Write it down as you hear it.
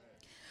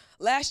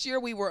Last year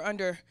we were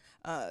under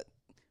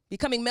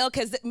becoming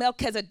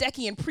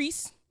Melchizedekian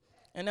priests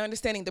and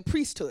understanding the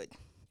priesthood.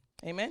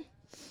 Amen.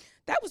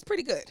 That was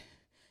pretty good.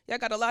 Y'all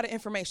got a lot of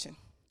information.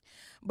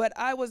 But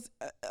I was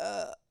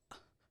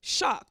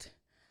shocked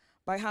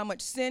by how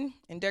much sin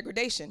and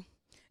degradation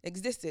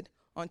existed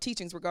on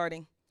teachings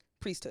regarding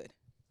priesthood.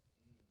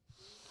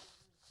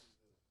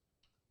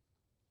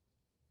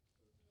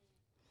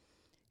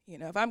 You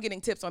know, if I'm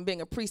getting tips on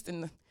being a priest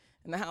in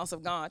the house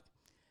of God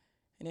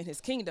and in his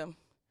kingdom,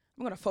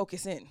 I'm going to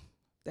focus in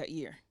that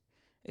year.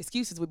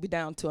 Excuses would be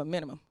down to a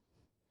minimum.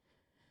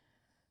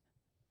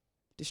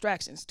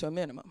 Distractions to a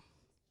minimum.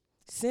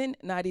 Sin,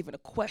 not even a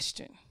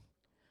question,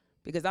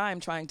 because I am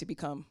trying to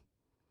become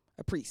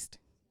a priest.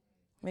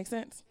 Make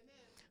sense?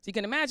 So you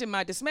can imagine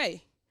my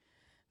dismay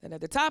that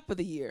at the top of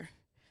the year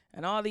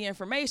and all the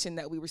information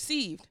that we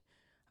received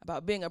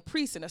about being a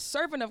priest and a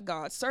servant of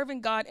God,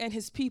 serving God and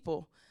his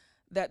people,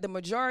 that the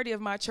majority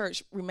of my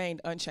church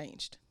remained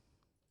unchanged.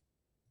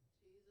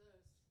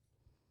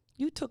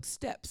 You took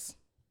steps,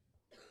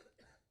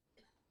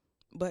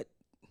 but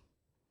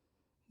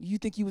you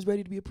think you was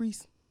ready to be a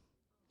priest?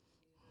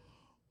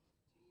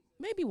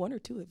 Maybe one or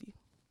two of you.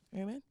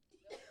 Amen?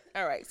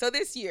 All right, so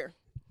this year,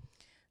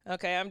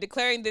 okay, I'm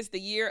declaring this the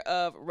year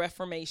of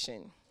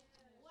Reformation.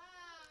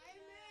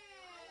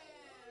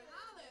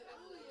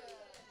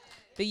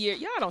 The year,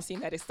 y'all don't seem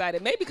that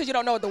excited. Maybe because you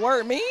don't know what the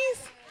word means.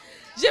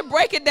 Just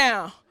break it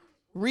down.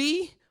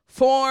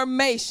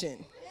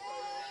 Reformation.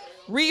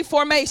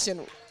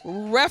 Reformation.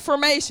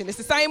 Reformation. It's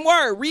the same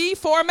word.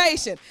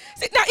 Reformation.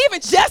 See, now even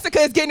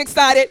Jessica is getting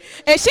excited,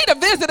 and she the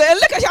visitor. And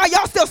look at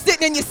y'all still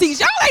sitting in your seats.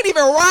 Y'all ain't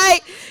even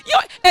right.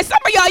 And some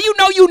of y'all, you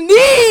know you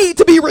need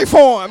to be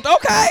reformed,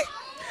 okay?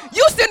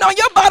 You sitting on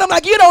your bottom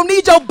like you don't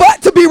need your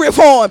butt to be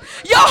reformed.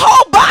 Your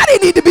whole body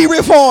need to be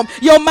reformed.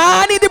 Your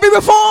mind need to be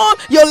reformed.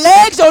 Your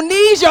legs, your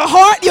knees, your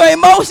heart, your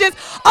emotions,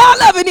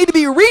 all of it need to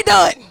be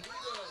redone.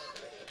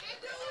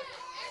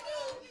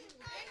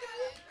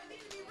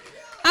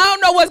 I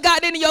don't know what's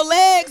gotten into your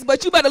legs,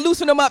 but you better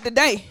loosen them up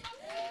today.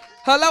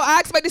 Hello,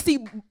 I expect to see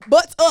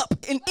butts up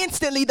and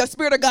instantly the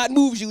Spirit of God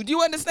moves you. Do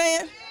you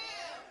understand?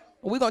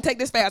 Well, we're going to take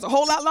this fast a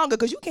whole lot longer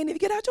because you can't even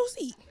get out your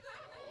seat.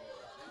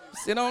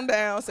 Sit on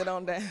down, sit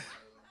on down.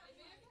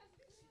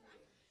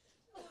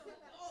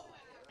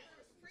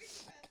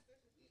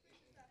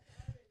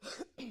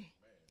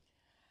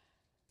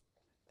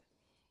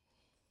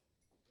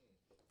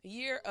 The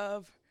year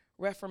of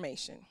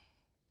Reformation,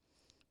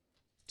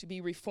 to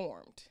be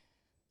reformed.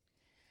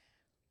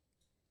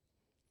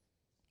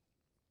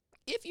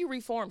 If you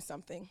reform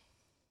something,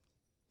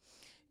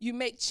 you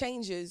make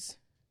changes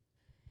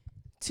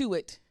to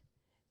it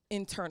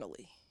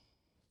internally.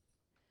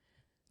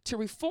 To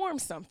reform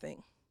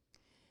something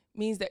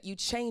means that you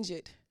change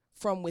it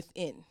from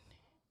within,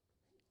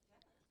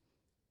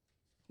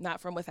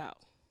 not from without.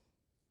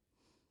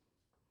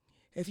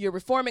 If you're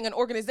reforming an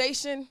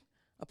organization,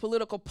 a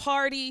political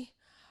party,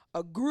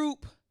 a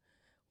group,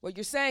 what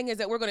you're saying is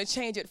that we're going to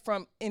change it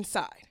from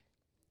inside.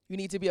 You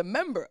need to be a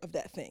member of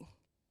that thing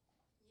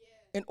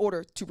in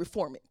order to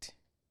reform it.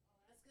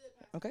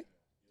 Okay?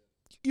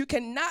 You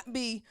cannot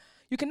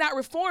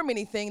reform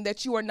anything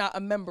that you are not a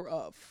member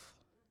of.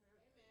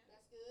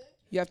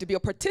 You have to be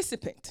a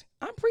participant.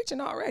 I'm preaching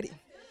already.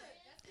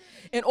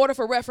 In order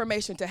for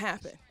reformation to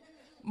happen.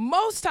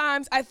 Most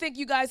times, I think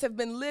you guys have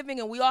been living,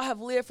 and we all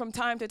have lived from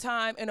time to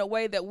time in a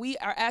way that we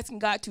are asking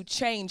God to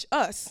change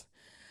us,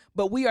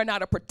 but we are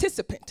not a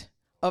participant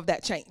of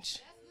that change.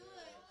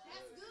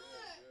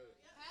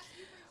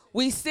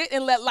 We sit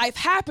and let life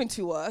happen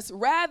to us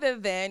rather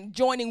than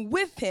joining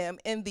with him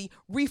in the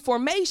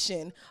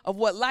reformation of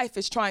what life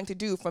is trying to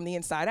do from the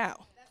inside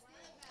out.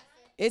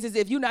 It's as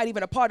if you're not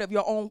even a part of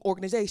your own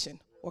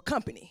organization or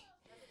company.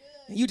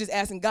 And you just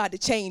asking God to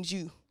change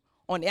you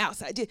on the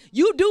outside.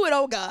 You do it,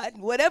 oh God.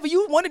 Whatever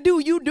you want to do,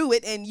 you do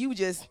it, and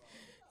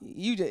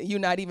you're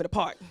not even a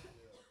part.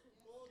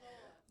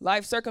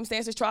 Life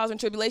circumstances, trials, and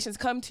tribulations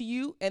come to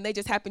you, and they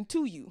just happen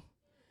to you.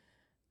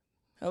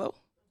 Hello?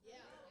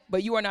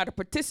 But you are not a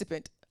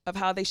participant of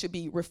how they should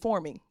be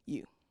reforming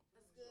you,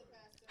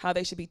 how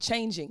they should be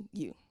changing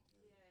you.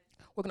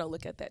 We're going to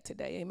look at that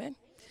today, amen?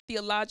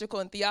 Theological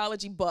and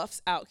theology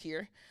buffs out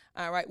here,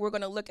 all right? We're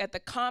going to look at the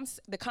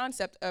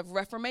concept of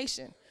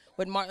Reformation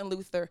with Martin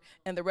Luther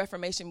and the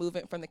Reformation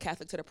movement from the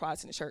Catholic to the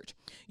Protestant church.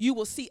 You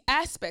will see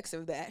aspects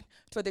of that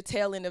toward the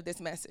tail end of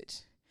this message.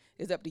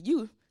 It's up to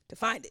you to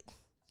find it,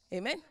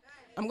 amen?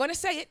 I'm going to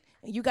say it,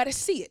 and you got to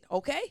see it,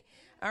 okay?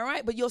 All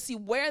right, but you'll see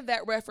where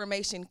that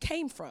Reformation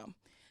came from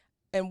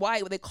and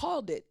why they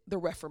called it the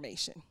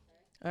Reformation.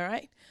 All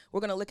right, we're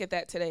going to look at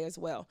that today as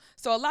well.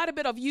 So a lot of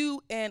bit of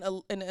you and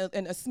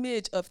a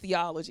smidge of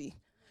theology.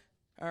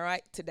 All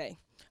right, today.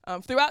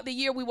 Throughout the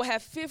year, we will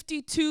have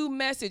 52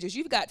 messages.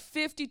 You've got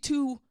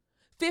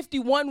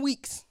 51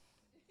 weeks.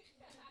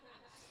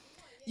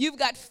 You've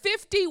got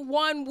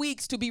 51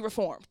 weeks to be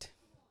reformed.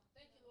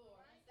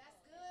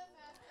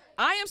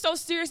 I am so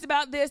serious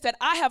about this that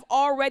I have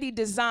already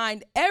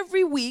designed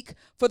every week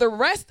for the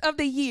rest of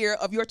the year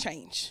of your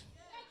change.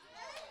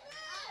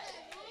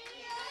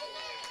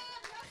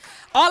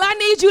 All I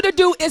need you to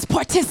do is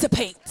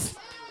participate.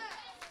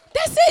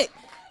 That's it.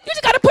 You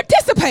just got to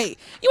participate.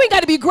 You ain't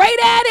got to be great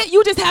at it.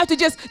 You just have to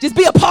just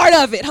be a part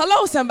of it.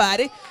 Hello,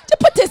 somebody. Just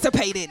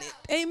participate in it.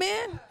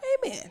 Amen.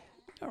 Amen.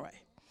 All right.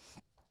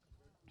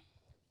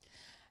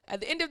 At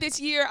the end of this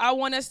year, I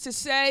want us to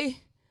say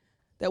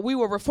that we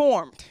were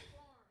reformed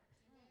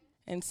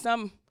in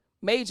some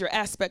major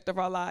aspect of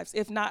our lives,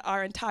 if not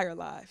our entire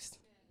lives.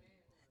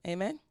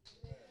 Amen.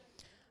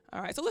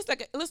 All right. So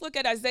let's look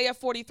at Isaiah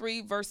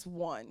 43, verse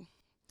 1.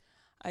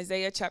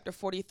 Isaiah chapter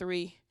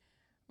 43,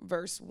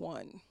 verse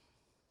 1.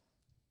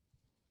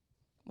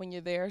 When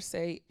you're there,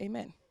 say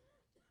amen.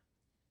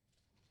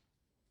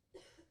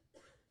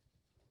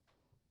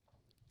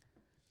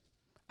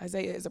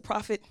 Isaiah is a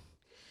prophet.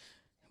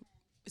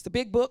 It's a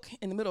big book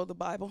in the middle of the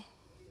Bible.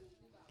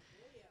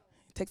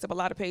 It takes up a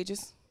lot of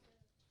pages.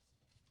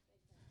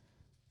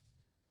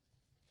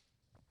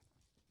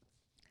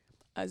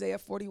 Isaiah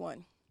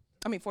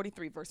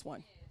 43, verse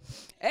 1.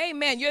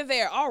 Amen. You're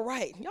there. All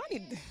right. Y'all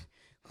need to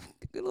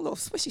get a little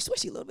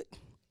swishy a little bit.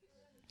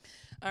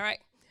 All right.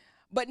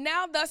 But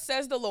now thus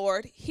says the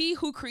Lord, he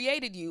who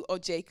created you, O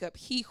Jacob,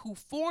 he who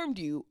formed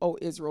you, O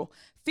Israel,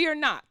 fear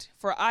not,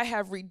 for I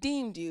have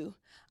redeemed you.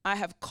 I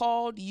have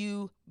called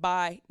you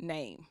by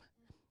name.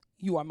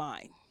 You are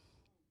mine.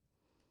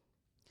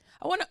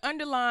 I want to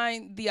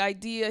underline the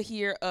idea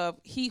here of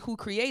he who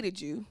created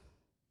you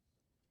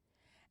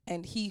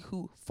and he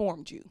who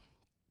formed you.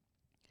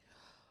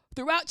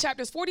 Throughout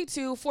chapters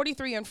 42,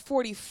 43, and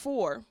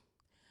 44,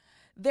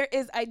 there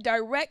is a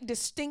direct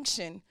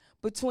distinction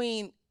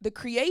between the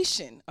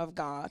creation of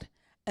God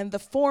and the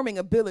forming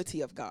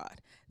ability of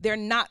God. They're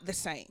not the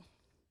same.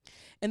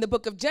 In the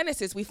book of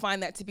Genesis, we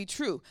find that to be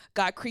true.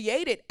 God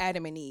created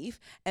Adam and Eve,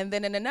 and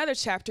then in another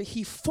chapter,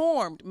 he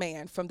formed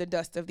man from the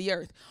dust of the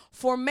earth.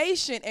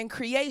 Formation and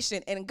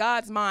creation in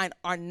God's mind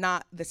are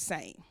not the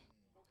same.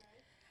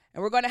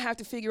 And we're going to have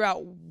to figure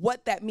out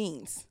what that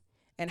means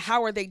and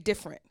how are they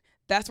different.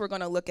 That's what we're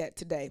going to look at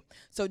today.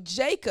 So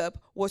Jacob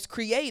was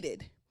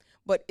created,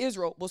 but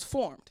Israel was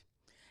formed.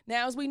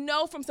 Now, as we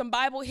know from some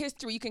Bible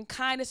history, you can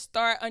kind of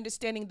start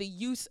understanding the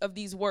use of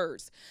these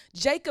words.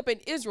 Jacob and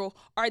Israel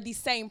are the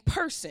same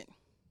person.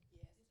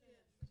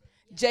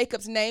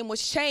 Jacob's name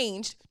was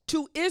changed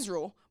to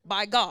Israel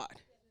by God.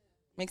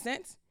 Make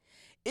sense?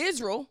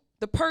 Israel,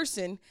 the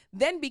person,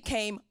 then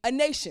became a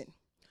nation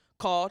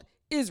called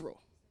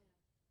Israel.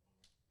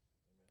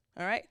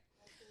 All right?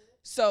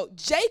 So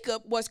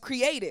Jacob was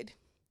created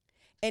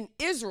and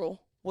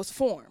Israel was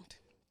formed.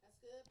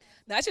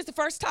 Now, that's just the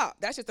first top.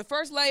 That's just the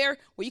first layer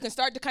where you can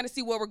start to kind of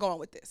see where we're going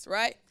with this,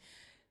 right?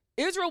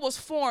 Israel was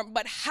formed,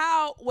 but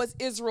how was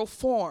Israel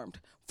formed?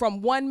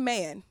 From one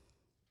man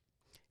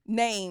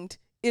named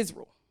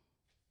Israel.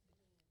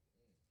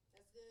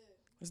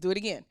 Let's do it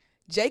again.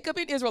 Jacob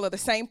and Israel are the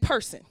same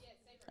person,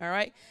 all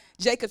right?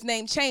 Jacob's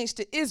name changed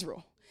to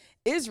Israel.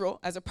 Israel,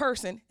 as a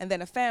person and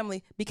then a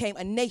family, became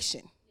a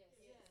nation,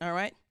 all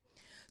right?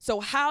 So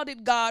how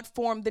did God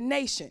form the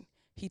nation?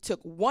 He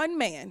took one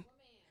man,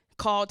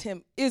 called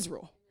him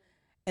Israel,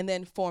 and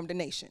then formed a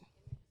nation.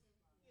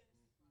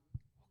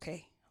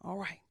 Okay, all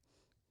right.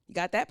 You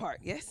got that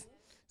part, yes?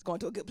 It's going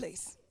to a good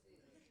place.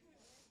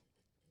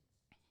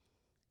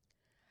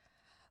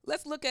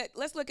 Let's look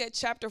at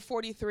chapter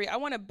 43. I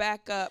want to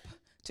back up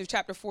to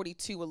chapter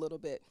 42 a little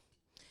bit.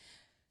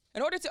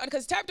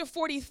 Because chapter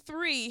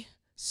 43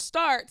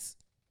 starts,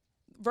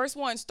 verse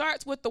 1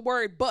 starts with the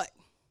word but.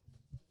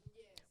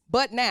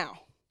 But now.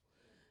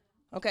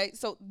 Okay,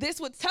 so this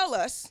would tell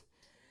us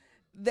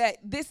that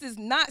this is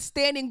not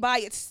standing by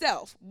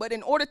itself, but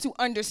in order to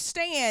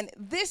understand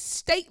this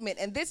statement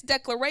and this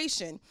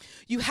declaration,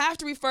 you have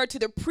to refer to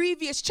the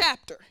previous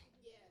chapter,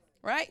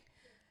 right?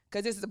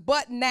 Because this is a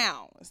but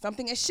now.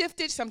 Something has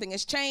shifted, something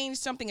has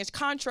changed, something is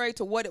contrary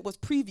to what it was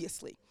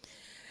previously.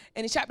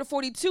 And in chapter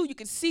 42, you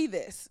can see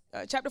this.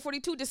 Chapter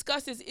 42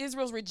 discusses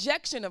Israel's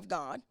rejection of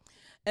God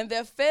and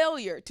their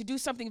failure to do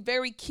something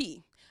very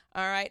key,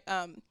 all right?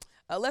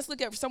 Let's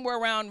look at somewhere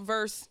around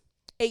verse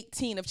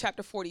 18 of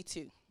chapter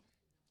 42.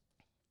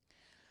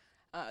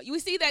 You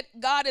see that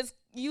God is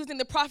using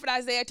the prophet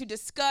Isaiah to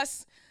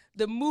discuss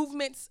the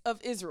movements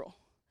of Israel,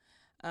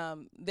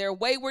 their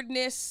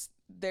waywardness,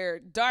 their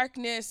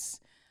darkness,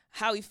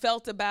 how he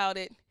felt about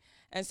it.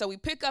 And so we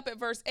pick up at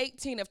verse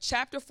 18 of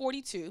chapter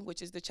 42,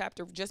 which is the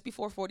chapter just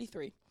before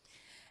 43.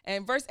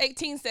 And verse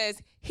 18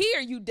 says, "Hear,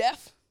 you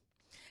deaf,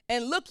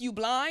 and look, you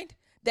blind,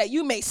 that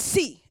you may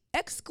see!"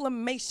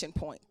 Exclamation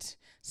point.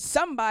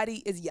 Somebody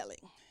is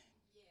yelling.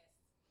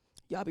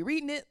 Y'all be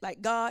reading it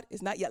like God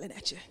is not yelling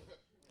at you.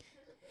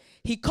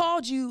 He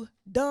called you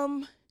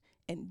dumb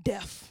and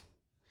deaf,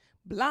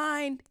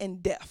 blind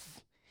and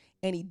deaf,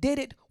 and he did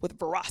it with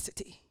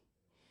veracity.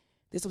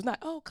 This was not,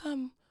 oh,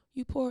 come,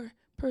 you poor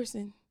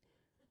person.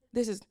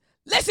 This is,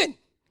 listen,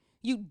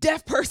 you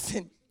deaf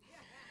person.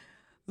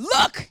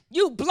 Look,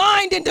 you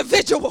blind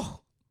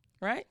individual,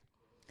 right?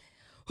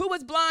 Who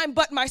was blind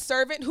but my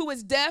servant? Who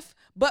was deaf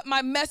but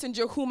my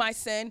messenger whom I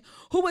send?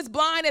 Who was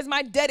blind as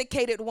my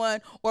dedicated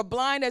one or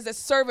blind as a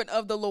servant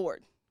of the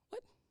Lord?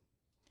 What?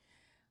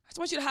 just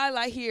want you to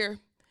highlight here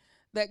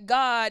that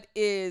God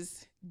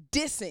is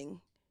dissing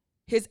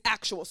his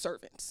actual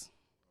servants.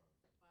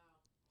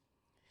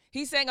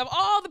 He's saying, of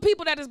all the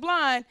people that is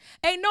blind,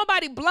 ain't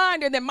nobody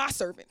blinder than my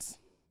servants.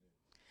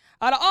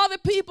 Out of all the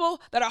people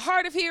that are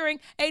hard of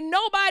hearing, ain't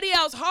nobody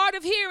else hard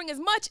of hearing as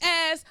much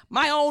as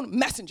my own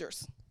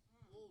messengers.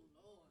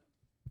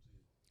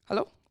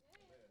 Hello?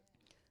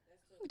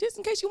 Just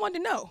in case you wanted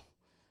to know,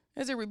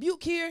 there's a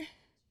rebuke here.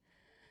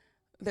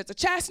 There's a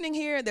chastening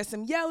here. There's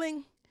some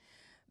yelling.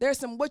 There's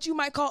some what you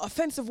might call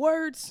offensive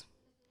words.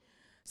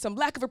 Some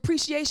lack of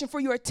appreciation for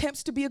your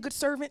attempts to be a good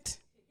servant.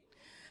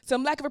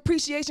 Some lack of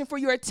appreciation for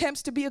your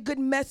attempts to be a good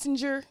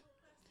messenger.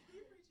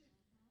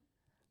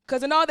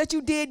 Because in all that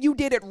you did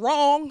it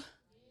wrong.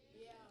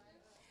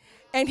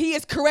 And he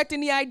is correcting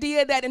the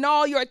idea that in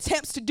all your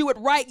attempts to do it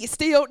right, you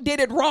still did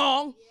it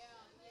wrong.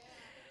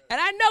 And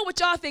I know what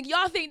y'all think.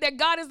 Y'all think that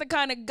God is the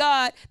kind of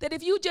God that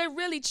if you just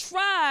really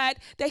tried,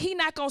 that he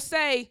not going to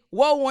say,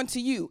 woe unto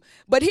you.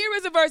 But here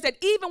is a verse that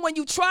even when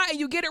you try and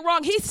you get it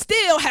wrong, he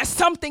still has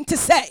something to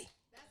say.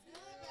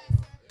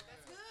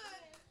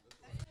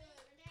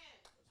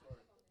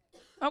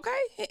 Okay?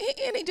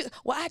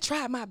 Well, I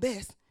tried my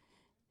best.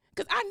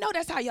 Because I know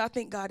that's how y'all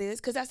think God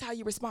is, because that's how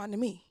you respond to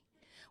me.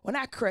 When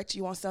I correct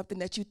you on something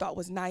that you thought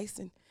was nice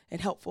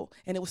and helpful,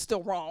 and it was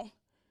still wrong,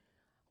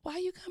 why are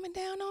you coming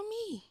down on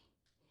me?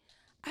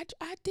 I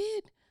tried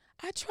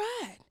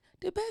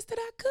the best that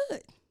I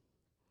could.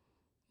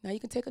 Now you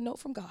can take a note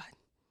from God.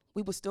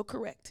 We will still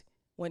correct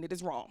when it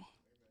is wrong.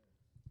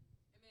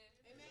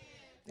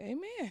 Amen.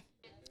 Amen.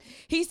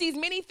 He sees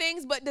many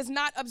things but does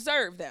not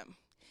observe them.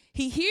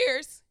 He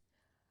hears,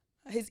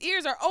 his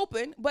ears are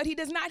open, but he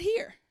does not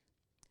hear.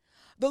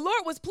 The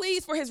Lord was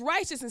pleased for his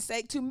righteousness'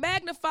 sake to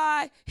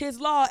magnify his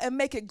law and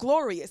make it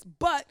glorious.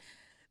 But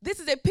this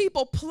is a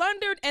people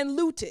plundered and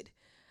looted.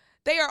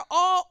 They are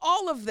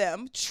all of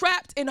them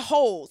trapped in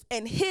holes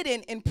and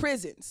hidden in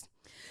prisons.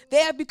 They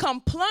have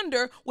become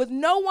plunder with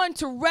no one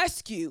to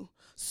rescue,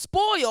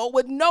 spoil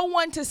with no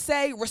one to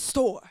say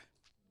restore.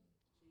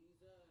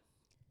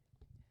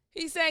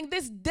 He's saying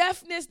this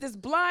deafness, this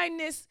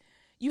blindness,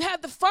 you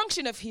have the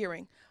function of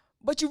hearing,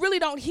 but you really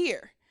don't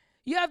hear.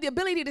 You have the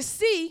ability to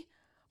see,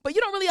 but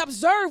you don't really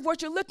observe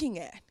what you're looking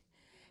at.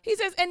 He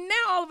says, and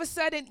now all of a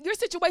sudden, your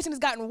situation has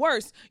gotten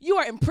worse. You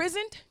are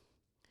imprisoned.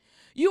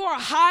 You are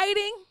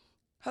hiding.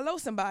 Hello,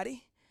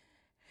 somebody.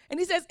 And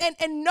he says,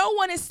 and no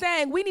one is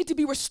saying we need to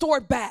be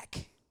restored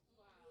back.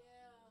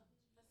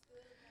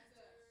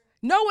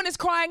 No one is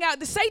crying out.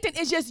 The Satan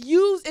is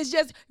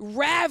just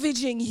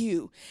ravaging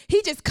you.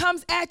 He just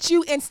comes at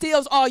you and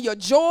steals all your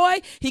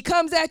joy. He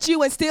comes at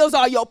you and steals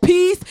all your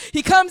peace.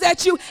 He comes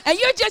at you and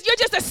you're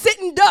just a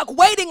sitting duck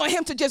waiting on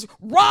him to just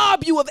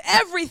rob you of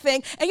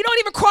everything. And you don't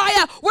even cry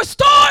out,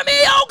 restore me,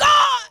 oh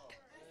God.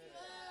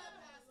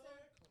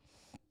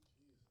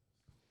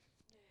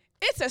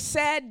 It's a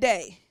sad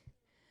day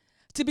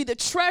to be the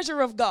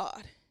treasure of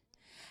God.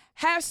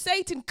 Have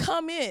Satan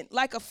come in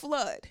like a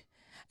flood.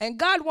 And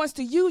God wants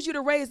to use you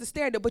to raise the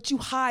standard, but you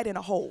hide in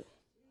a hole.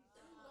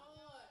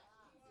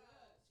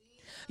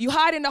 You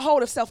hide in the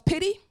hole of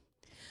self-pity.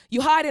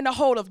 You hide in the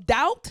hole of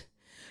doubt.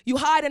 You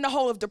hide in the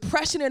hole of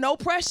depression and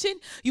oppression.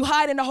 You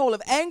hide in the hole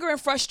of anger and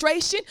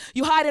frustration.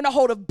 You hide in the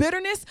hole of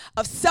bitterness,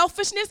 of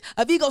selfishness,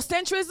 of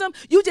egocentrism.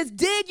 You just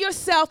dig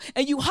yourself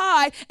and you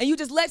hide and you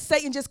just let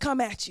Satan just come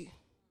at you.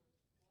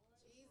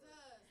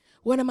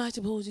 What am I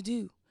supposed to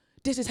do?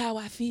 This is how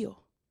I feel.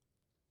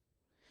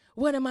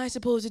 What am I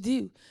supposed to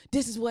do?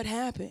 This is what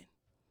happened.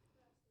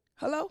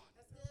 Hello?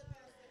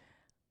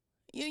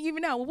 You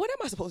even know, well, what am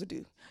I supposed to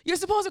do? You're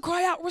supposed to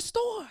cry out,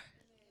 restore.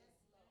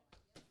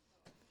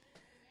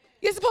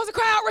 You're supposed to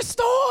cry out,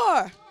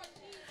 restore.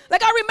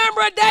 Like I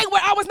remember a day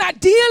where I was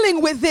not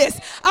dealing with this.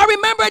 I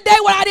remember a day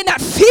where I did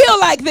not feel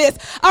like this.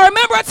 I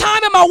remember a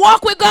time in my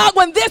walk with God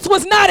when this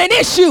was not an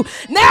issue.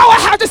 Now I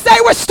have to say,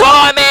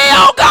 restore me,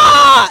 oh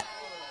God.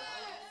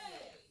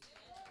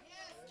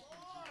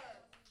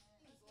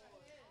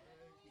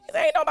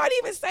 Ain't nobody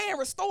even saying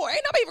restore.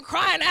 Ain't nobody even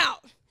crying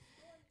out.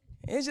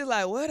 It's just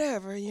like,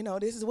 whatever,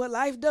 this is what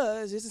life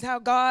does. This is how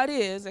God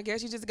is. I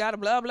guess you just got to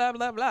blah, blah,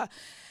 blah, blah.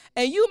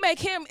 And you make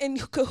him in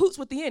cahoots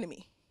with the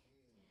enemy.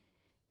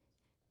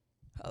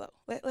 Hello.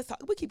 Let's talk.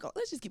 We keep going.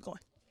 Let's just keep going.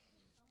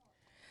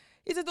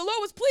 He says the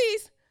Lord was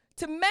pleased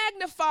to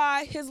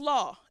magnify his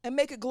law and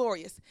make it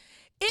glorious.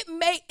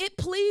 It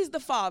pleased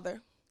the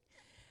Father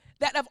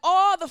that of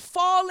all the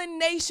fallen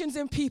nations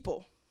and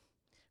people,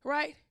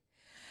 right,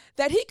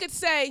 that he could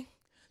say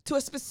to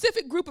a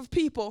specific group of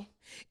people,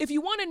 if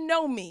you want to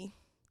know me,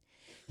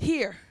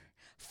 here,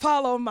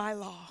 follow my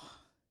law.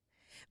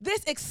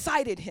 This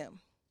excited him.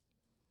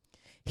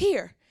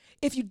 Here,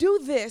 if you do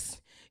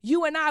this,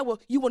 you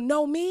will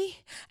know me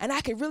and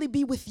I can really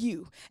be with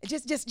you.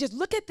 Just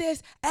look at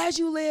this as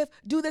you live,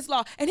 do this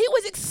law. And he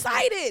was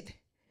excited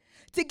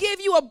to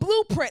give you a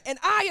blueprint,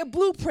 a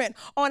blueprint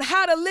on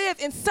how to live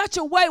in such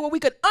a way where we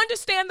could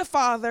understand the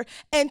Father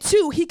and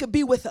two, he could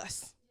be with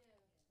us.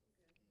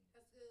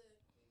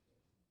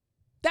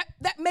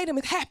 That made him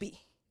happy.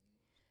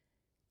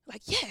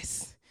 Like,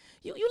 yes,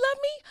 you love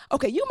me?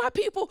 Okay, you my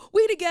people,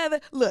 we together.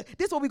 Look,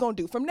 this is what we're going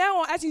to do. From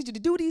now on, I need you to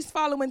do these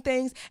following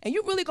things, and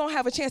you're really going to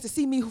have a chance to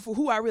see me for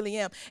who I really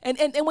am. And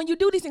when you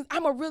do these things,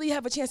 I'm going to really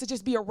have a chance to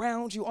just be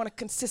around you on a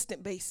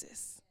consistent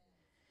basis.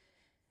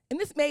 And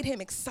this made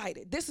him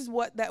excited. This is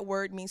what that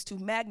word means, to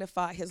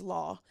magnify his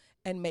law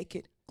and make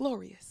it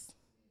glorious.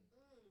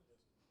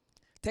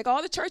 Take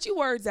all the churchy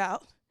words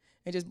out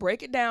and just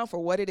break it down for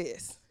what it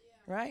is,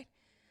 right?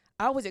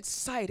 I was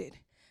excited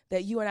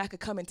that you and I could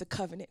come into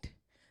covenant,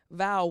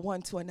 vow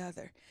one to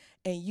another,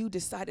 and you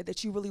decided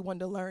that you really wanted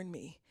to learn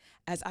me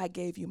as I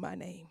gave you my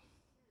name.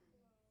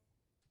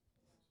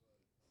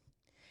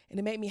 And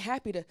it made me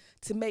happy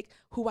to make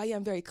who I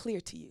am very clear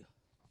to you.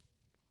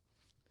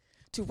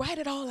 To write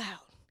it all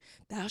out.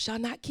 Thou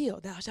shalt not kill.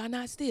 Thou shalt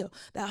not steal.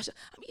 Thou shalt.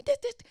 I mean,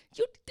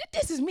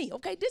 this is me,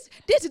 okay? This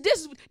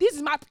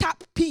is my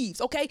top peeves,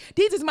 okay?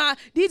 These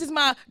is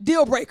my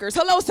deal breakers.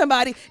 Hello,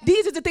 somebody.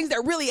 These are the things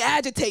that really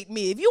agitate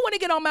me. If you want to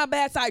get on my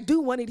bad side,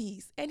 do one of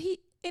these. And it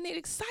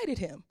excited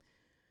him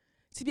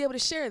to be able to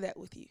share that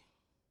with you.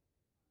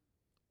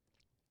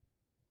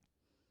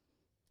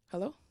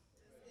 Hello?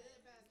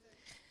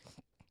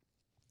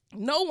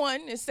 No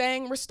one is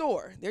saying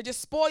restore. They're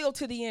just spoiled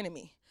to the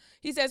enemy.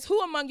 He says,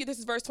 who among you, this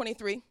is verse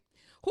 23,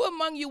 who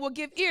among you will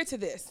give ear to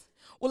this,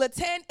 will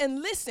attend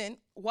and listen,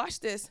 watch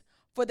this,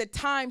 for the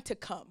time to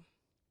come?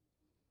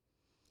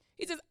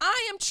 He says,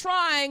 I am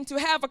trying to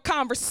have a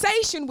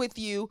conversation with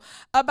you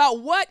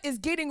about what is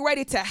getting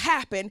ready to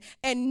happen,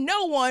 and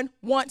no one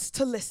wants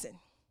to listen.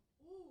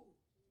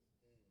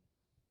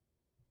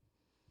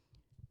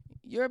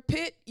 Your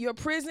pit, your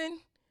prison,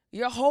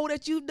 your hole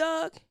that you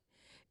dug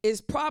is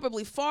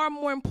probably far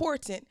more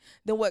important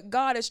than what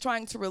God is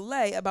trying to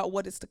relay about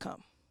what is to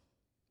come.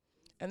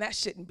 And that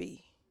shouldn't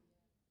be.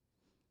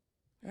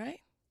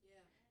 Right? Yeah.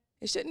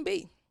 It shouldn't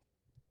be.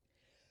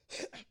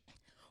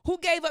 Who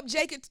gave up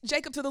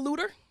Jacob to the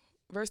looter?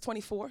 Verse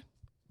 24.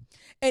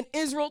 And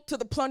Israel to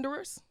the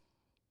plunderers?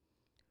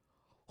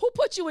 Who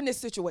put you in this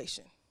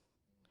situation?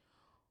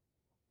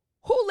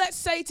 Who let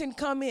Satan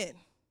come in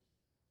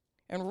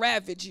and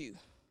ravage you?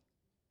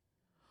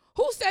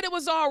 Who said it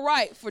was all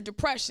right for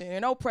depression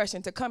and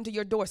oppression to come to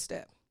your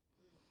doorstep?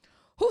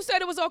 Who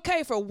said it was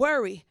okay for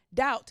worry,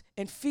 doubt,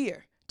 and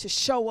fear to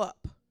show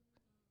up?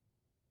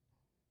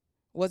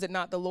 Was it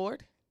not the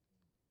Lord?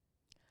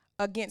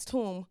 Against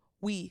whom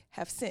we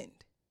have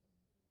sinned,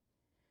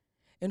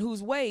 in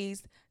whose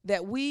ways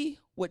that we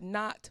would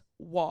not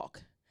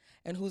walk,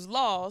 and whose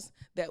laws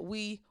that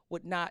we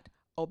would not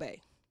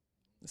obey.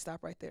 Let's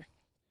stop right there.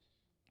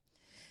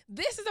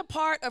 This is a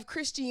part of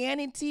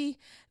Christianity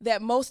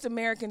that most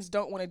Americans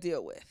don't want to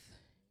deal with.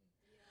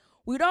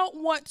 We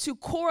don't want to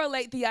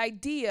correlate the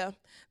idea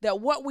that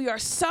what we are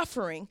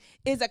suffering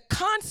is a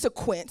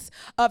consequence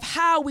of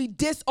how we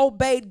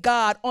disobeyed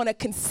God on a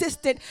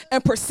consistent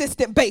and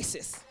persistent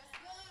basis.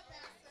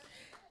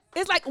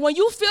 It's like when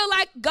you feel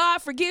like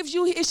God forgives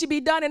you, it should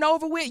be done and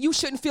over with, you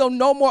shouldn't feel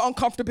no more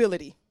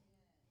uncomfortability.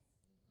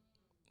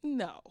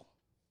 No.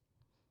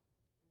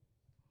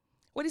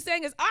 What he's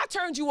saying is, I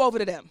turned you over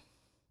to them.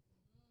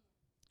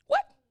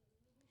 What?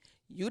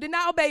 You did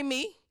not obey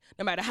me.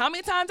 No matter how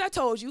many times I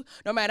told you,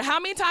 no matter how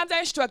many times I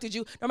instructed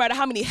you, no matter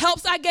how many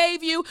helps I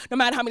gave you, no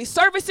matter how many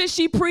services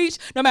she preached,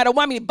 no matter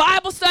how many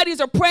Bible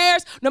studies or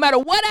prayers, no matter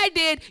what I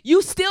did,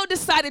 you still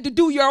decided to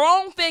do your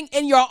own thing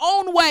in your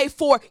own way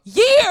for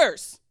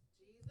years.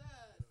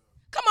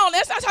 Come on,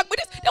 let's not talk about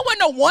this. There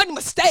wasn't no one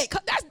mistake.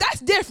 That's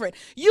different.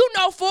 You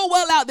know full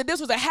well out that this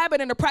was a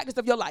habit and a practice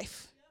of your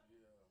life.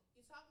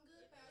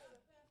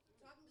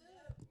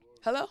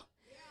 Hello?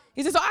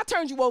 He says, so I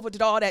turned you over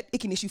to all that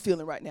ickiness you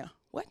feeling right now.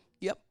 What?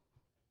 Yep.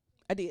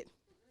 I did.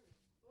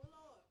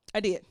 I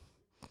did.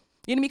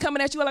 The enemy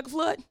coming at you like a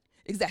flood?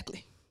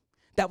 Exactly.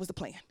 That was the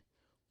plan.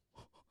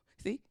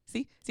 See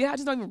how I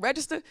just don't even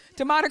register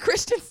to modern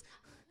Christians?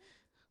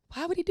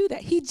 Why would he do that?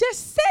 He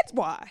just said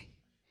why.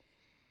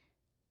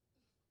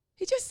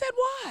 He just said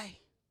why.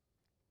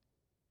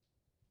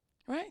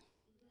 Right?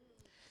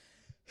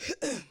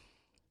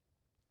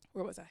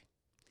 Where was I?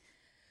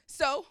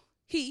 So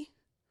he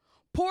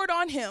poured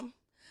on him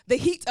the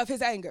heat of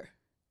his anger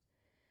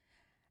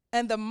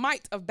and the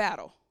might of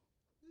battle.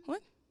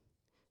 What?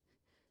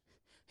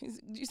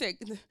 You say,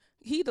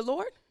 he, the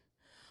Lord,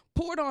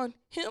 poured on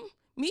him,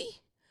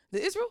 me,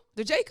 the Israel,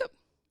 the Jacob,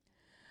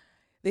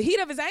 the heat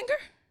of his anger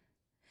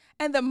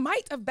and the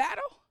might of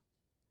battle?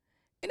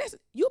 And that's,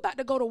 you about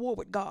to go to war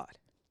with God.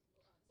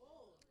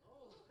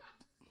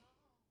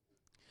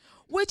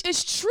 Which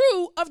is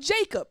true of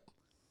Jacob,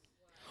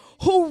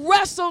 who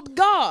wrestled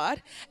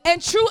God,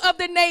 and true of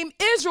the name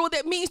Israel,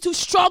 that means to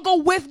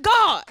struggle with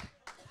God.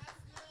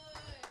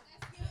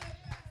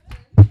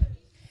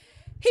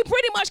 He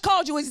pretty much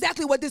called you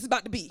exactly what this is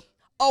about to be,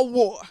 a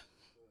war.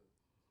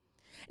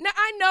 Now,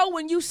 I know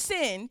when you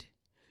sinned,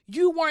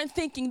 you weren't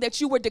thinking that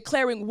you were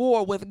declaring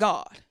war with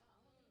God.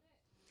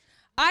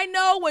 I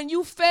know when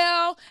you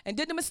fell and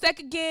did the mistake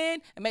again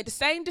and made the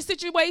same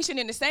situation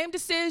and the same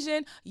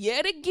decision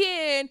yet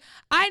again,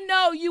 I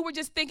know you were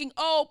just thinking,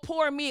 oh,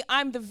 poor me,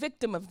 I'm the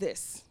victim of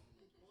this.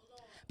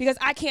 because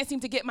I can't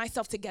seem to get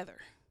myself together.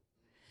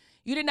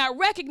 You did not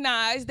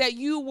recognize that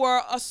you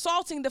were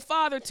assaulting the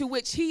Father, to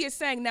which he is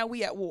saying, now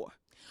we at war.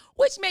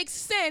 Which makes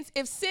sense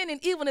if sin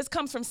and evilness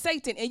comes from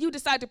Satan and you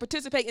decide to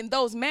participate in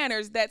those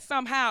manners, that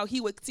somehow he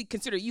would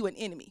consider you an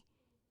enemy.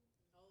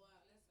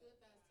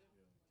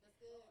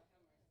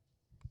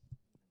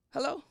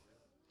 Hello?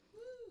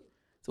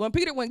 So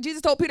when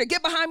Jesus told Peter,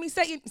 get behind me,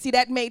 Satan, see,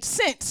 that made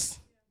sense.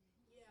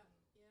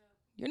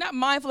 You're not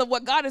mindful of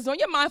what God is doing.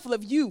 You're mindful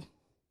of you,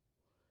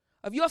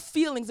 of your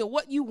feelings and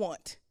what you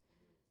want.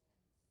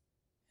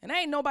 And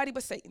I ain't nobody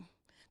but Satan,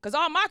 because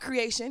all my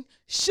creation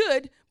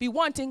should be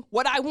wanting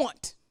what I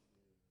want.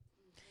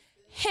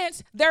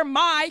 Hence, they're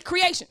my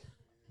creation.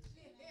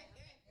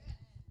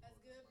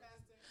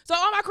 So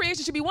all my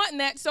creation should be wanting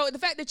that. So the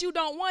fact that you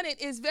don't want it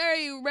is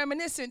very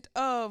reminiscent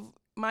of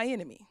my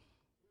enemy.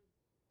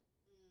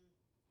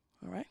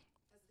 All right?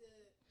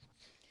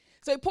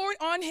 So he poured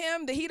on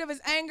him the heat of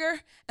his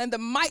anger and the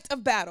might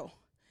of battle.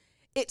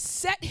 It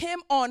set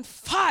him on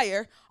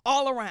fire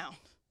all around.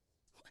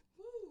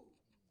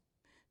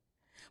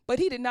 But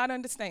he did not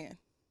understand.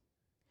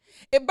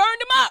 It burned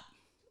him up.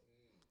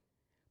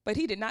 But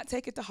he did not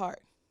take it to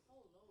heart.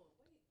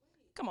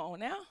 Come on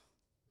now.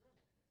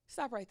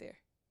 Stop right there.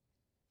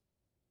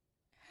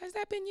 Has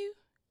that been you?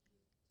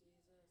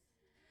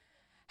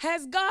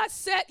 Has God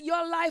set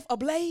your life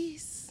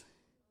ablaze?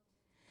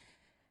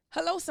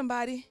 Hello,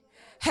 somebody.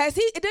 Did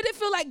it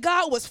feel like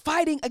God was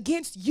fighting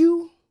against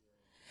you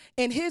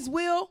in his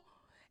will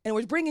and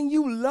was bringing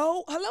you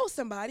low? Hello,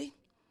 somebody.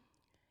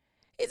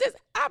 He says,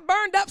 I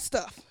burned up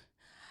stuff.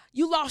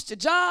 You lost your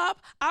job.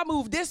 I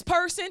moved this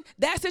person.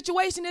 That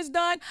situation is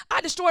done. I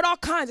destroyed all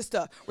kinds of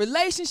stuff.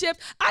 Relationships.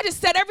 I just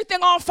set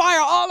everything on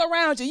fire all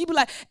around you. You be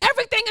like,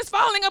 everything is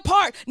falling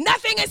apart.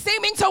 Nothing is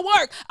seeming to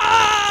work.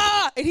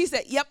 Ah! And he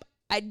said, yep,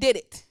 I did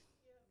it.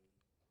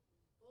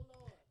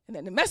 And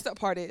then the messed up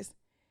part is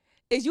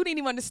you didn't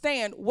even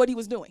understand what he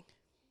was doing.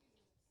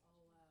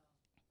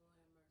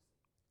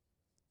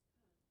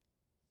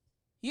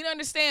 You didn't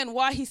understand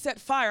why he set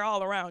fire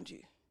all around you.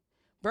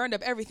 Burned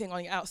up everything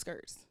on your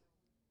outskirts.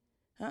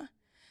 Huh?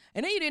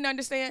 And then you didn't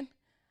understand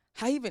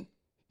how he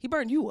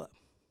burned you up.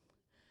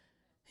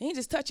 He didn't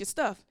just touch your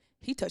stuff.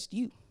 He touched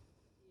you.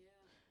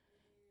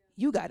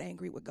 You got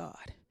angry with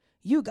God.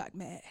 You got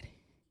mad.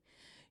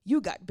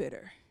 You got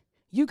bitter.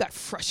 You got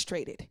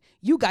frustrated.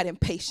 You got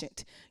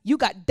impatient. You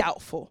got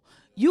doubtful.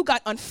 You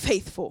got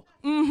unfaithful.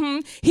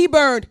 He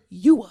burned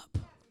you up.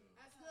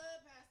 That's good,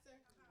 Pastor.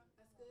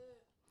 That's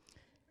good.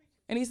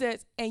 And he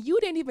says, and you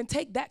didn't even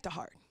take that to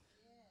heart.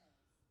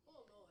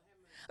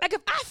 Like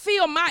if I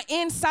feel my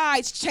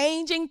insides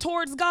changing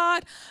towards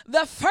God,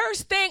 the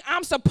first thing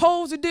I'm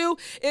supposed to do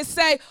is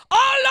say,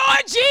 oh,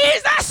 Lord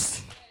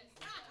Jesus,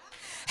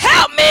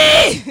 help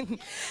me.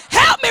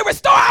 Help me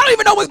restore. I don't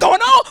even know what's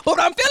going on, but what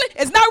I'm feeling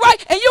is not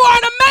right. And you are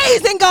an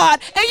amazing God,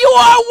 and you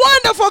are a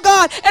wonderful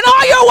God, and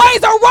all your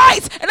ways are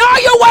right, and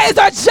all your ways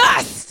are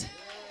just.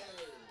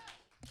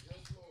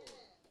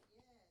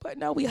 But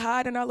no, we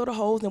hide in our little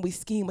holes and we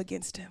scheme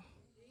against him.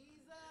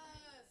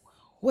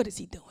 What is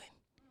he doing?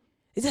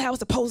 Is this how it's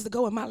supposed to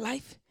go in my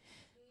life?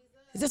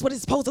 Is this what it's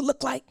supposed to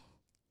look like?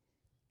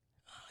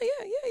 Oh,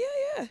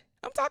 yeah.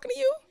 I'm talking to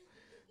you.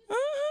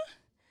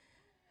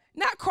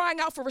 Not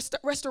crying out for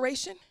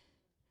restoration.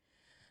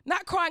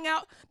 Not crying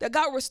out that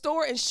God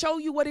restore and show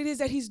you what it is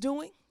that he's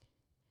doing.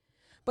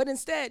 But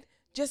instead,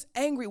 just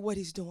angry at what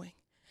he's doing.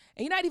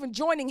 And you're not even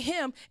joining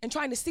him and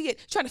trying to see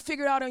it, trying to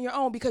figure it out on your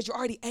own because you're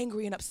already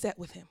angry and upset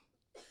with him.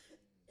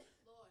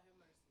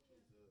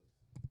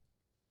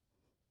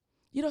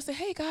 You don't say,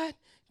 hey, God,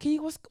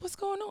 what's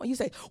going on? You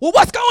say, well,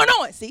 what's going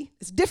on? See,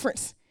 it's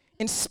difference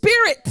in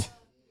spirit.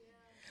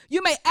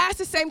 You may ask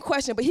the same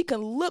question, but he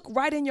can look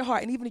right in your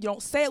heart. And even if you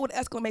don't say it with an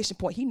exclamation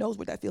point, he knows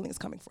where that feeling is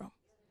coming from.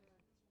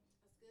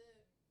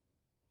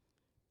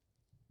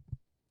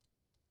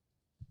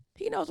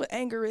 He knows what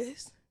anger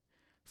is,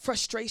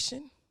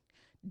 frustration,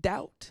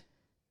 doubt.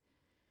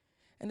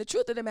 And the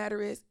truth of the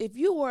matter is, if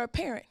you were a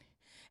parent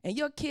and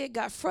your kid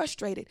got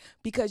frustrated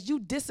because you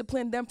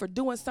disciplined them for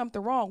doing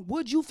something wrong,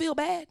 would you feel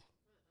bad?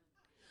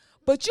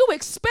 But you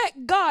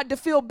expect God to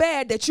feel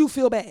bad that you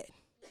feel bad.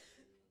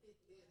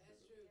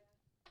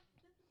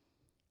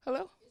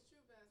 Hello?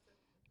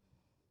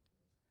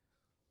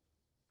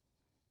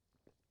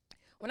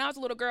 When I was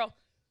a little girl,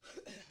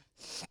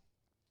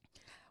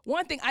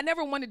 one thing, I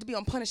never wanted to be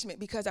on punishment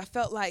because I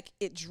felt like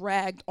it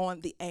dragged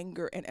on the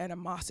anger and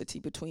animosity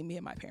between me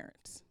and my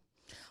parents.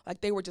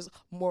 Like they were just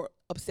more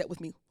upset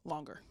with me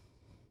longer.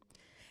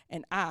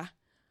 And I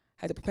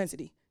had the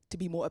propensity to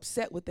be more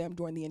upset with them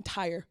during the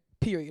entire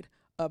period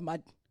of my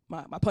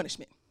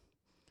punishment.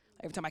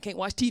 Every time I can't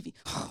watch TV,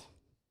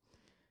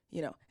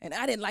 and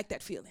I didn't like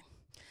that feeling.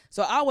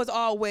 So I was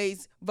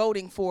always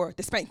voting for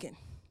the spanking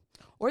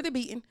or the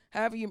beating,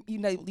 however you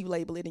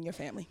label it in your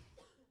family.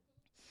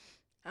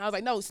 I was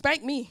like, no,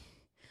 spank me.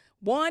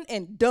 One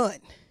and done.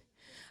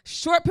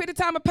 Short period of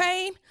time of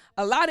pain,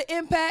 a lot of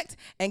impact,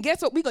 and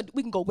guess what? We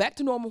can go back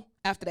to normal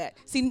after that.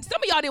 See,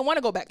 some of y'all didn't want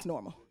to go back to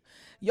normal.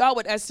 y'all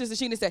would, as Sister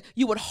Sheena said,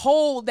 you would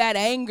hold that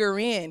anger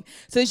in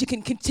so that you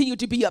can continue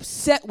to be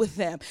upset with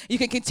them. You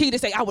can continue to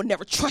say, I will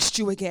never trust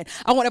you again.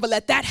 I won't ever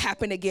let that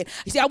happen again.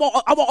 You see, I won't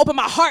open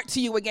my heart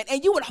to you again.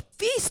 And you would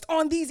feast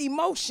on these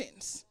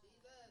emotions.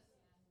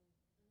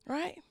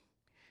 Right?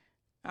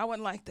 I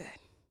wasn't like that.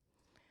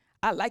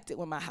 I liked it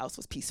when my house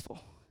was peaceful.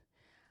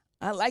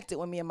 I liked it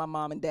when me and my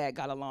mom and dad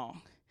got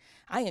along.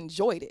 I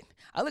enjoyed it.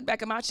 I look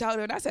back at my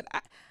childhood and I said,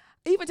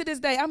 even to this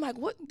day, I'm like,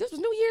 what? This was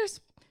New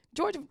Year's?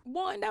 Georgia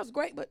won, that was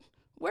great, but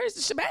where's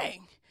the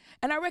shebang?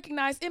 And I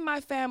recognized in my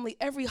family,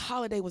 every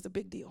holiday was a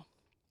big deal.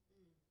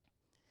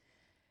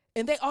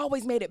 And they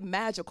always made it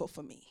magical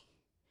for me.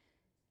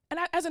 And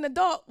as an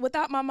adult,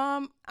 without my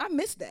mom, I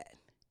missed that.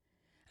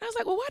 And I was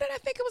like, well, why did I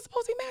think it was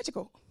supposed to be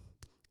magical?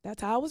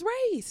 That's how I was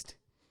raised.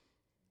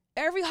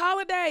 Every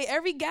holiday,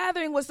 every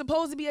gathering was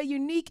supposed to be a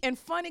unique and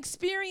fun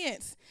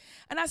experience.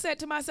 And I said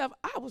to myself,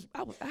 I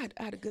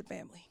had a good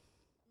family,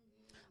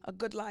 a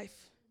good life.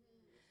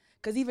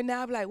 Because even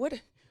now, I'm like,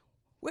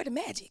 where the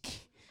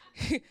magic?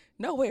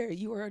 Nowhere.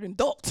 You were an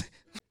adult.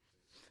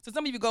 So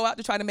some of you go out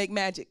to try to make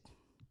magic.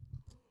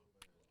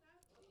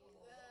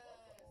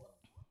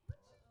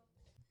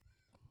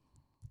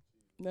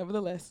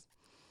 Nevertheless,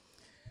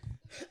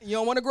 you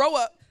don't want to grow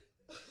up.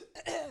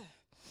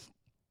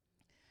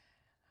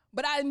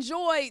 But I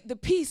enjoyed the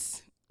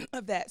peace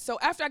of that. So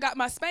after I got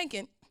my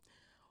spanking,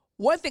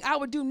 one thing I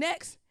would do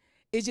next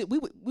is we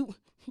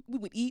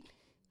would eat.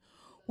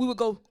 We would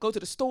go to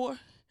the store.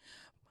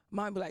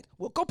 Mom would be like,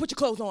 well, go put your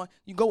clothes on.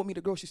 You go with me to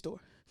the grocery store.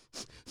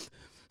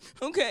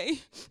 Okay.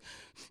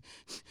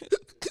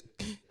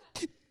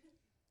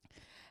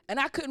 And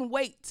I couldn't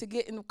wait to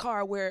get in the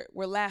car where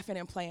we're laughing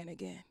and playing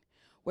again,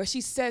 where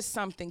she says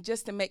something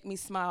just to make me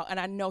smile, and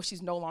I know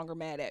she's no longer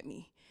mad at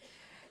me.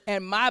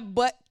 And my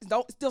butt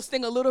don't still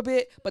sting a little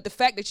bit, but the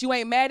fact that you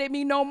ain't mad at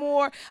me no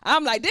more,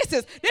 I'm like, this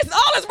is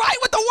all is right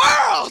with the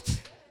world.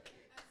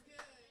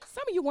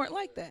 Some of you weren't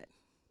like that.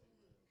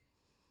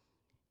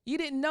 You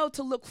didn't know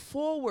to look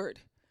forward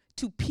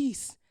to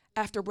peace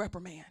after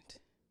reprimand.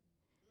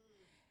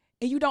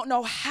 And you don't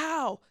know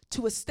how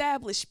to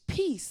establish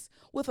peace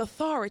with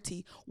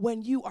authority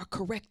when you are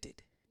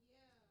corrected. Yeah,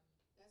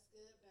 that's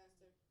good,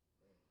 Pastor.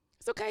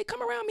 It's okay.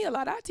 Come around me a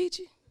lot. I'll teach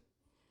you.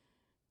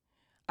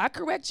 I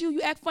correct you.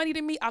 You act funny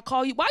to me. I'll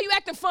call you. Why are you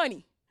acting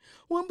funny?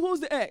 Well, I'm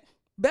supposed to act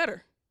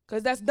better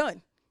because that's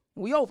done.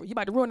 We over. You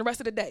about to ruin the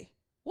rest of the day.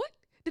 What?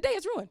 The day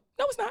is ruined.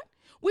 No, it's not.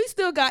 We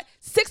still got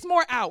 6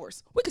 more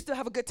hours. We could still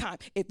have a good time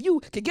if you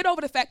could get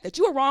over the fact that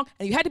you were wrong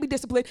and you had to be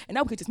disciplined, and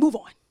now we could just move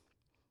on.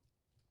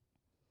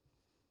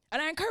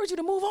 And I encourage you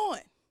to move on.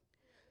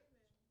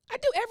 I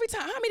do every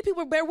time. How many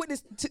people bear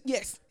witness to,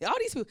 yes, all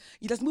these people.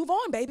 Let's move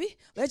on, baby.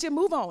 Let's just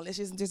move on. Let's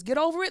just get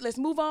over it. Let's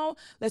move on.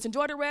 Let's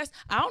enjoy the rest.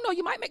 I don't know.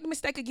 You might make the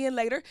mistake again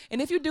later.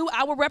 And if you do,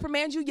 I will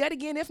reprimand you yet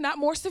again, if not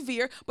more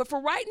severe. But for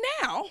right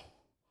now,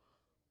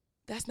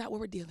 that's not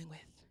what we're dealing with.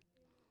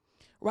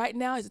 Right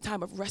now is a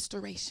time of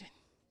restoration.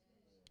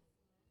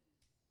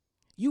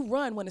 You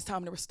run when it's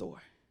time to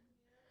restore.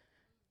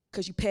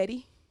 Because you're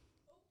petty.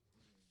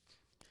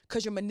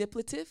 Because you're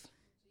manipulative.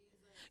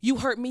 You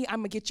hurt me,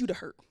 I'm going to get you to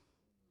hurt.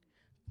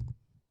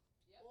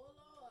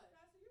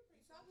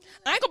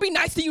 I ain't going to be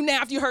nice to you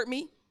now if you hurt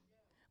me.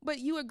 But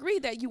you agree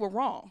that you were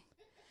wrong.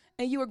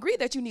 And you agree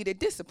that you needed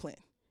discipline.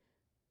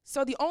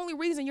 So the only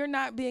reason you're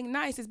not being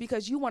nice is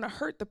because you want to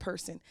hurt the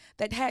person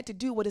that had to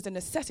do what is a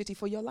necessity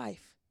for your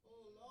life.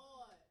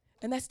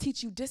 And that's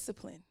teach you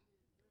discipline.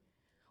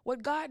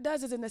 What God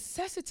does is a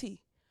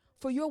necessity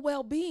for your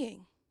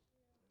well-being.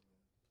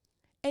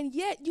 And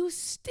yet you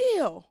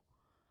still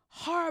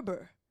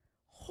harbor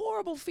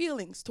horrible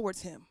feelings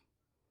towards him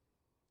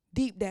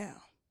deep down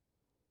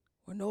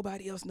where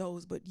nobody else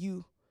knows but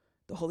you,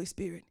 the Holy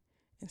Spirit,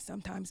 and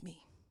sometimes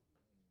me.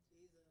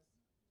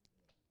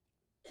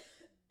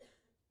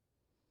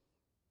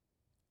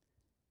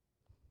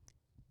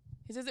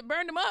 He says it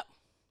burned him up,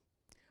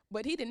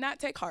 but he did not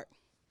take heart.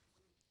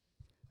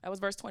 That was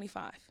verse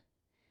 25.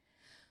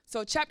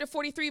 So chapter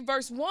 43,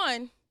 verse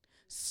 1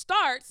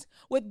 starts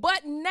with,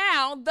 but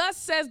now, thus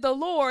says the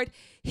Lord,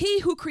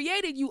 he who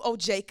created you, O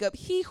Jacob,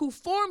 he who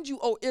formed you,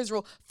 O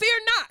Israel, fear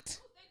not,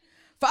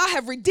 for I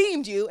have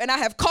redeemed you, and I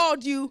have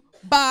called you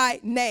by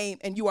name,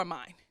 and you are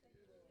mine.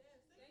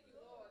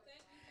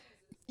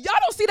 Y'all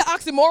don't see the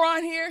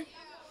oxymoron here?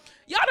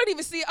 Y'all don't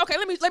even see it. Okay,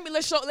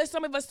 let's show.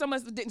 Some of us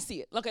didn't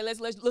see it. Okay, let's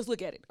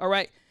look at it. All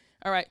right.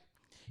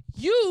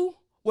 You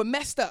were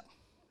messed up.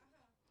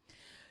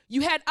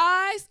 You had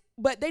eyes,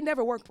 but they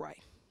never worked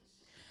right.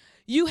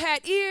 You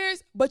had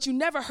ears, but you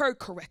never heard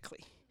correctly.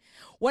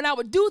 When I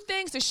would do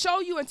things to show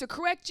you and to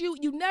correct you,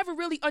 you never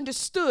really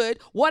understood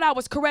what I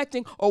was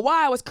correcting or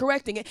why I was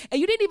correcting it. And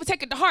you didn't even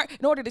take it to heart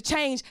in order to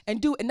change and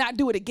do and not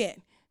do it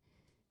again.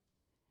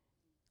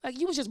 Like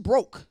you was just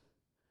broke.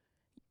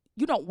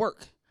 You don't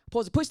work.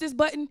 Supposed to push this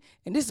button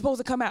and this is supposed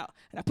to come out.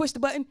 And I push the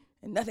button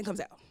and nothing comes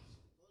out.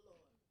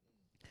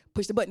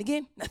 Push the button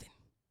again, nothing.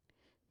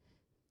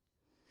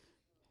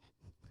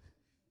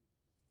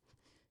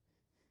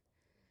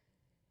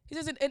 He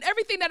says, in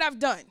everything that I've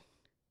done,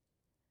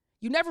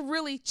 You never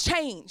really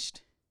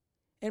changed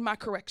in my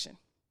correction.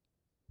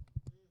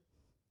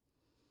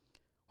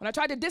 When I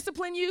tried to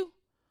discipline you,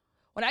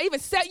 when I even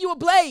set you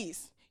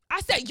ablaze,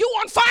 I set you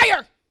on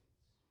fire.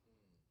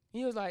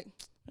 He was like,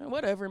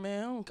 whatever,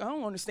 man. I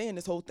don't understand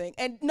this whole thing.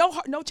 And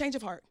no change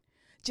of heart.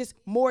 Just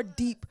more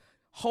deep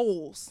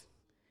holes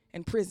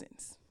and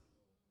prisons.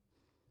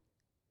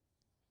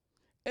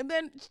 And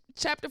then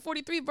chapter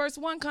 43, verse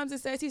 1 comes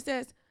and he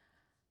says,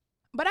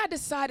 but I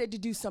decided to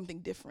do something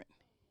different.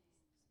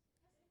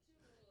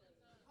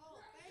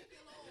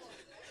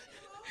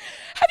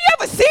 Have you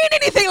ever seen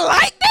anything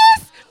like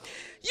this?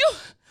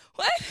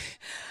 What?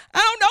 I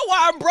don't know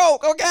why I'm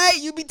broke, okay?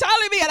 You be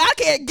telling me and I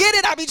can't get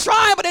it. I be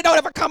trying, but it don't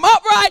ever come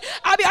up right.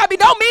 I be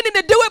don't meaning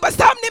to do it, but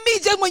something in me,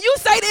 just when you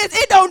say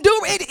this, it don't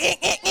do it.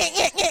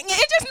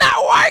 It's just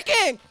not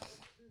working.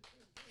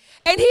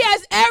 And he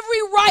has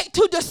every right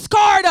to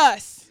discard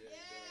us,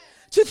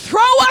 to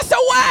throw us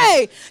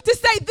away, to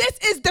say this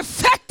is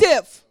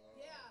defective.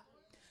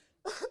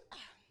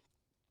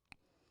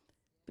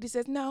 But he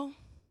says, no,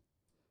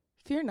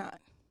 fear not.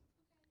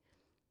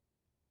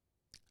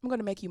 I'm going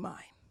to make you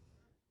mine.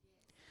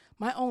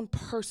 My own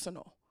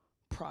personal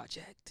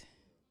project.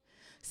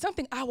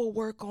 Something I will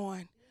work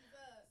on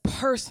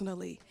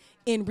personally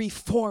in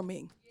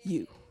reforming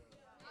you.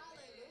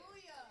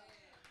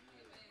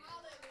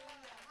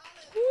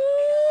 Woo!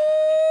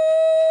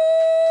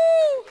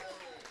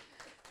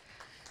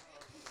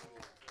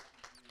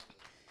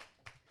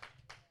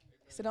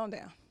 Sit on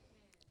down.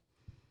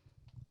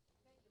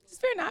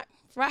 Fear not,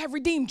 for I have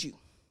redeemed you.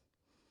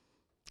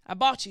 I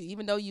bought you,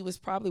 even though you was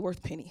probably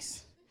worth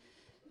pennies.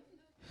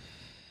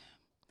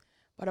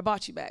 But I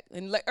bought you back.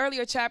 In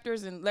earlier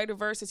chapters and later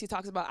verses, he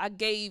talks about, I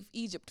gave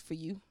Egypt for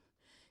you,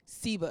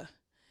 Seba,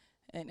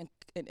 and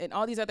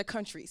all these other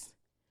countries.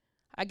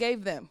 I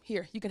gave them.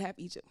 Here, you can have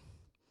Egypt.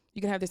 You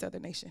can have this other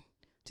nation.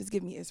 Just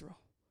give me Israel.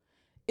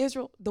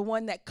 Israel, the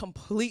one that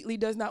completely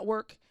does not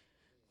work.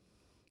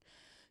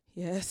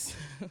 Yes.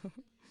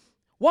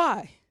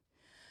 Why?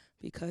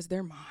 Because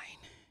they're mine.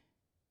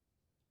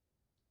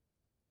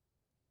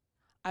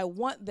 I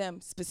want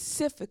them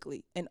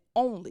specifically and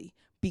only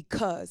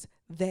because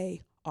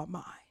they are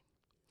mine.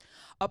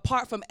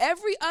 Apart from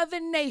every other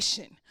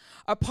nation,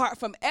 apart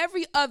from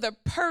every other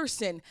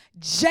person,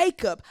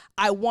 Jacob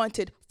I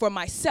wanted for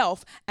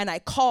myself, and I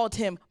called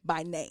him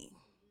by name.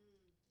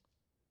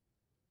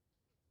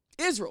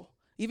 Israel,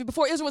 even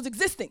before Israel was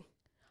existing,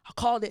 I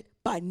called it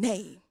by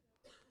name.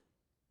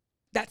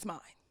 That's mine.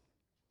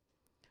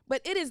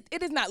 But it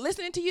is not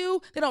listening to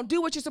you. They don't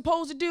do what you're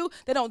supposed to do.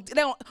 They don't.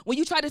 When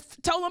you try to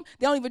tell them,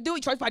 they don't even do it.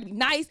 You try to be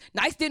nice.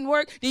 Nice didn't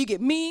work. Then you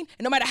get mean.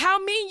 And no matter how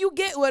mean you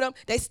get with them,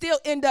 they still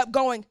end up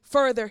going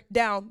further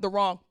down the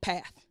wrong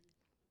path.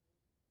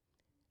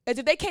 As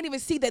if they can't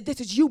even see that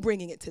this is you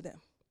bringing it to them.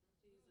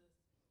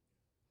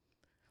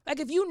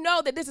 Like if you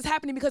know that this is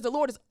happening because the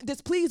Lord is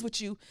displeased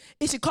with you,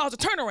 it should cause a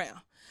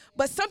turnaround.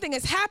 But something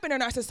has happened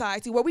in our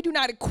society where we do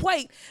not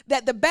equate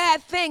that the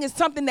bad thing is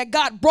something that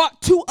God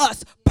brought to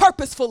us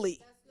purposefully.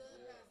 That's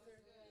good, Pastor.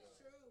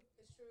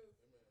 It's true. It's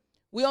true.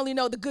 We only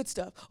know the good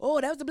stuff.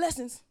 Oh, that was the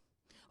blessings.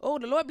 Oh,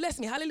 the Lord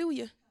blessed me.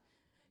 Hallelujah.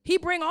 He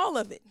bring all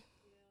of it.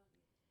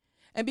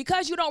 And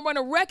because you don't want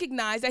to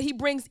recognize that he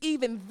brings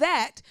even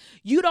that,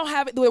 you don't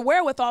have the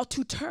wherewithal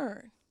to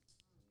turn.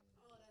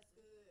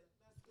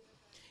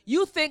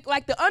 You think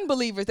like the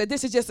unbelievers that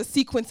this is just a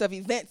sequence of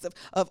events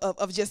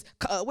of just,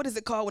 what is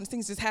it called when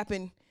things just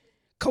happen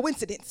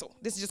coincidental?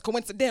 This is just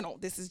coincidental.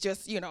 This is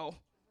just, I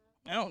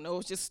don't know,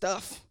 it's just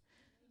stuff.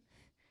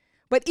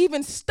 But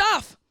even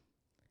stuff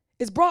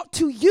is brought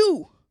to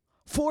you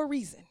for a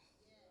reason.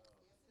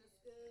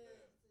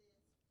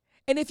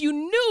 And if you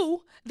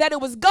knew that it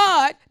was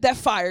God that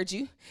fired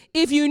you,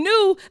 if you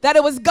knew that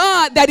it was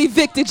God that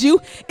evicted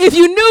you, if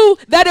you knew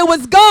that it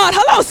was God,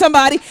 hello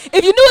somebody, if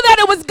you knew that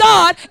it was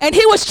God and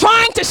he was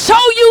trying to show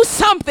you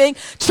something,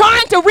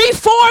 trying to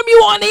reform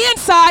you on the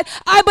inside,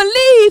 I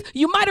believe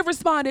you might have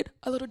responded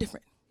a little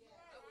different.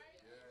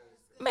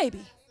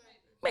 Maybe.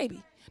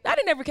 Not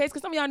in every case,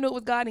 because some of y'all knew it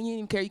was God and you didn't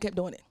even care, you kept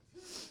doing it.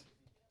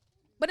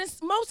 But in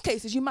most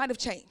cases, you might have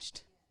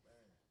changed.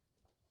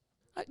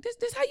 Like,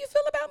 this how you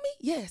feel about me?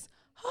 Yes.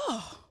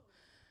 Oh.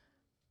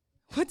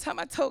 One time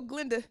I told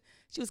Glenda,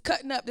 she was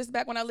cutting up. This is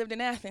back when I lived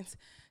in Athens.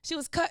 She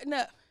was cutting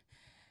up.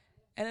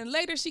 And then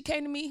later she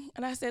came to me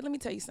and I said, let me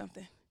tell you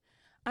something.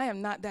 I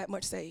am not that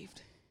much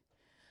saved.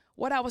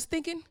 What I was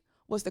thinking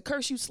was the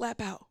curse you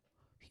slap out.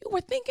 You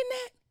were thinking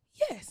that?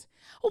 Yes.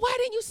 Well, why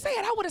didn't you say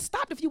it? I would have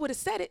stopped if you would have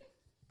said it.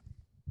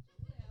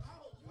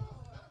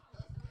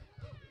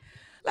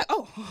 Like,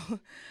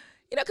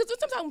 because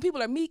sometimes when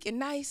people are meek and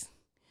nice,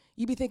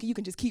 you be thinking you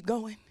can just keep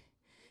going.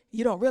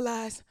 You don't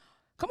realize,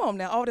 come on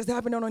now, all this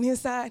happening on the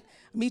inside,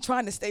 me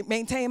trying to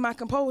maintain my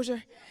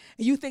composure,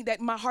 and you think that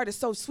my heart is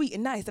so sweet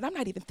and nice that I'm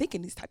not even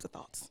thinking these types of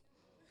thoughts.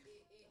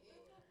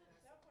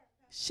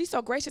 She's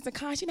so gracious and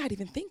kind, she's not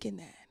even thinking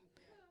that.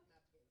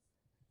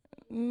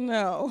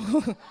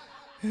 No.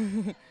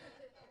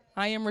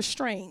 I am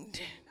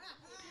restrained.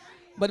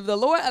 But if the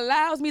Lord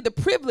allows me the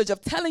privilege of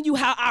telling you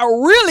how I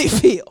really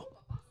feel,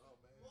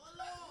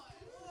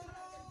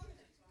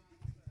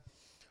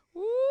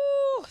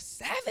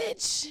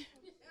 message.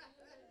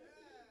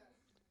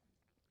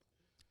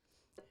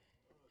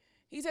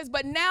 He says,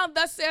 but now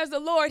thus says the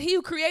Lord, he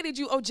who created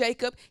you, O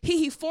Jacob,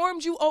 he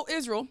formed you, O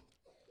Israel,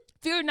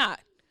 fear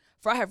not,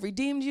 for I have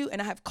redeemed you and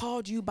I have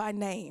called you by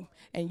name,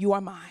 and you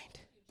are mine.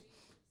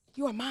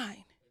 You are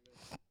mine.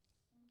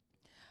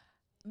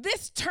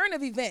 This turn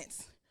of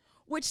events,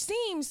 which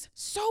seems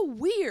so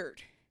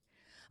weird,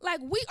 like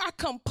we are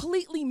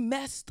completely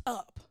messed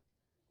up,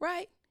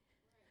 right?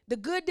 The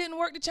good didn't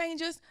work to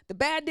change us. The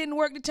bad didn't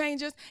work to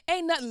change us.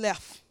 Ain't nothing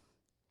left.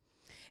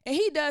 And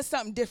he does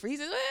something different. He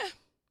says,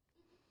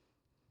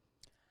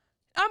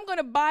 I'm going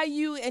to buy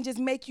you and just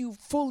make you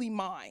fully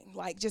mine.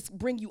 Like just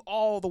bring you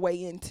all the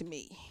way into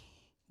me.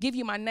 Give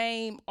you my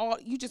name.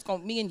 You just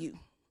going to me and you.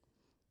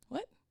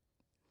 What?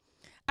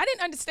 I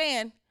didn't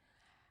understand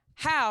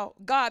how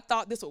God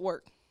thought this would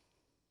work.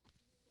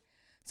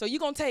 So you're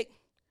going to take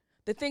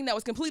the thing that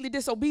was completely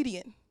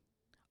disobedient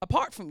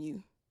apart from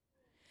you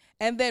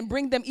and then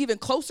bring them even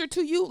closer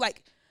to you,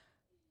 like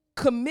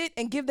commit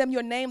and give them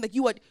your name,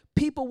 like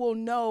people will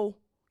know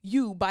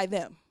you by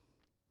them.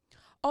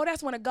 Oh,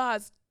 that's one of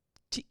God's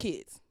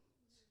kids.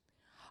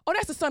 Oh,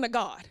 that's the son of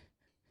God.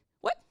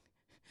 What?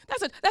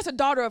 That's a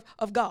daughter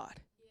of God.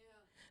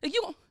 Yeah. Like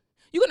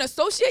you're gonna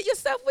associate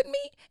yourself with me,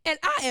 and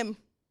I am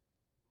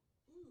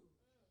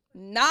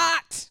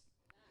not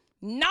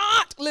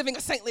living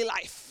a saintly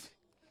life.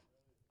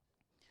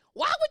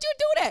 Why would you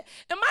do that?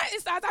 And my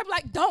insides, I'm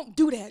like, don't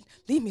do that.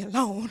 Leave me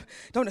alone.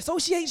 Don't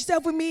associate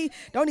yourself with me.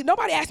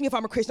 Nobody ask me if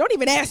I'm a Christian. Don't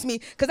even ask me,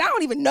 because I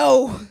don't even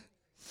know.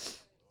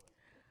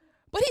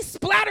 But he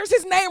splatters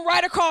his name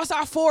right across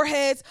our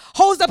foreheads,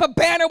 holds up a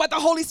banner with the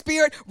Holy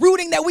Spirit,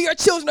 rooting that we are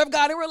children of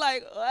God. And we're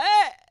like,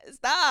 what?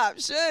 Stop.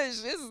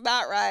 Shush. This is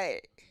not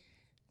right.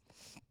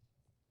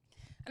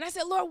 And I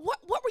said, Lord,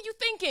 what were you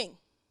thinking?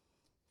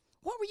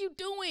 What were you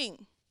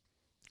doing?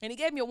 And he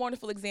gave me a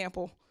wonderful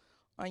example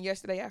on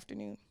yesterday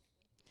afternoon.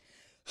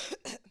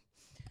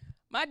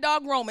 My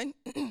dog, Roman,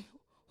 who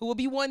will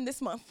be 1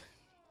 this month.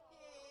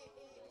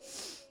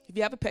 If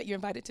you have a pet, you're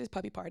invited to his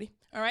puppy party.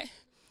 All right?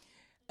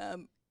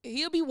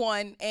 He'll be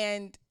 1,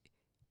 and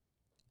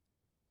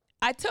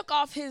I took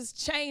off his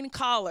chain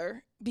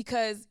collar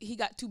because he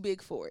got too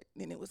big for it,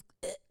 and it was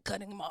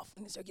cutting him off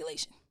in the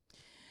circulation.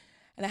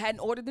 And I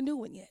hadn't ordered the new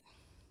one yet.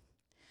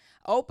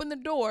 I opened the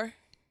door,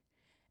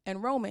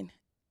 and Roman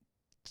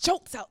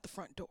jolts out the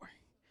front door.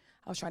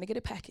 I was trying to get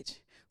a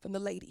package from the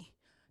lady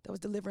that was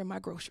delivering my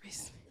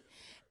groceries.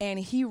 And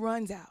he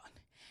runs out.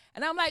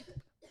 And I'm like,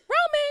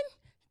 Roman,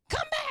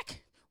 come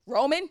back.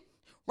 Roman,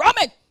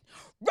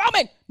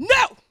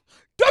 no.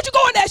 Don't you go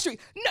on that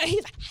street. No,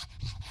 he's like,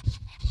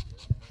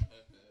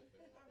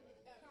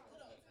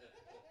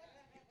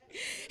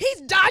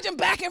 he's dodging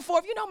back and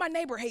forth. You know, my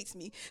neighbor hates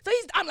me. So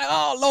I'm like,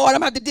 oh, Lord,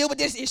 I'm going to have to deal with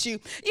this issue.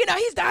 You know,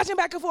 he's dodging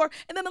back and forth.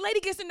 And then the lady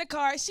gets in the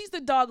car. She's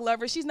the dog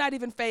lover. She's not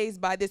even fazed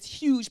by this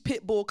huge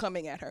pit bull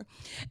coming at her.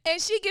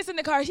 And she gets in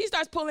the car. She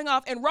starts pulling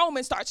off, and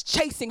Roman starts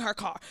chasing her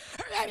car.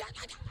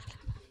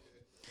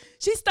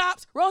 She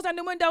stops, rolls down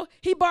the window.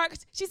 He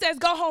barks. She says,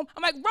 go home.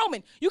 I'm like,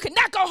 Roman, you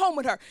cannot go home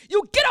with her.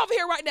 You get over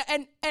here right now.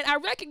 And I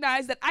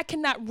recognize that I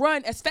cannot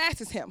run as fast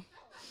as him.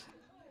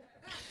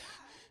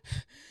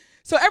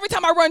 So every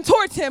time I run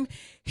towards him,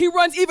 he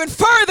runs even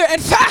further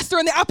and faster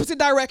in the opposite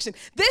direction.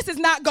 This is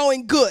not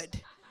going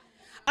good.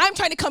 I'm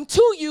trying to come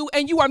to you,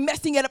 and you are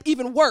messing it up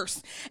even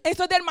worse. And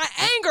so then my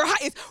anger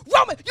is,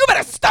 Roman, you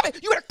better stop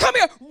it. You better come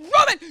here.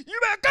 Roman, you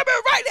better come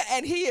here right now.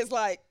 And he is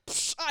like,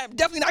 I am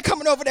definitely not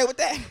coming over there with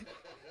that.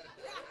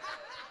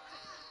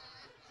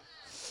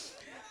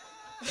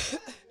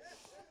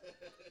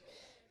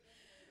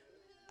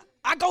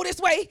 I go this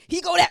way, he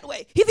go that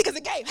way. He think it's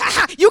a game. Ha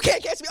ha, you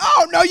can't catch me.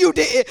 Oh, no, you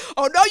didn't.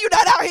 Oh, no, you're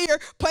not out here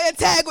playing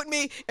tag with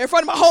me in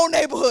front of my whole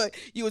neighborhood.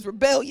 You was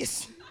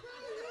rebellious.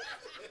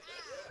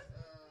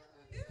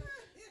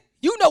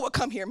 You know what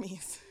come here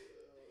means.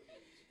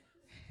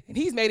 And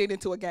he's made it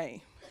into a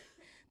game.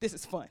 This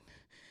is fun.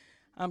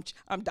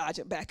 I'm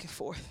dodging back and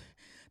forth.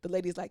 The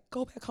lady's like,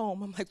 go back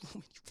home. I'm like,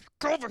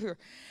 go over here.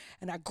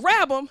 And I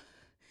grab him.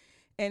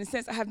 And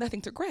since I have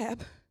nothing to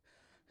grab,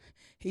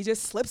 he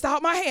just slips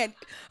out my hand.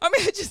 I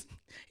mean, he's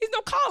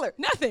no collar,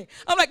 nothing.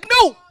 I'm like,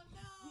 no.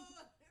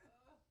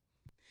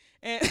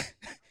 And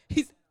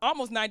he's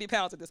almost 90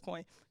 pounds at this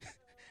point.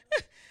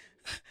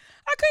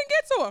 I couldn't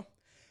get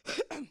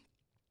to him.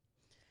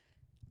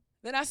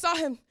 Then I saw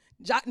him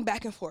jotting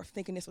back and forth,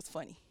 thinking this was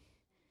funny.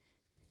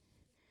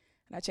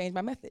 And I changed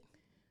my method.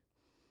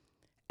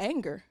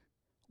 Anger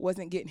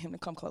wasn't getting him to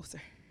come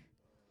closer.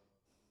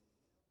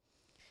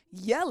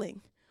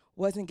 Yelling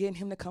wasn't getting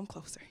him to come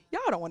closer.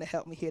 Y'all don't want to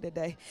help me here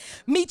today.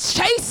 Me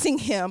chasing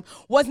him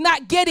was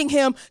not getting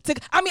him to,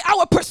 I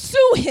would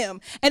pursue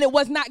him, and it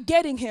was not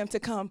getting him to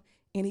come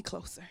any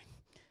closer.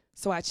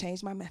 So I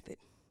changed my method.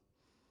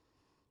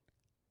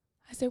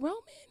 I said, Roman,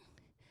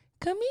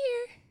 come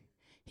here.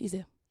 He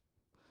said,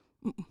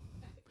 mm-mm.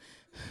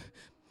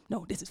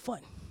 No, this is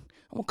fun.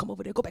 I won't come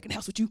over there, go back in the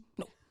house with you.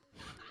 No.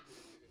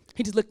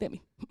 He just looked at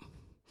me.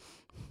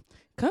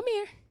 Come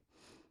here.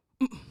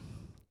 Mm-mm.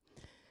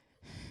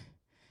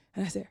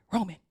 And I said,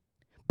 Roman,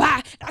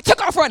 And I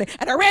took off running,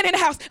 and I ran in the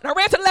house, and I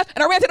ran to the left,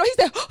 and I ran to the door. He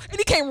said, oh, and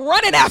he came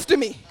running after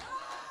me.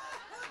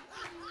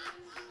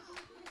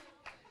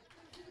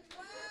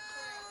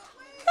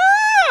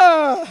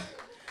 Oh,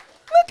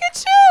 look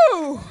at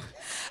you.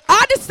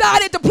 I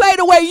decided to play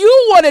the way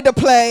you wanted to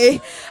play.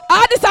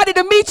 I decided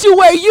to meet you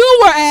where you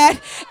were at.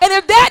 And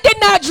if that did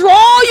not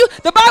draw you,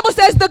 the Bible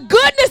says the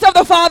goodness of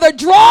the Father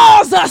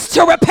draws us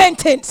to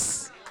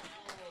repentance.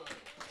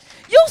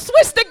 You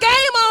switched the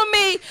game on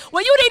me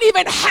when you didn't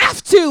even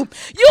have to.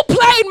 You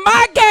played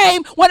my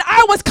game when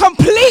I was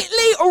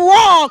completely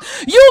wrong.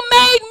 You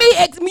made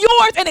me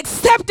yours and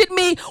accepted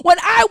me when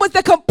I was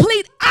the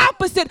complete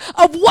opposite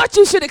of what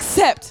you should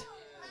accept.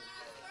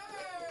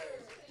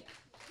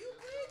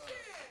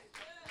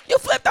 You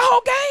flipped the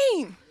whole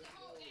game.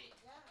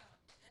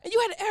 And you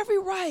had every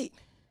right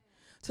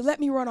to let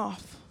me run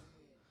off.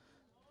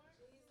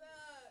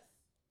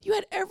 You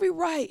had every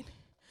right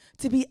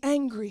to be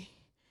angry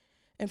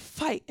and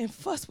fight and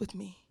fuss with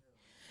me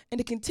and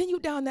to continue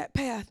down that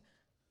path,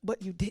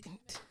 but you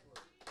didn't.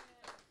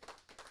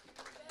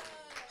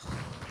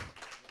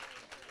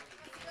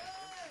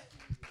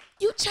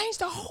 You changed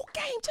the whole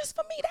game just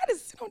for me.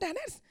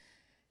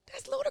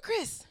 That's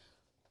ludicrous.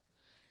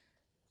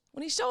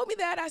 When he showed me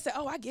that, I said,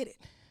 oh, I get it.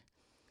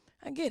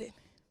 I get it.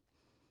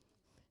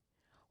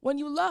 When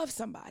you love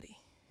somebody,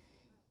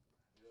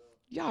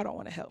 y'all don't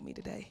want to help me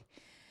today.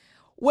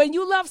 When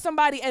you love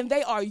somebody and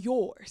they are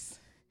yours.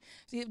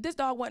 See, if this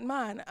dog wasn't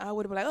mine, I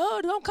would have been like, oh,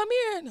 don't come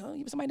here.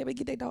 No, somebody never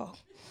get their dog.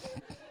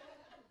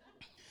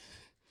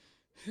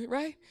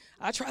 Right?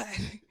 I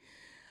tried.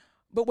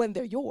 But when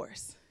they're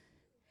yours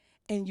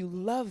and you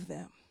love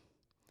them,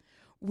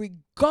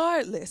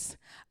 regardless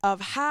of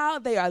how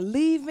they are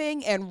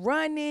leaving and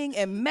running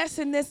and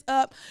messing this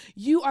up,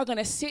 you are going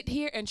to sit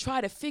here and try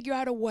to figure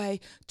out a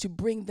way to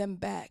bring them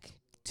back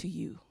to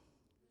you.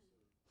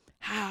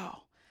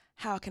 How?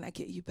 How can I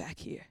get you back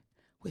here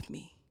with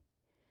me?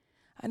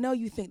 I know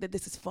you think that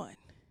this is fun,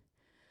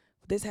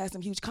 but this has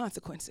some huge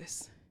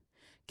consequences.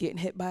 Getting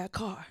hit by a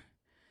car,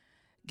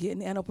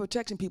 getting animal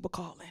protection people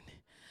calling.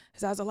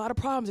 There's a lot of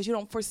problems that you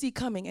don't foresee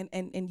coming,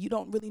 and you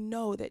don't really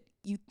know that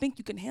you think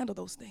you can handle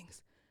those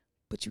things.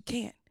 But you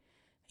can't.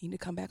 You need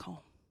to come back home.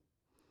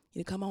 You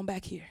need to come on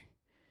back here.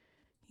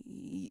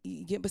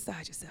 You get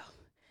beside yourself.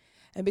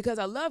 And because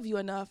I love you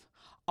enough,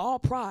 all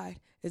pride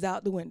is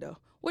out the window.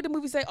 What did the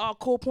movie say? All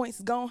cool points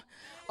is gone.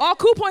 All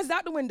cool points is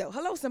out the window.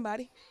 Hello,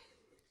 somebody.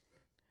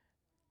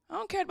 I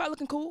don't care about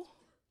looking cool.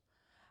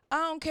 I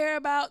don't care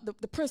about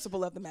the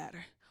principle of the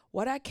matter.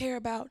 What I care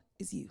about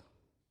is you.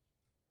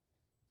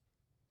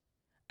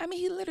 I mean,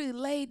 he literally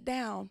laid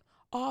down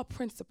all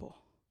principle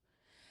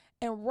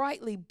and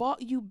rightly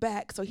bought you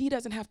back so he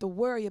doesn't have to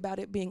worry about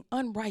it being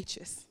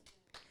unrighteous,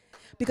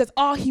 because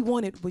all he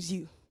wanted was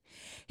you.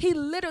 He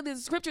literally, the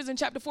scriptures in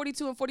chapter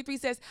 42 and 43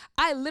 says,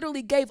 I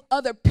literally gave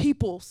other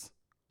peoples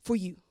for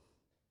you.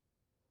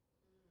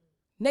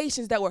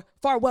 Nations that were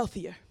far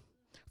wealthier,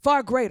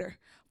 far greater,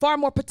 far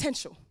more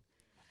potential.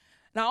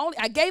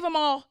 I gave them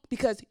all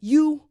because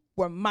you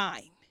were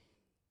mine.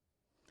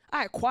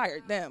 I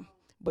acquired them,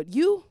 but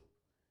you,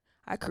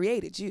 I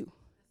created you.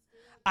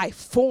 I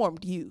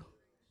formed you.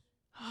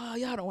 Oh,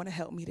 y'all don't want to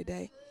help me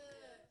today.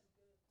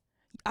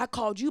 I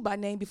called you by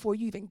name before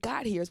you even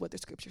got here is what the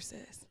scripture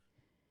says.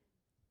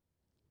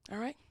 All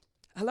right?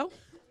 Hello?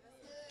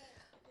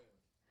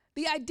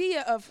 The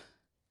idea of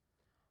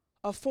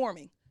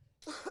forming,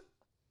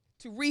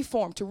 to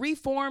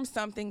reform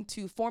something,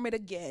 to form it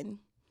again,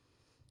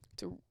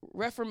 to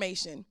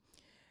reformation.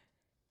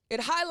 It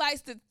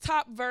highlights the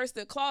top verse,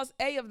 the clause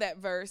A of that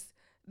verse,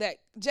 that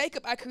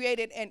Jacob I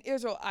created and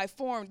Israel I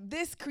formed.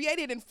 This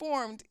created and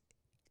formed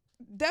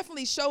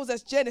definitely shows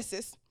us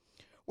Genesis,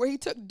 where he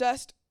took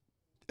dust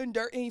and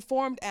dirt and he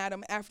formed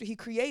Adam after he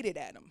created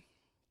Adam.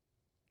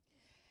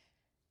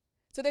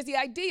 So there's the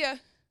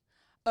idea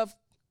of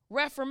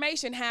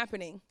reformation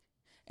happening,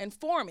 and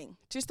forming,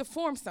 just to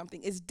form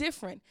something, is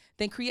different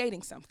than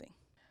creating something.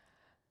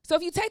 So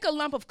if you take a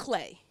lump of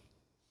clay,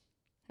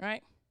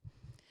 right?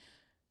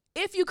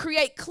 If you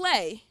create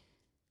clay,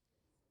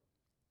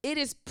 it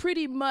is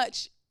pretty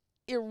much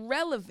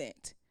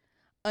irrelevant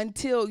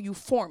until you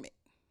form it.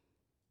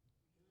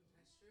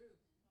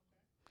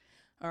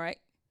 All right?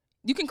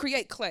 You can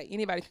create clay.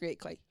 Anybody create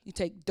clay. You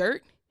take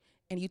dirt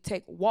and you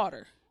take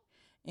water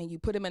and you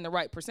put them in the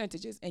right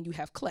percentages and you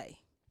have clay.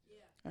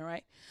 Yeah. All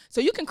right? So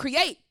you can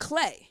create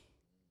clay.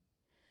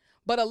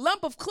 But a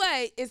lump of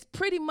clay is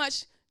pretty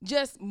much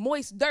just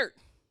moist dirt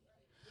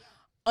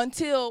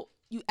until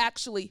you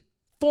actually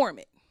form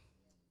it.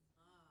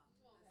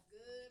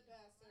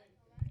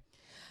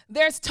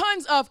 There's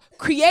tons of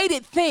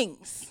created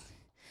things.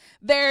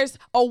 There's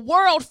a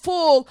world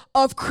full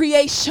of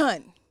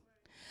creation.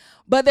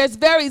 But there's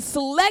very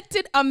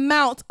selected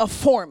amount of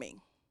forming.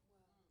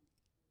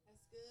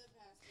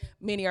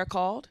 Many are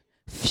called,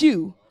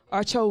 few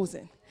are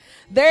chosen.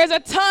 There's a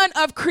ton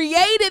of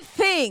created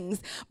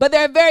things, but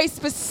there are very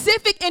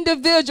specific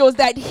individuals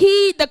that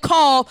heed the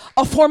call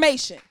of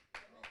formation.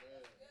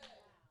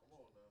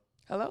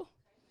 Hello?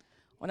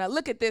 When I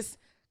look at this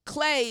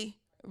clay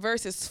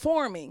versus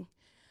forming.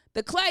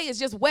 The clay is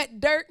just wet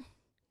dirt.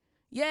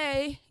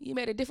 Yay, you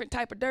made a different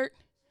type of dirt.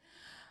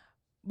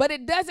 But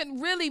it doesn't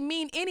really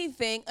mean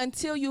anything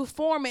until you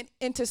form it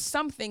into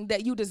something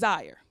that you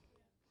desire.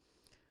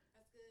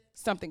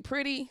 Something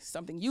pretty,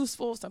 something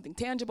useful, something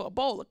tangible, a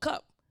bowl, a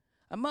cup,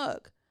 a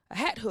mug, a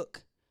hat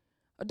hook,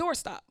 a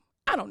doorstop.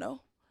 I don't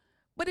know.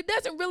 But it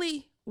doesn't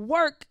really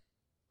work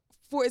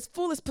for its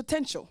fullest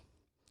potential.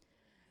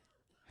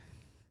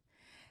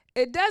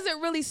 It doesn't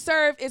really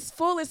serve its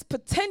fullest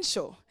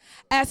potential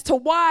as to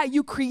why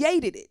you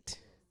created it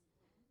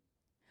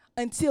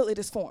until it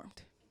is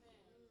formed.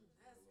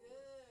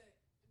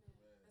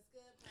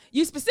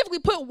 You specifically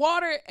put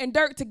water and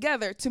dirt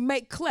together to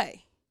make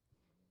clay.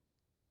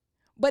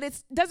 But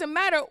it doesn't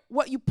matter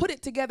what you put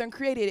it together and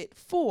created it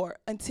for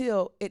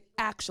until it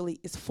actually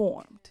is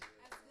formed.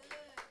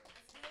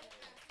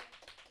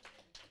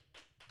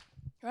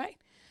 Right?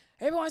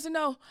 Everyone wants to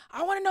know,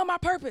 I want to know my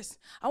purpose.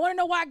 I want to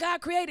know why God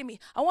created me.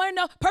 I want to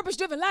know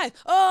purpose-driven life.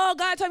 Oh,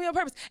 God told me my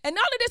purpose. And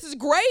all of this is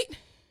great.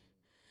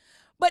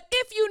 But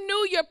if you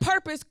knew your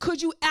purpose,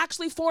 could you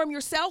actually form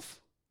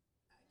yourself?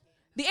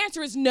 The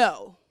answer is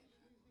no.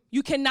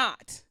 You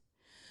cannot.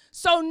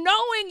 So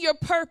knowing your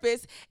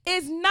purpose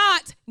is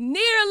not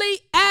nearly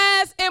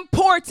as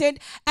important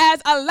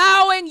as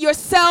allowing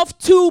yourself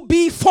to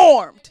be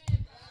formed.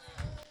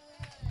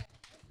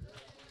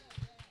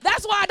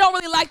 That's why I don't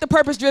really like the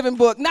purpose-driven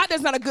book. Not that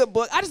it's not a good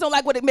book. I just don't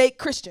like what it made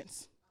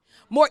Christians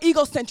more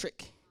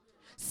egocentric,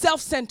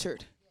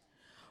 self-centered.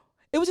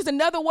 It was just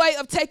another way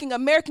of taking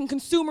American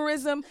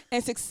consumerism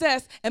and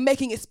success and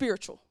making it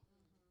spiritual.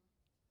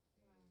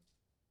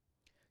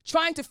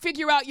 Trying to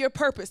figure out your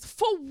purpose.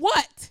 For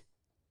what?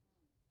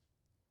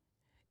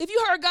 If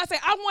you heard God say,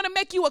 I want to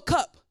make you a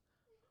cup,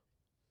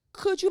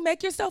 could you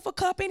make yourself a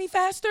cup any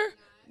faster?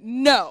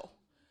 No.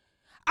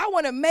 I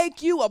want to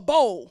make you a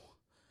bowl.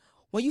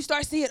 When you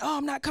start seeing, oh,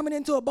 I'm not coming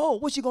into a bowl,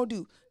 what you going to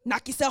do?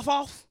 Knock yourself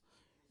off?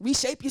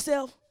 Reshape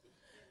yourself?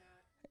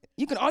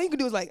 All you can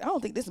do is like, I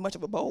don't think this is much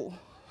of a bowl.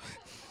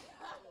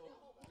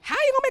 How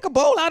you going to make a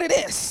bowl out of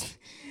this?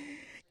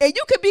 And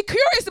you can be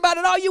curious about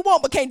it all you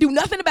want, but can't do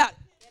nothing about it.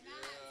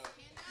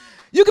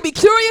 You can be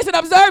curious and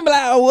observe and be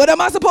like, oh, what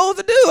am I supposed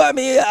to do? I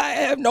mean, I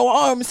have no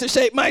arms to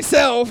shape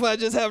myself. I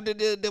just have to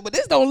do, but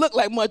this don't look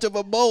like much of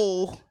a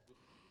bowl.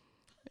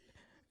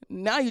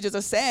 Now you're just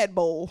a sad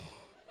bowl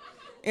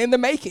in the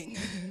making.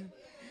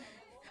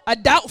 A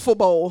doubtful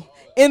bowl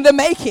in the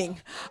making.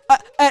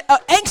 An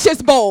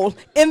anxious bowl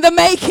in the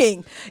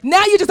making.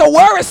 Now you're just a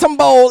worrisome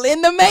bowl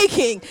in the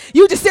making.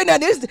 You just sitting there,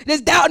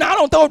 this doubt, and I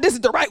don't know if this is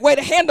the right way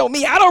to handle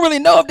me. I don't really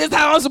know if this is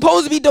how I'm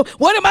supposed to be doing.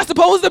 What am I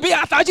supposed to be?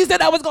 I thought you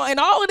said I was going, and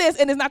all of this,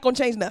 and it's not going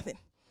to change nothing.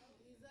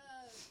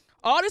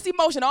 All this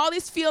emotion, all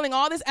this feeling,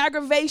 all this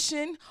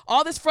aggravation,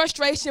 all this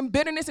frustration,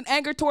 bitterness, and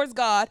anger towards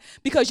God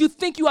because you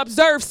think you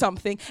observe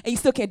something and you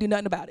still can't do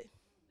nothing about it.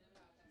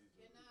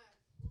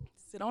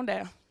 Sit on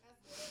down.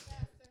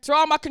 To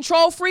all my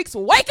control freaks,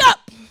 wake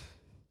up.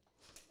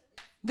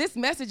 This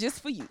message is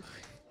for you.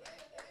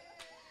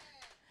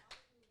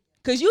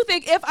 Because you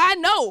think if I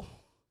know,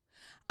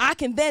 I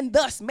can then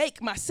thus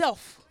make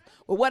myself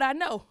with what I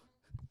know.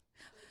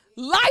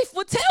 Life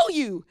will tell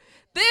you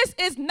this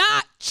is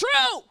not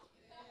true.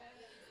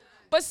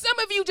 But some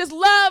of you just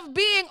love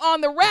being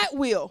on the rat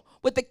wheel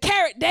with the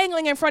carrot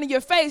dangling in front of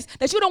your face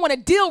that you don't want to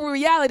deal with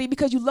reality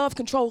because you love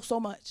control so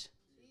much.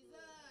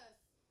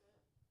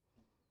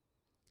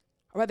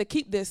 I'd rather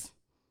keep this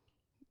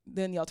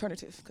than the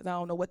alternative because I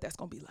don't know what that's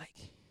going to be like.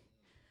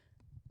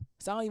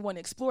 So I don't even want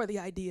to explore the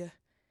idea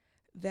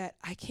that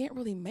I can't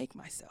really make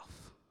myself.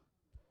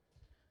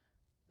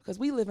 Because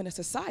we live in a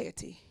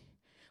society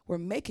where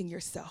making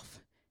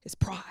yourself is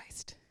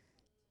prized.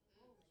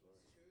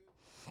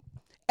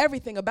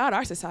 Everything about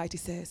our society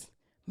says,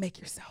 make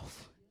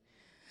yourself.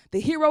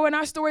 The hero in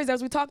our stories,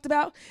 as we talked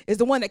about, is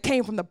the one that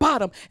came from the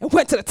bottom and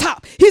went to the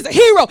top. He's a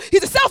hero.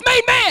 He's a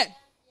self-made man.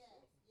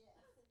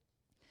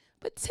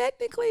 But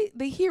technically,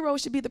 the hero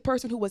should be the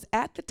person who was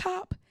at the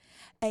top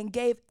and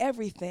gave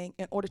everything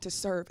in order to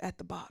serve at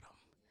the bottom.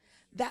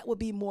 That would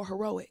be more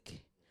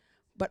heroic.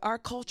 But our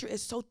culture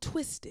is so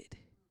twisted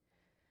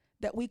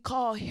that we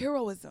call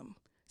heroism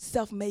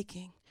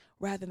self-making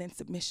rather than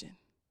submission.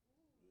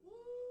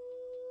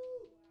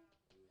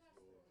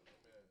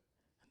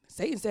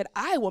 Satan said,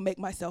 I will make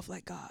myself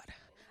like God.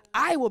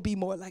 I will be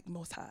more like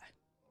Most High.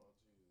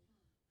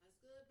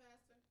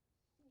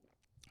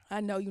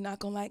 I know you're not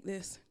going to like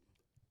this.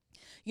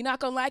 You're not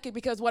going to like it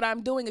because what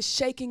I'm doing is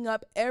shaking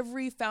up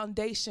every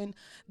foundation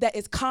that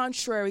is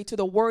contrary to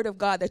the word of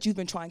God that you've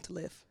been trying to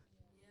live.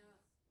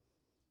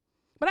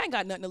 But I ain't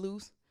got nothing to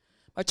lose.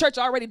 My church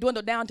already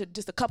dwindled down to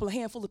just a couple of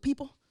handful of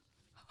people.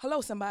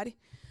 Hello, somebody.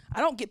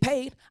 I don't get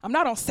paid. I'm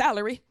not on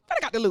salary. What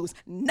I got to lose?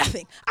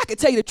 Nothing. I can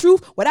tell you the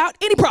truth without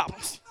any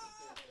problems.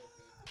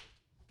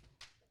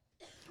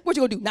 What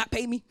you going to do? Not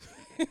pay me?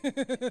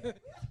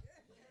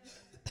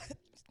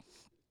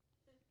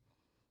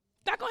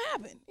 Not going to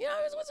happen. You know,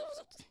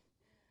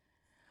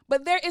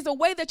 but there is a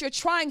way that you're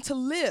trying to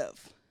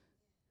live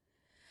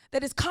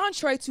that is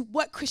contrary to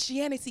what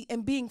Christianity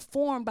and being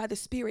formed by the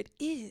Spirit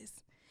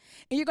is.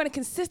 And you're going to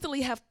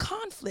consistently have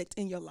conflict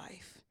in your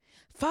life,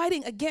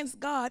 fighting against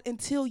God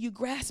until you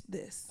grasp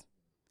this.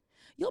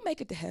 You'll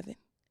make it to heaven,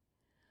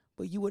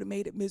 but you would have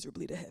made it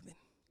miserably to heaven.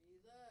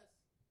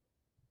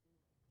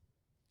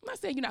 I'm not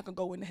saying you're not going to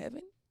go into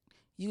heaven.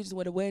 You just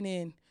would have went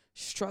in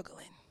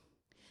struggling.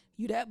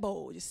 You that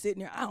bold, just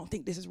sitting there, I don't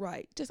think this is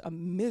right. Just a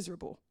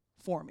miserable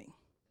forming.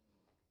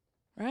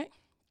 Right?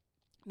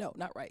 No,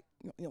 not right.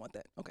 You don't want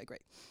that. Okay,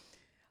 great.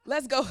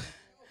 Let's go.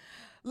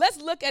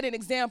 Let's look at an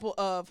example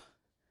of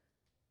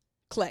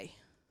clay.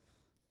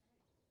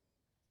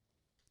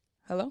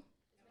 Hello?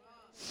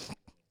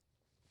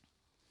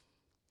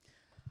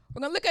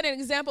 We're going to look at an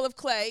example of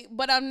clay,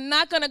 but I'm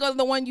not going to go to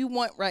the one you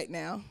want right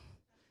now,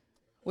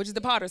 which is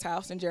the potter's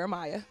house in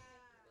Jeremiah.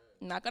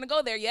 I'm not going to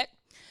go there yet.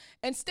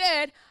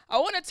 Instead, I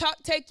want to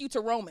take you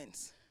to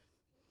Romans.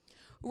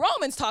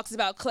 Romans talks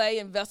about clay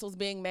and vessels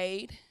being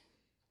made.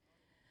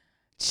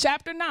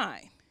 Chapter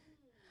 9,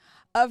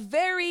 a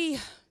very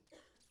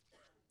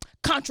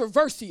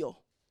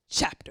controversial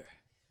chapter.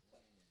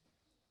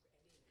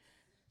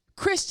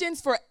 Christians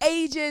for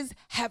ages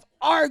have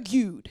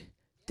argued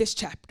this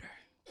chapter.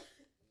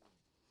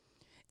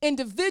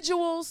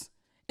 Individuals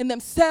in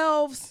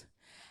themselves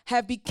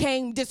have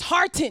become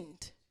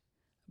disheartened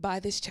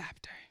by this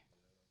chapter.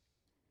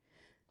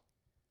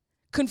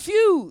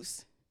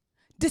 Confused,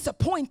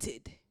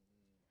 disappointed,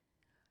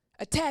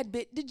 a tad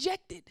bit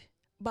dejected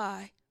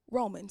by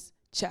Romans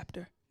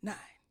chapter 9.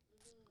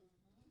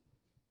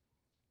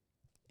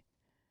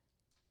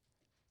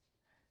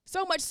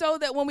 So much so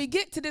that when we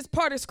get to this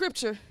part of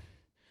scripture,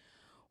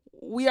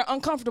 we are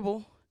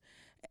uncomfortable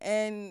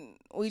and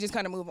we just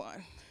kind of move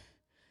on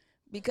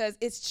because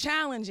it's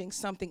challenging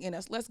something in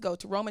us. Let's go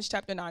to Romans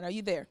chapter 9. Are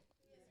you there?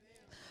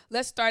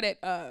 Let's start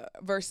at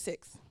verse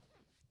 6.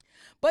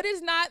 But it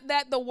is not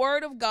that the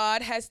word of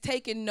God has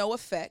taken no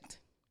effect,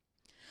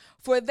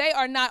 for they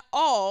are not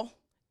all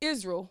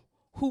Israel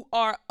who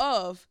are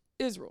of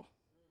Israel,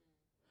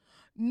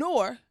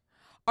 nor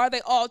are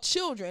they all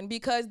children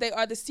because they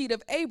are the seed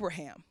of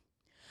Abraham.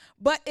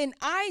 But in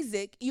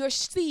Isaac your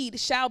seed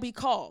shall be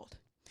called.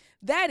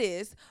 That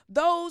is,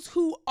 those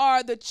who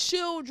are the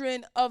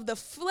children of the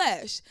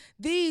flesh,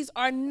 these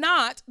are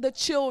not the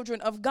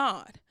children of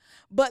God,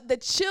 but the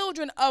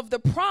children of the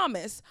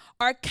promise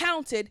are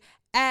counted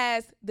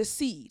as the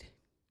seed.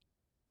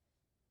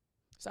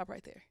 Stop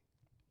right there.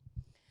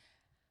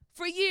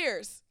 For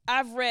years,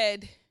 I've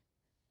read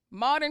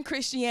modern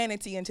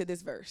Christianity into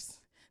this verse.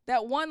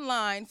 That one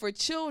line, for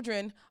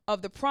children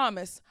of the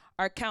promise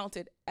are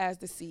counted as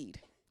the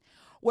seed,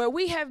 where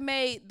we have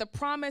made the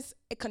promise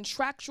a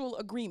contractual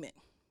agreement.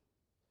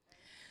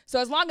 So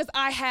as long as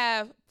I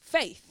have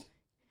faith,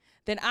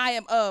 then I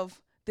am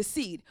of the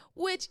seed,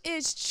 which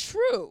is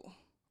true,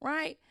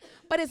 right?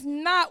 But it's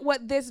not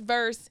what this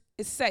verse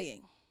is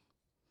saying.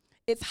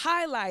 It's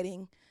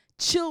highlighting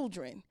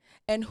children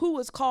and who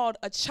is called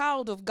a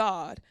child of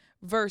God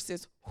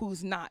versus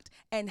who's not,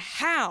 and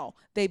how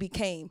they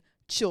became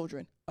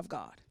children of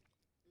God.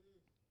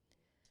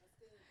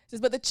 It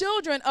says, but the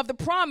children of the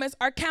promise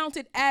are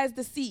counted as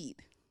the seed.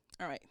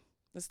 All right,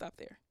 let's stop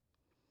there.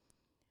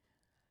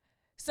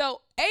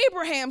 So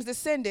Abraham's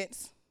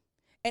descendants,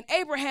 and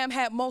Abraham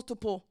had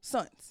multiple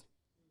sons.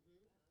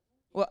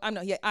 Well,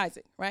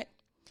 Isaac, right?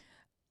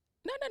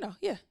 No,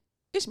 yeah,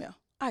 Ishmael,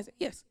 Isaac,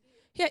 yes.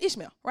 He had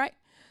Ishmael, right?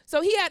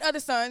 So he had other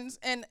sons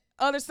and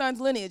other sons'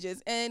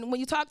 lineages. And when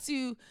you talk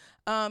to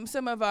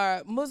some of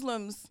our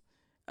Muslims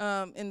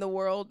in the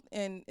world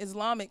and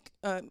Islamic,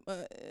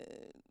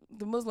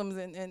 the Muslims,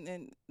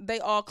 and they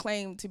all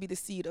claim to be the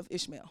seed of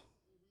Ishmael,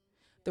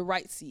 the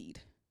right seed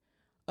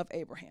of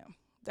Abraham.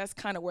 That's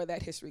kind of where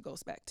that history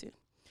goes back to.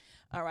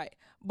 All right.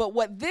 But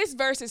what this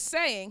verse is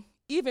saying,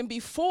 even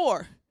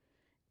before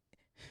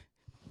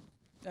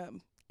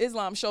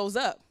Islam shows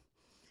up,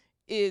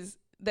 is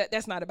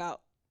that's not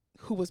about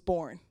who was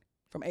born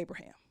from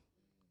Abraham.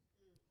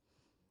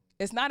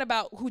 It's not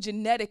about who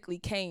genetically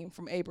came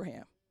from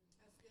Abraham.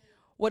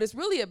 What it's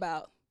really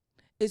about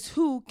is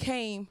who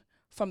came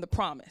from the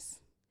promise.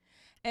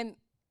 And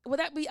would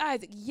that be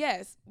Isaac?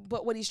 Yes,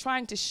 but what he's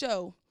trying to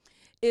show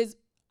is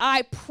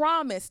I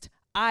promised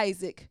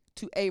Isaac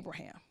to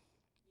Abraham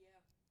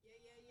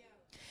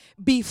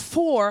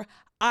before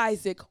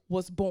Isaac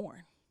was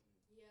born.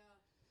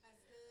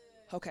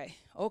 Okay.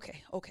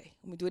 Let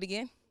me do it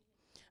again.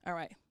 All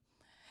right.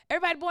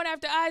 Everybody born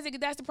after Isaac,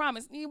 that's the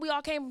promise. We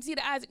all came from seed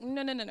of Isaac.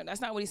 No.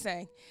 That's not what he's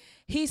saying.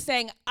 He's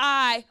saying,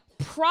 I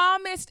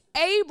promised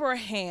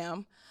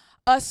Abraham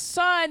a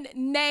son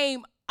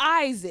named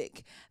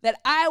Isaac that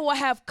I will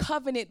have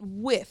covenant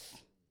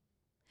with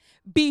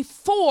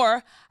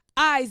before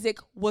Isaac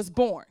was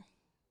born.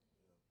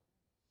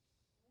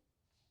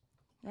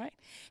 Right?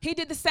 He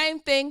did the same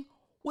thing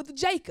with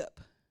Jacob.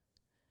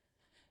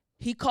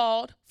 He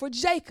called for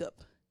Jacob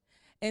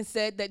and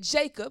said that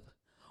Jacob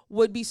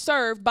would be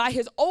served by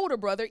his older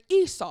brother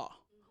Esau,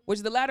 which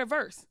is the latter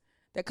verse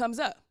that comes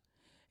up.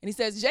 And he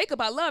says,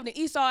 Jacob I loved and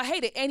Esau I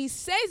hated. And he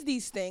says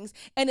these things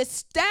and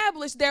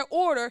established their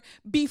order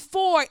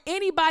before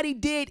anybody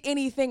did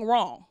anything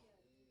wrong.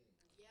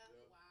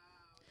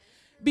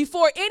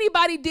 Before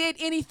anybody did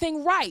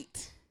anything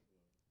right.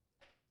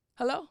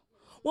 Hello?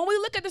 When we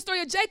look at the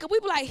story of Jacob, we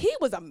be like, he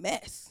was a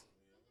mess.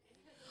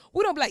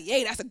 We don't be like,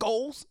 yay, that's a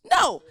goals.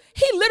 No,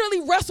 he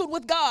literally wrestled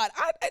with God.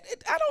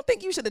 I don't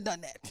think you should have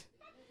done that.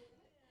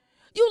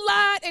 You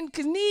lied and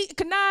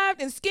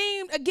connived and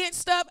schemed against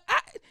stuff.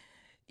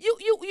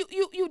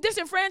 You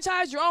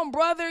disenfranchised your own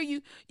brother.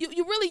 You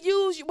really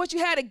used what you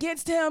had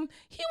against him.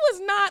 He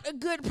was not a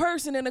good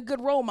person and a good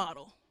role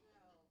model.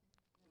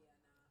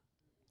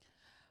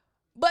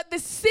 But the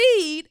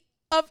seed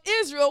of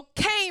Israel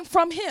came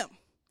from him.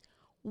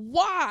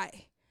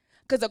 Why?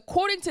 Because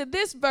according to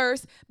this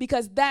verse,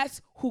 because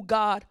that's who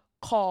God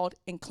called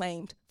and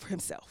claimed for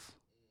himself.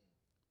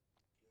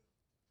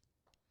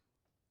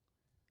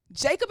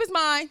 Jacob is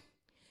mine.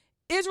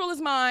 Israel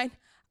is mine.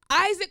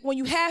 Isaac, when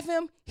you have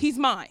him, he's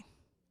mine.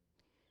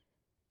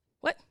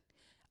 What?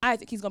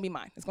 Isaac, he's going to be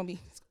mine. It's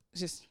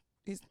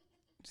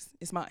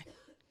mine.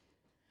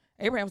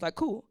 Abraham was like,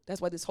 cool. That's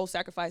why this whole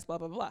sacrifice, blah,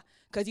 blah, blah.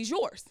 Because he's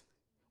yours.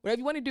 Whatever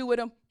you want to do with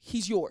him,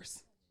 he's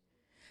yours.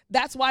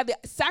 That's why the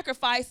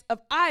sacrifice of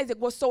Isaac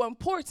was so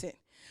important.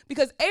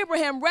 Because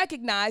Abraham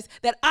recognized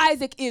that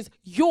Isaac is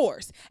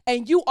yours.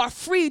 And you are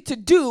free to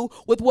do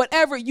with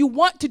whatever you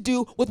want to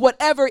do with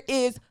whatever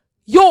is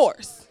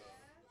yours.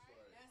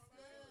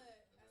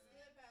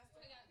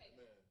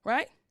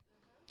 Right?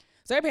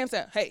 So Abraham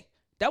said, hey,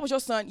 that was your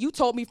son. You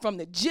told me from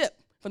the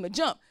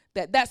jump,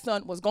 that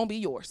son was going to be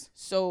yours.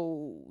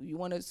 So you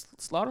want to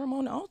slaughter him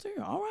on the altar?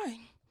 All right.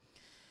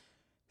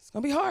 It's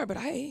going to be hard, but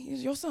hey,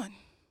 he's your son.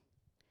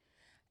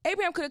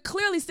 Abraham could have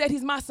clearly said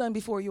he's my son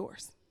before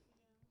yours.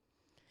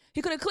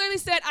 He could have clearly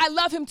said, I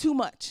love him too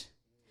much.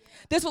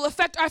 This will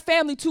affect our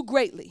family too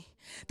greatly.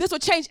 This will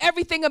change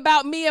everything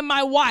about me and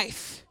my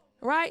wife,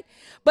 right?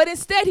 But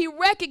instead he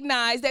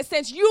recognized that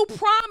since you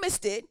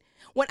promised it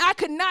when I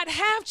could not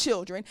have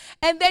children,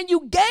 and then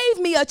you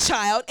gave me a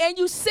child, and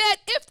you said,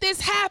 if this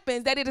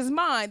happens, that it is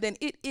mine, then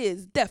it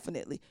is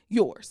definitely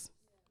yours.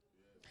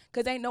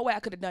 Because ain't no way I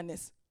could have done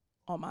this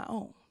on my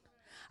own.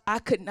 I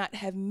could not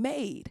have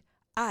made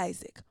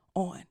Isaac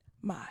on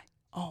my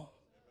own.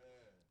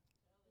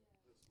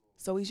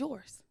 So he's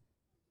yours.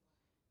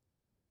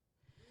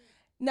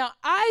 Now,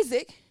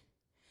 Isaac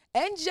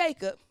and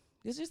Jacob,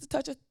 this is just a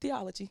touch of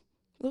theology,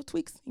 little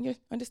tweaks in your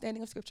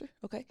understanding of scripture,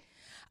 okay?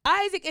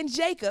 Isaac and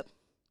Jacob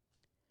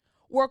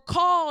were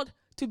called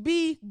to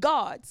be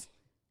gods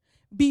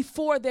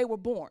before they were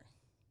born.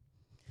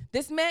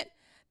 This meant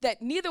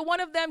that neither one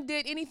of them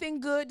did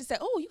anything good to say,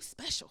 oh, you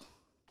special.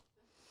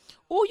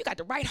 Oh, you got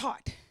the right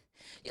heart.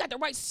 You got the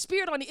right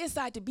spirit on the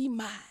inside to be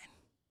mine.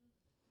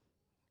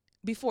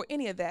 Before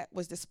any of that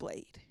was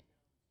displayed,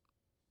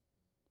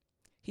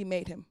 he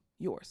made him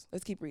yours.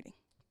 Let's keep reading,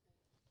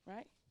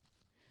 right?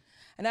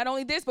 And not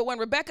only this, but when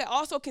Rebekah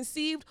also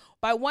conceived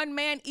by one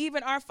man,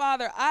 even our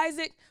father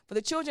Isaac, for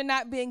the children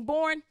not being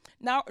born,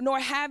 nor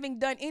having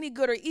done any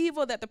good or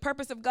evil, that the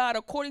purpose of God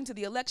according to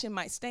the election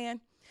might stand,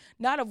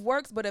 not of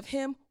works, but of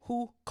him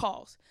who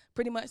calls.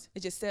 Pretty much,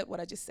 it just said what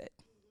I just said,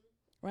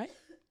 right?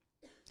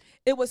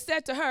 It was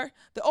said to her,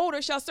 the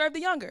older shall serve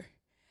the younger.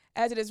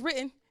 As it is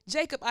written,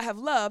 Jacob I have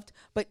loved,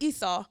 but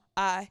Esau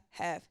I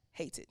have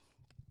hated.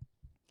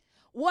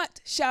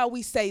 What shall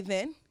we say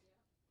then?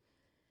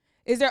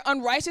 Is there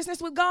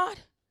unrighteousness with God?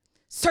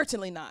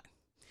 Certainly not.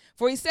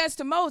 For he says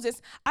to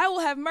Moses, I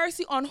will have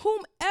mercy on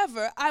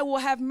whomever I will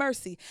have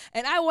mercy,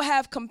 and I will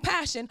have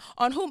compassion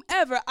on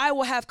whomever I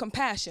will have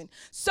compassion.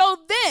 So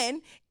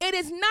then it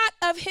is not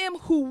of him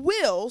who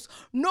wills,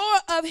 nor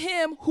of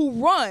him who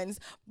runs,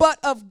 but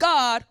of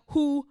God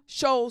who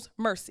shows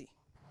mercy.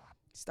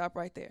 Stop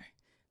right there.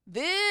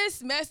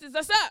 This messes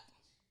us up.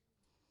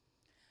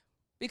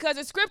 Because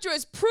the scripture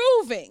is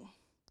proving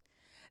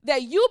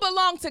that you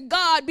belong to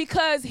God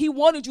because he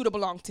wanted you to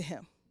belong to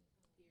him.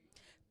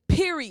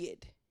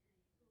 Period.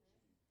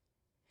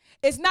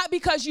 It's not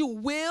because you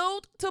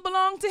willed to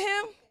belong to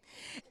him.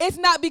 It's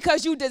not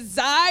because you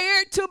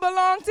desired to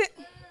belong to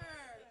him.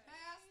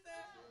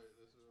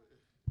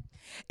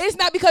 It's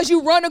not because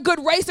you run a good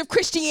race of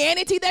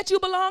Christianity that you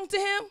belong to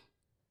him.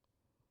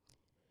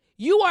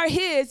 You are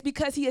his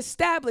because he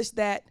established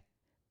that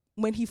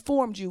when he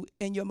formed you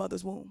in your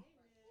mother's womb.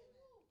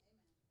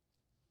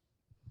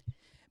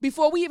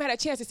 Before we even had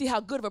a chance to see how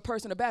good of a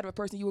person or bad of a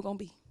person you were going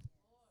to be.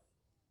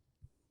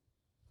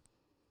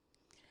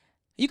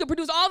 You could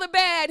produce all the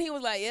bad. He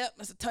was like, yep,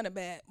 that's a ton of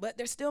bad, but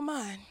they're still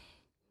mine.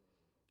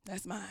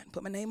 That's mine.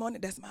 Put my name on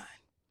it. That's mine.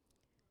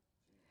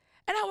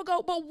 And I would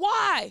go, but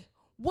why?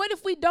 What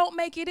if we don't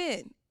make it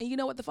in? And you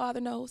know what the Father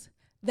knows?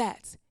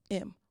 That's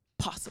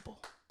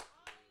impossible.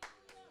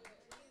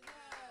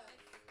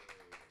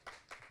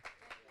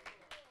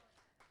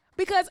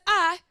 Because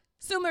I,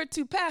 similar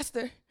to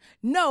Pastor,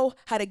 know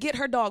how to get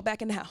her dog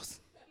back in the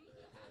house.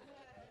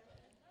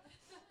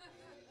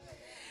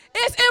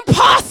 It's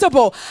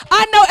impossible.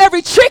 I know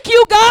every trick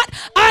you got.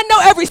 I know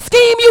every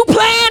scheme you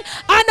plan.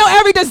 I know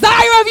every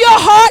desire of your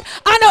heart.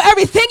 I know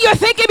everything you're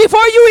thinking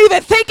before you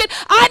even think it.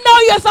 I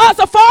know your thoughts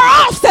are far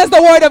off, says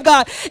the word of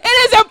God.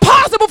 It is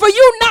impossible for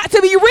you not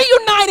to be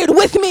reunited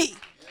with me.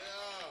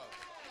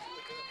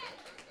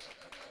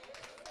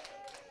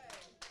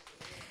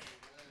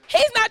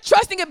 He's not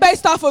trusting it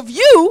based off of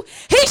you.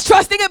 He's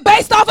trusting it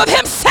based off of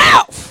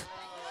himself.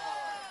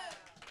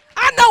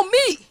 I know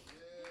me.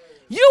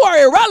 You are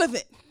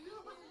irrelevant.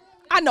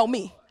 I know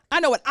me. I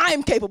know what I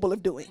am capable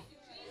of doing.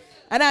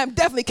 And I am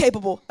definitely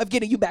capable of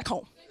getting you back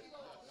home.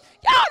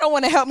 Y'all don't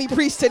want to help me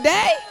preach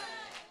today.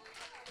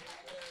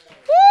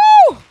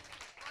 Woo!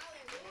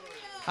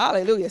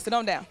 Hallelujah. Sit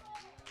on down.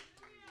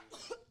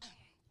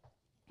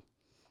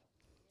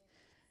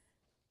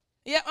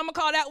 Yep, I'm going to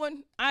call that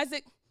one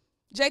Isaac,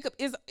 Jacob,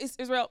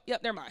 Israel.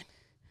 Yep, they're mine.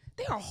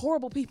 They are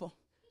horrible people.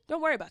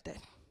 Don't worry about that.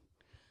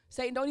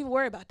 Satan, don't even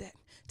worry about that.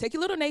 Take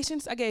your little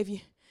nations I gave you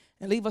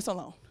and leave us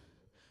alone.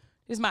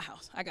 This is my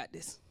house. I got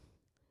this.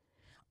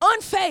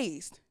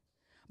 Unfazed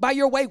by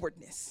your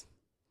waywardness.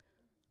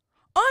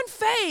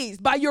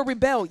 Unfazed by your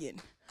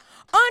rebellion.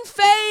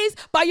 Unfazed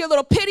by your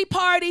little pity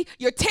party,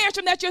 your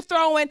tantrum that you're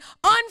throwing.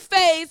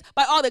 Unfazed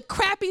by all the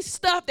crappy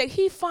stuff that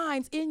he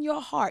finds in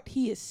your heart.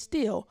 He is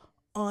still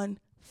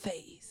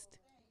unfazed.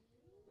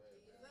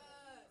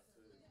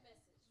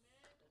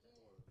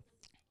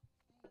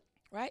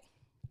 Right?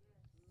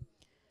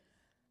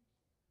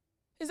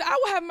 He said, I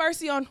will have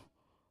mercy on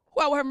who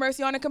I will have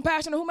mercy on and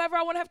compassion on whomever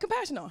I want to have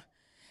compassion on.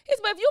 He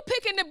said, but if you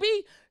picking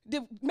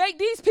to make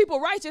these people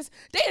righteous,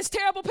 they is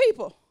terrible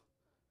people.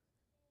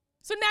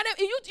 So now that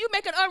you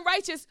make an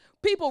unrighteous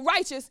people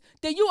righteous,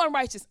 then you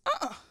unrighteous.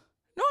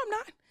 No, I'm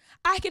not.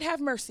 I can have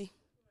mercy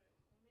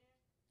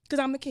because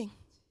I'm the king.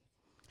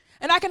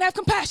 And I can have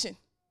compassion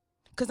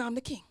because I'm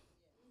the king.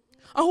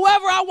 On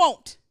whoever I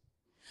want.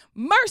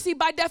 Mercy,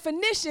 by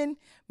definition,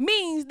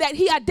 means that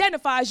he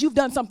identifies you've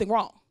done something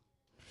wrong.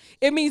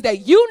 It means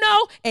that you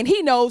know and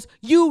he knows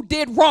you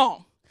did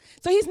wrong.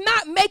 So he's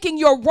not making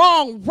your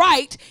wrong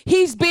right.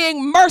 He's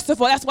being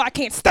merciful. That's why I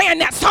can't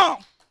stand that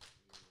song.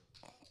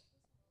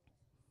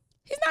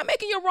 He's not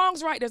making your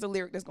wrongs right. There's a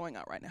lyric that's going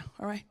out right now,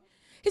 all right?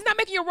 He's not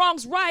making your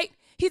wrongs right.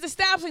 He's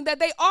establishing that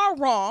they are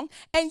wrong,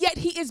 and yet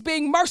he is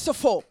being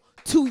merciful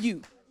to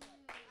you.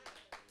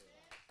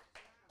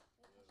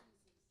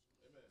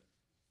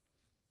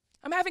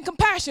 I'm having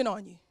compassion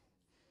on you.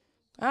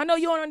 I know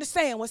you don't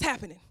understand what's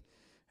happening.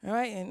 All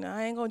right, and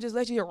I ain't going to just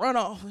let you run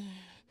off.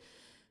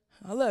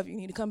 I love you. You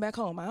need to come back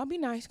home. I'll be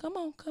nice. Come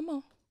on, come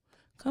on.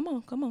 Come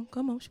on, come on,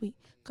 come on, sweet.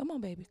 Come on,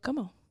 baby, come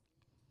on.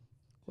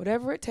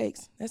 Whatever it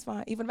takes, that's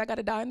fine. Even if I got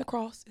to die on the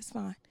cross, it's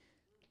fine.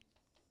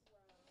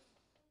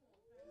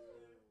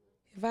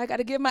 If I got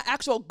to give my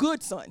actual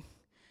good son,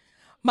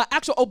 my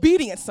actual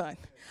obedient son,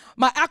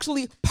 my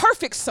actually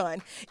perfect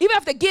son, even if I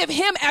have to give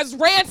him as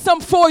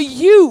ransom for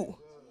you.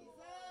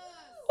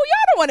 Well,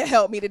 y'all don't want to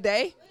help me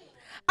today.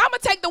 I'm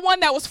going to take the one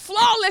that was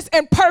flawless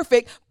and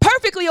perfect,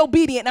 perfectly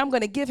obedient, and I'm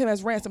going to give him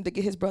as ransom to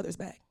get his brothers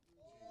back.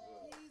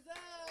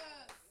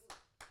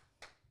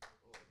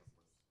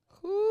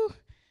 Ooh.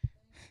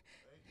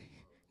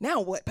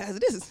 Now what, Pastor?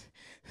 This is,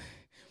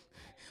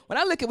 when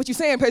I look at what you're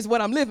saying, Pastor, what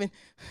I'm living.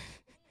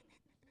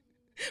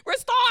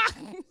 Restore.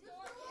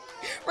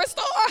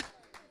 Restore.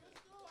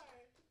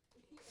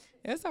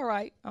 It's all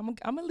right. I'm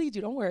going to lead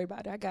you. Don't worry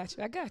about it. I got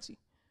you. I got you.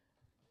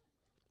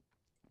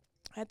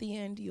 At the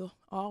end,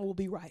 all will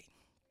be right.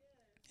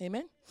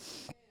 Amen.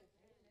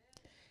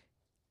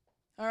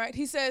 All right.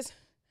 He says,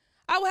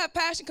 I will have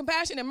passion,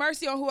 compassion, and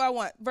mercy on who I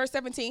want. Verse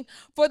 17.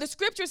 For the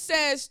scripture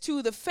says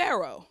to the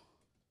Pharaoh,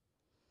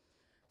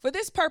 for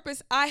this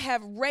purpose I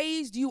have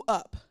raised you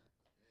up,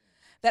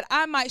 that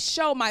I might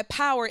show my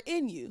power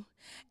in you,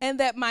 and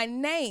that my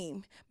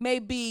name may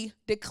be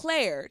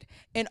declared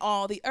in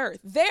all the earth.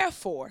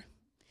 Therefore,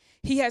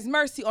 he has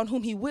mercy on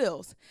whom he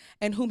wills,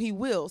 and whom he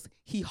wills,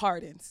 he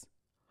hardens.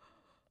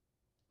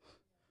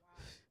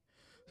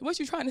 What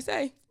you trying to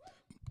say?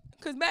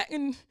 Because back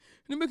in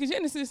the book of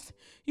Genesis,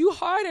 you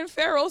hardened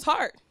Pharaoh's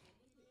heart.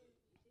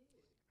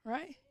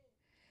 Right?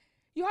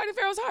 You hardened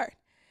Pharaoh's heart.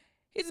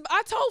 He said,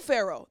 I told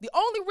Pharaoh, the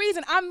only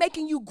reason I'm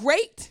making you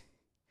great,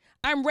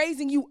 I'm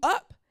raising you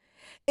up,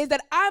 is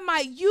that I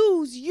might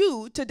use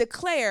you to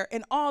declare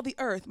in all the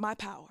earth my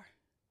power.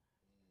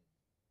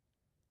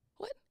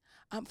 What?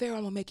 I'm Pharaoh,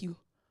 I'm going to make you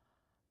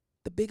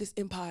the biggest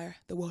empire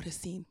the world has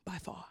seen by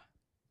far.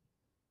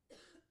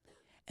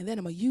 And then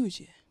I'm going to use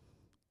you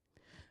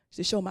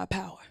to show my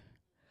power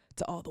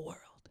to all the world.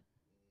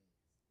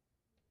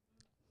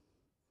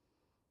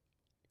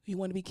 You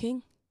want to be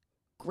king?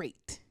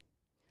 Great.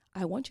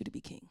 I want you to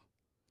be king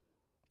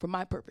for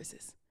my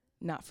purposes,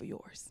 not for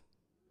yours.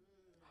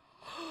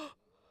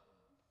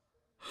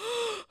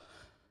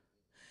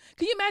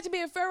 Can you imagine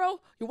being Pharaoh?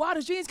 Your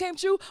wildest dreams came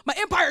true. My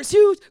empire is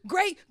huge,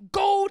 great,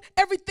 gold,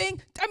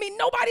 everything. I mean,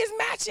 nobody is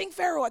matching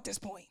Pharaoh at this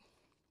point.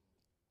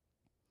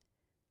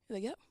 You're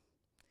like, yep.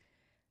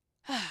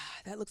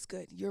 That looks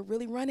good. You're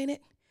really running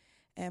it.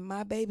 And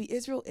my baby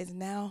Israel is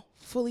now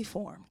fully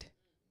formed.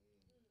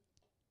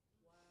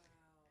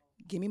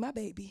 give me my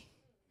baby.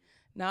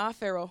 Nah,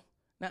 Pharaoh,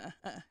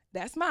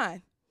 that's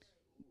mine.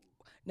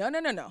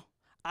 No.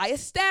 I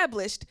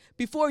established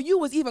before you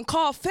was even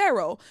called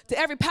Pharaoh to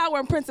every power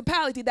and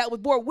principality that was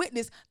bore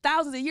witness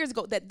thousands of years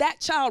ago that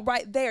child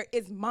right there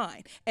is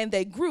mine. And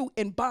they grew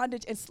in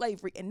bondage and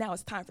slavery, and now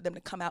it's time for them to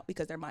come out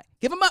because they're mine.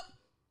 Give them up.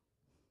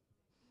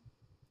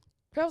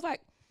 Pharaoh's like,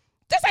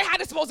 this ain't how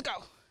this supposed to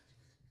go.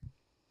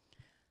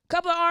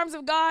 Couple of arms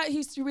of God,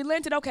 he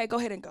relented. Okay, go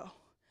ahead and go.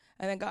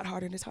 And then God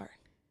hardened his heart.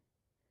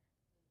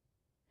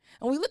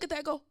 And we look at that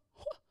and go,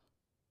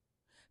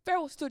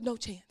 Pharaoh stood no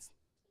chance.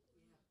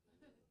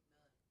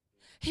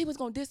 He was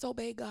going to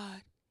disobey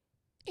God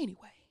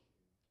anyway.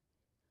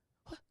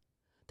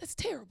 That's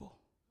terrible.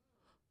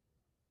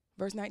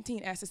 Verse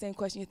 19 asks the same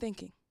question you're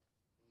thinking.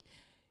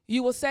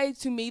 You will say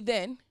to me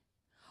then,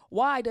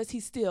 why does he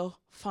still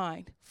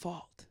find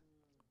fault?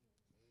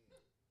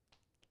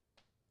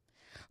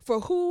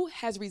 For who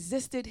has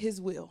resisted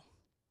his will?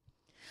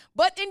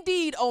 But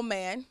indeed, O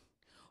man,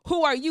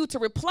 who are you to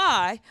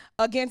reply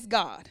against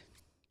God?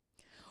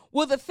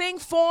 Will the thing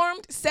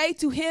formed say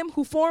to him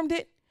who formed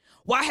it,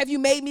 why have you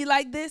made me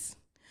like this?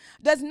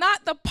 Does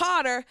not the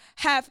potter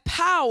have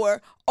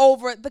power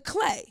over the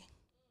clay?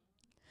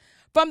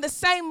 From the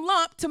same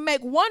lump to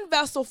make one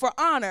vessel for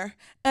honor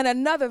and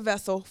another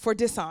vessel for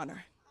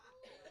dishonor.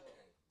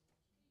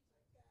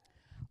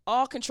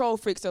 All control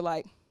freaks are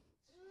like,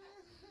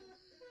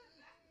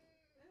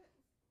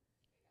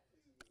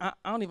 I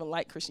don't even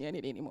like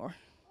Christianity anymore.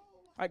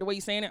 Like the way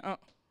you're saying it,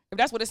 if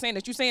that's what it's saying,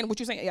 that you're saying what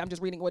you're saying, hey, I'm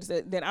just reading what it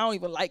said, then I don't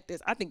even like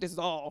this. I think this is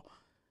all.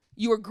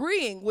 You're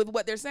agreeing with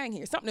what they're saying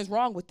here. Something is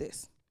wrong with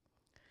this.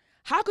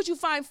 How could you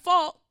find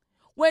fault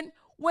when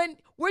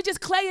we're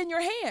just clay in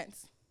your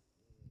hands?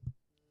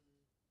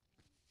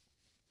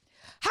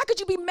 How could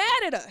you be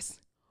mad at us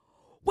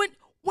when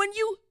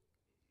you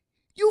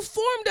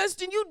formed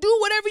us and you do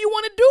whatever you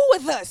want to do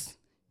with us?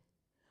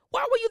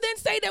 Why will you then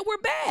say that we're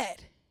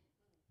bad?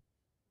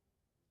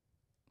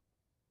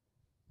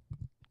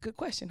 Good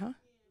question, huh?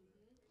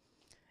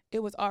 It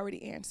was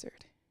already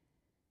answered.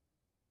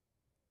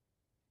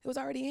 It was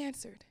already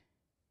answered.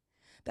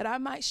 That I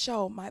might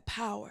show my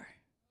power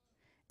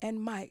and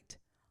might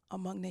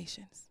among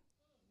nations.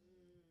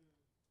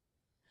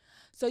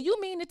 So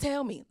you mean to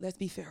tell me, let's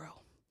be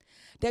Pharaoh,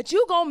 that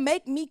you gonna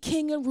make me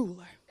king and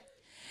ruler,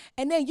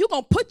 and then you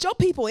gonna put your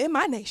people in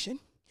my nation,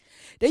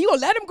 then you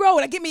gonna let them grow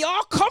and get me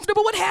all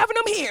comfortable with having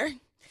them here, and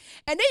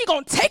then you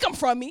gonna take them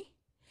from me,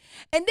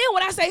 and then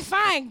when I say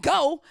fine,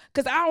 go,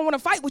 because I don't want to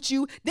fight with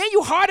you, then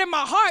you harden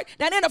my heart,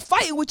 now then I'm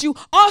fighting with you,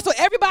 also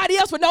everybody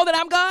else would know that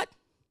I'm God?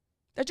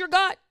 That you're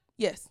God?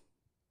 Yes.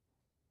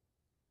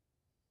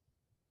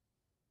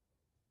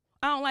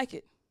 I don't like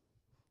it.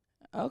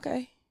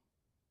 Okay.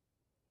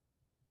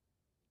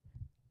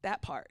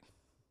 That part.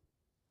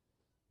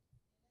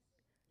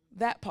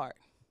 That part.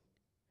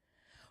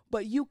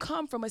 But you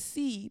come from a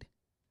seed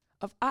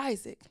of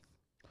Isaac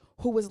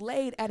who was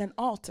laid at an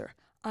altar.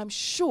 I'm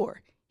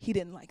sure he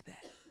didn't like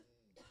that.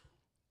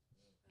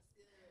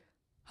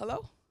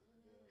 Hello?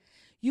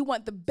 You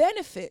want the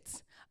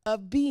benefits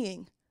of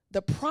being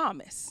the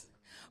promise,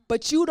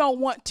 but you don't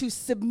want to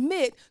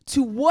submit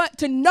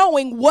to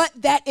knowing what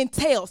that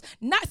entails.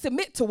 Not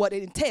submit to what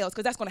it entails,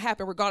 because that's going to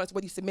happen regardless of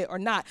whether you submit or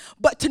not,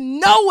 but to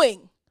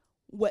knowing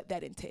what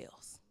that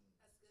entails.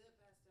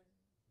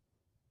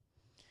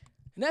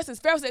 In essence,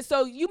 Pharaoh said,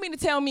 so you mean to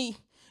tell me,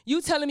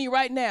 you telling me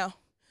right now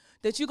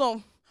that you're going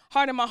to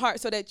harden my heart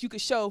so that you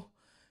could show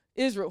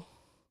Israel,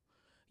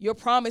 your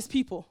promised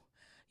people,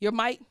 your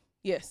might?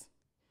 Yes.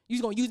 You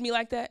just going to use me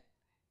like that?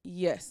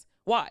 Yes.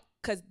 Why?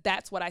 Because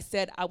that's what I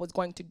said I was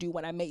going to do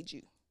when I made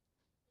you.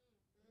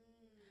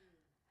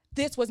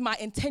 This was my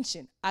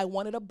intention. I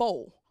wanted a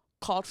bowl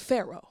called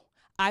Pharaoh.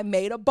 I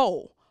made a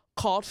bowl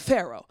called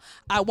Pharaoh.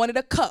 I wanted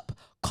a cup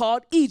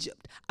called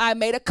Egypt. I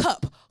made a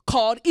cup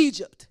called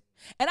Egypt.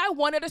 And I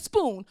wanted a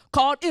spoon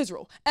called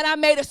Israel. And I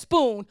made a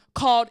spoon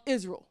called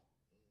Israel.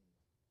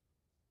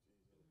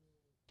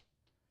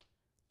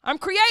 I'm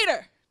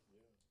creator.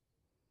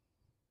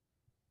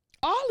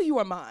 All of you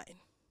are mine.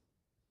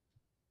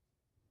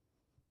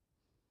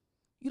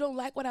 You don't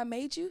like what I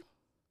made you?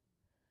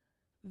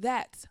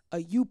 That's a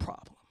you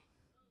problem.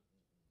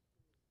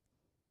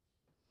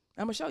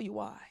 I'm going to show you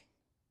why.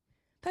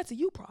 That's a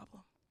you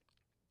problem.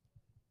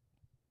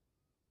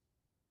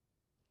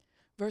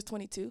 Verse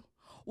 22.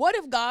 What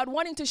if God,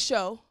 wanting to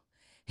show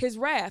his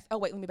wrath, oh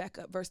wait, let me back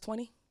up. Verse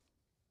 20.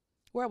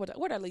 Where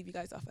did I leave you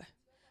guys off at?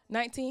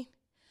 19?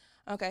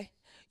 Okay.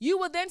 You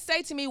will then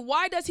say to me,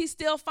 why does he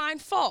still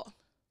find fault?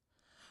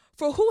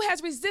 For who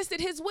has resisted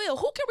his will?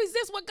 Who can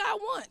resist what God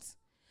wants?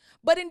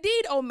 But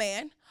indeed, O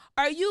man,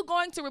 are you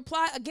going to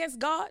reply against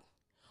God?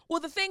 Will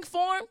the thing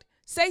formed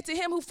say to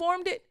him who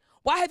formed it,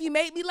 why have you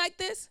made me like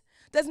this?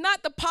 Does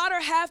not the potter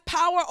have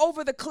power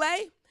over the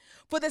clay?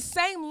 For the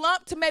same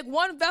lump to make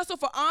one vessel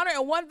for honor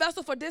and one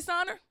vessel for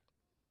dishonor?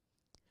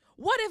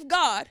 What if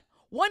God,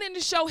 wanting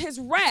to show his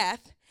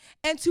wrath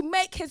and to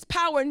make his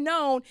power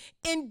known,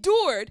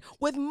 endured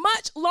with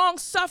much long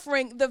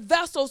suffering the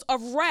vessels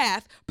of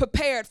wrath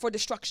prepared for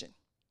destruction?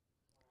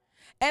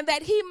 and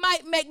that he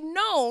might make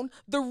known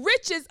the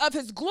riches of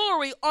his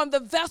glory on the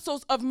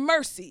vessels of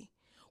mercy,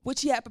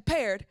 which he had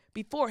prepared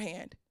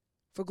beforehand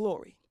for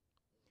glory.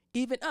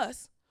 Even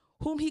us,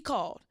 whom he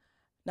called,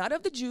 not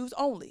of the Jews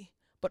only,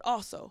 but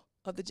also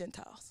of the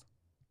Gentiles.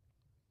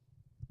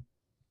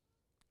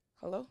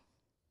 Hello?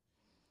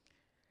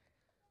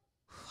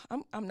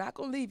 I'm not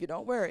going to leave you.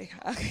 Don't worry.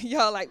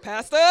 Y'all like,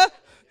 Pastor,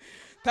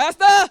 it's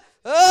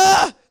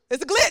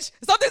a glitch.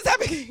 Something's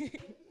happening.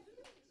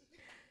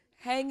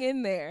 Hang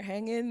in there.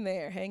 Hang in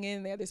there. Hang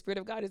in there. The Spirit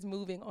of God is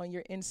moving on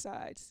your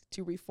insides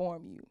to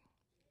reform you.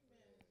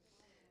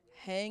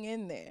 Hang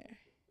in there.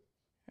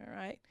 All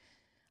right?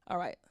 All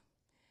right.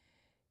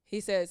 He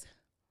says,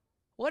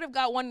 what if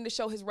God wanted to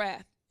show his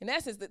wrath? In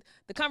essence,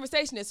 the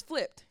conversation is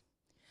flipped.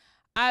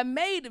 I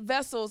made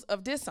vessels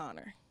of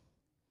dishonor.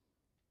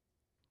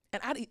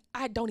 And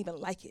I don't even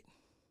like it.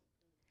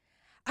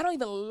 I don't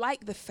even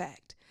like the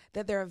fact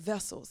that there are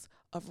vessels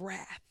of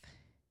wrath.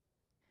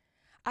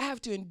 I have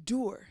to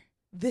endure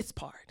this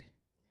part,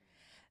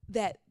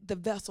 that the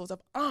vessels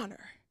of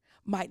honor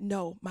might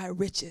know my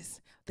riches,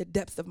 the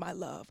depths of my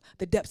love,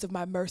 the depths of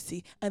my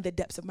mercy, and the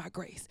depths of my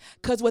grace.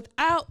 Because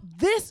without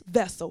this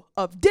vessel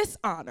of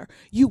dishonor,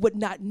 you would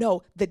not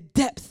know the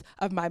depths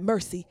of my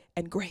mercy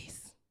and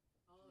grace.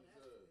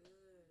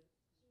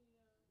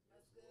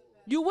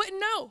 You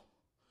wouldn't know.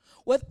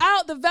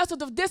 Without the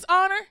vessels of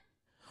dishonor,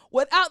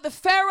 without the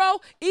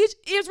Pharaoh,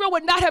 Israel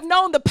would not have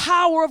known the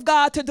power of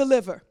God to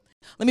deliver.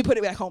 Let me put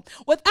it back home.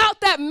 Without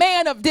that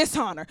man of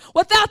dishonor,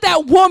 without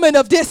that woman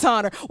of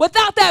dishonor,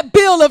 without that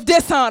bill of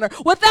dishonor,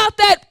 without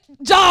that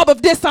job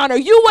of dishonor,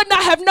 you would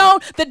not have known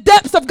the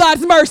depths of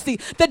God's mercy,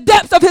 the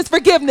depths of his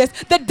forgiveness,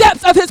 the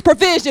depths of his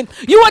provision.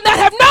 You would not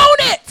have known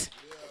it.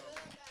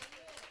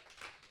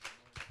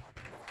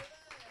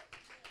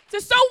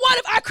 So what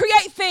if I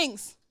create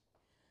things?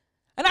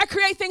 And I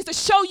create things to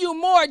show you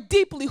more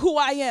deeply who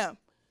I am.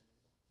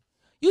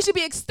 You should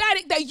be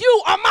ecstatic that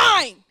you are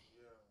mine.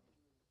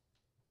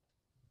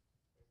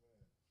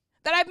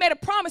 That I've made a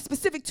promise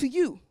specific to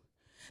you.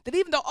 That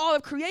even though all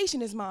of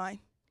creation is mine,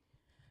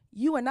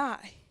 you and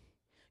I,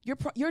 your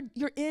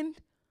end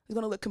is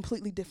going to look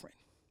completely different.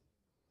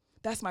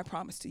 That's my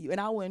promise to you.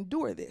 And I will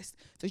endure this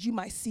so you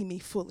might see me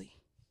fully.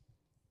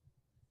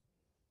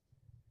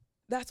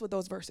 That's what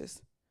those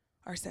verses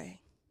are saying.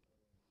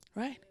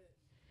 Right?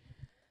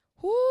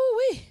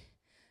 Woo-wee.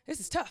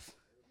 This is tough.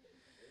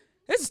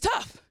 This is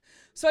tough.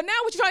 So now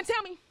what you trying to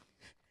tell me?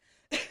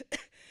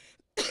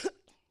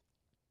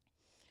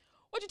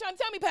 What you trying to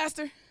tell me,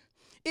 Pastor,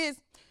 is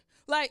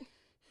like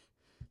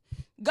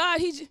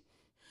God, he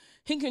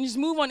can just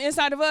move on the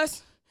inside of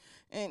us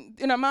and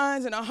in our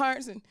minds and our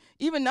hearts and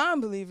even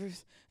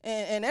non-believers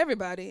and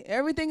everybody.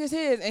 Everything is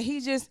his, and he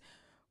just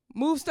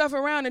moves stuff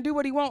around and do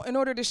what he wants in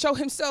order to show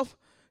himself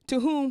to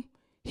whom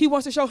he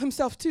wants to show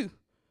himself to.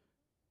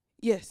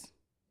 Yes.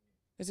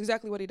 That's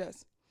exactly what he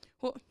does.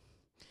 Well,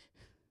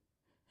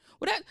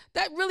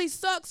 that really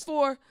sucks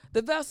for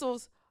the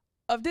vessels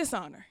of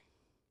dishonor.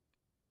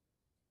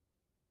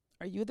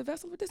 Are you the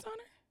vessel of dishonor?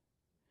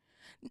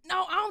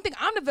 No, I don't think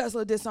I'm the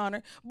vessel of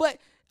dishonor, but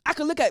I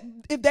could look at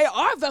if they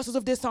are vessels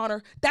of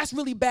dishonor, that's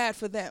really bad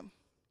for them.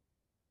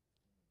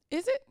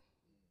 Is it?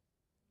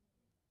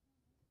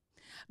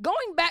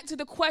 Going back to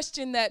the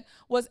question that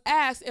was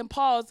asked in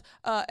Paul's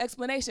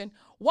explanation,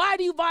 why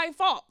do you find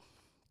fault?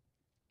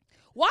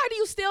 Why do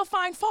you still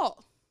find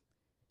fault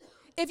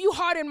if you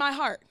harden my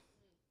heart?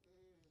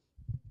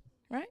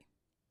 Right?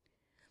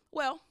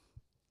 Well,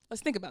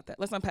 let's think about that.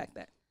 Let's unpack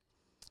that.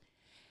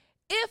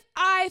 If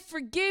I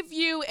forgive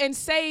you and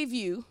save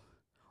you,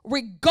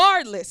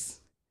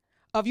 regardless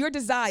of your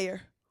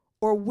desire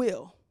or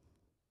will,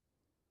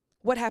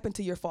 what happened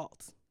to your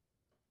faults?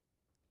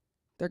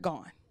 They're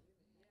gone.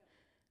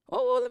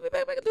 Oh, let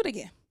me do it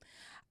again.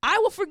 I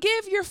will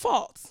forgive your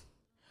faults,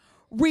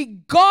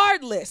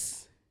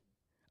 regardless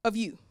of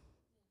you.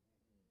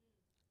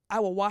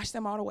 I will wash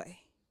them all away.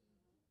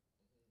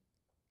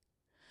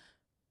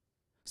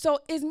 So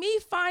is me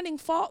finding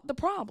fault the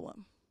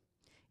problem?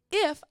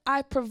 If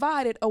I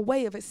provided a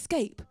way of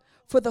escape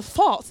for the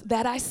faults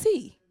that I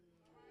see.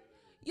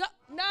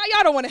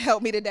 Y'all don't want to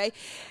help me today.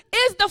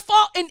 Is the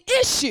fault an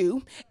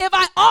issue if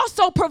I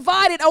also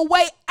provided a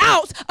way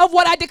out of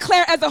what I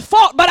declare as a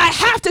fault, but I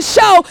have to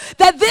show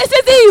that this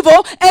is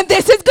evil and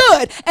this is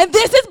good, and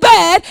this is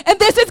bad and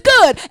this is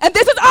good, and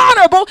this is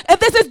honorable and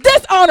this is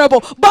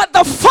dishonorable, but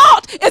the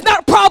fault is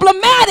not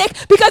problematic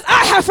because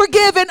I have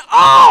forgiven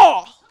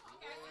all.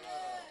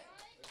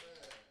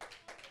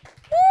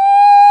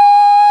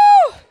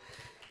 Woo!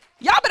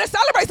 Y'all better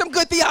celebrate some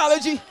good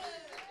theology.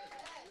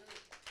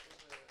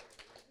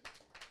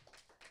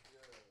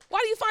 Why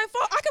do you find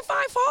fault? I can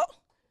find fault,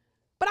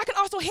 but I can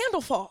also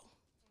handle fault.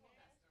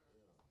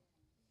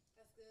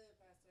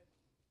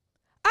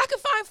 I can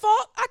find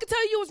fault. I can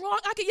tell you was wrong.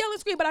 I can yell and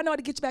scream, but I know how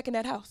to get you back in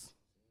that house.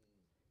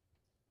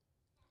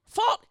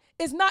 Fault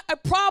is not a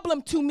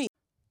problem to me,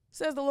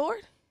 says the Lord.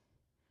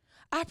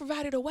 I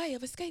provided a way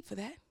of escape for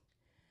that.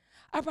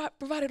 I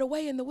provided a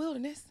way in the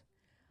wilderness.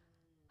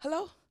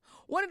 Hello?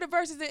 One of the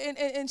verses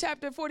in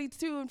chapter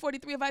 42 and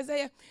 43 of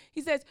Isaiah,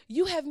 he says,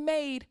 you have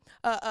made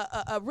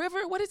a river.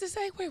 What does it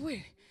say?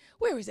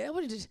 Where is that? I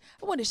wanted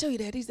to show you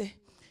that. He said,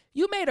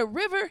 you made a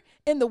river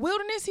in the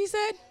wilderness, he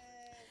said,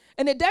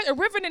 and a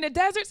river in the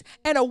deserts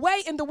and a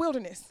way in the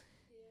wilderness.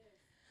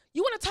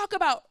 You want to talk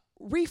about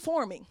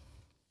reforming.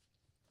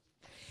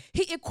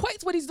 He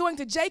equates what he's doing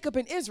to Jacob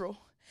and Israel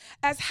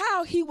as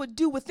how he would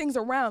do with things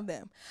around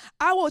them.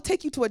 I will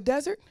take you to a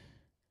desert,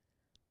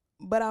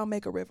 but I'll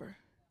make a river.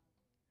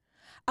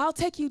 I'll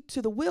take you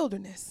to the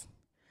wilderness,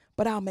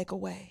 but I'll make a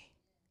way.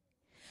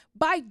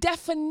 By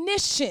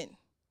definition,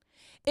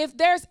 if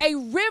there's a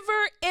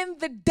river in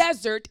the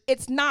desert,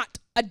 it's not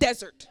a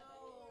desert.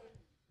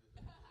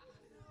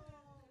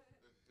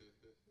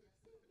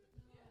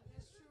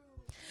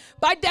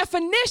 By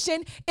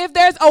definition, if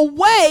there's a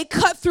way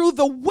cut through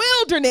the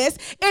wilderness,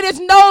 it is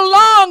no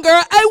longer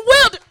a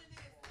wilderness.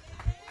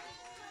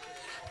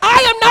 I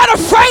am not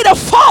afraid of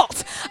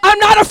fault. I'm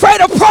not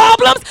afraid of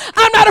problems.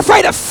 I'm not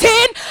afraid of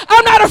sin.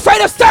 I'm not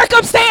afraid of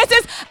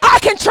circumstances. I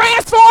can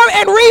transform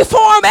and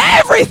reform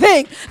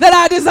everything that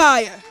I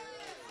desire.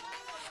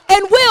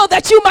 And will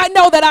that you might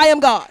know that I am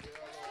God.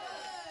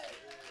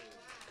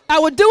 I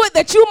will do it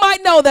that you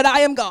might know that I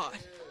am God.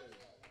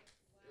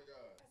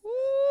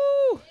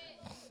 Woo.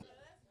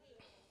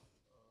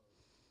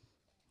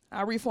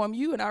 I'll reform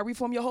you and I'll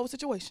reform your whole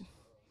situation.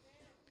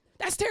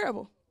 That's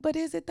terrible. But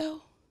is it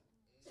though?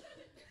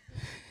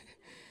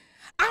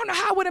 I don't know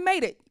how I would have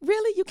made it.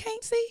 Really? You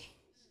can't see?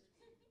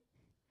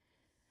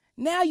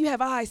 Now you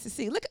have eyes to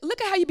see. Look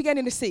at how you're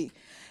beginning to see.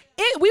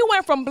 We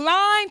went from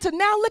blind to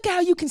now look at how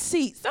you can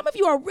see. Some of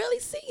you are really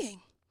seeing.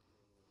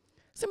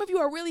 Some of you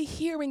are really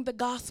hearing the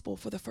gospel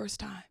for the first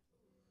time.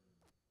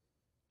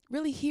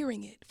 Really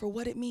hearing it for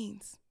what it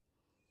means.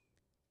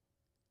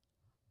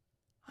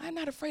 I'm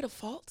not afraid of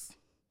faults.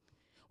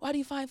 Why do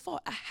you find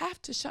fault? I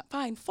have to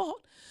find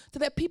fault so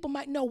that people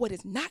might know what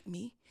is not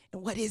me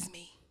and what is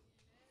me.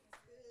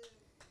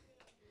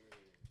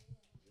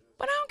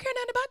 But I don't care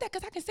nothing about that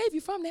because I can save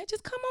you from that.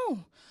 Just come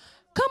on.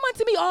 Come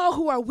unto me all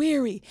who are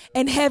weary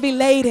and heavy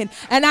laden,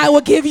 and I will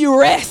give you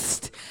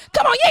rest.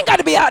 Come on, you ain't got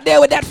to be out there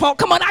with that fault.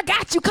 Come on, I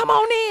got you. Come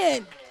on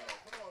in.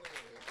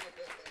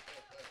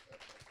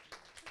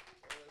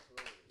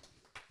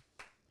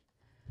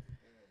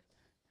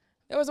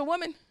 There was a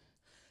woman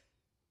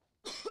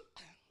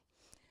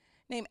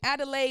named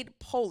Adelaide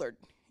Pollard.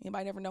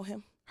 Anybody ever know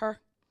him? Her?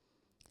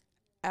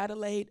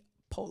 Adelaide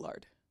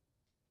Pollard.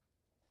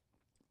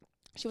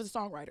 She was a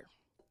songwriter.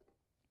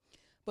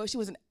 But she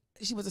was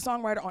a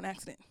songwriter on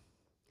accident.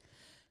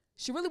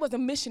 She really was a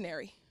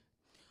missionary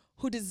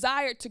who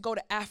desired to go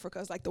to Africa.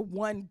 It's like the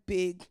one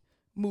big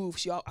move.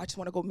 I just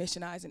want to go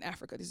missionize in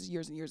Africa. This is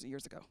years and years and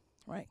years ago,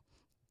 right?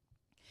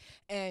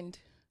 And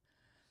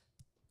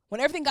when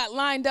everything got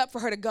lined up for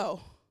her to go,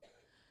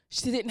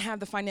 she didn't have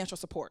the financial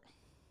support.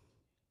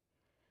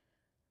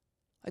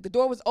 Like the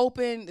door was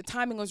open, the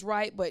timing was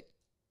right, but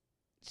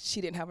she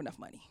didn't have enough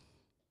money.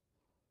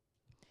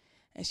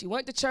 And she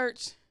went to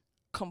church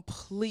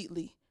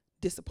completely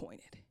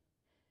disappointed.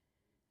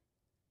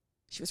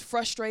 She was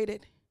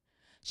frustrated.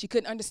 She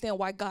couldn't understand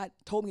why God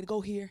told me to go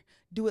here,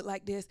 do it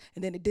like this,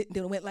 and then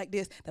it went like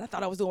this. Then I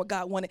thought I was doing what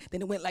God wanted.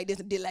 Then it went like this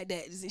and did like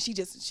that.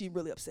 She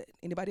really upset.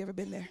 Anybody ever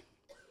been there?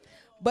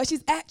 But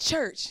she's at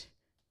church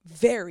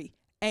very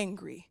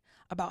angry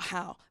about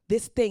how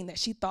this thing that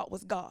she thought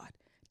was God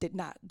did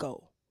not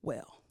go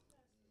well.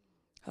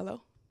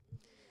 Hello?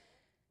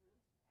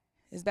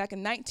 It's back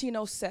in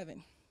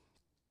 1907.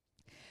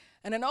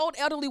 And an old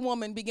elderly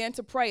woman began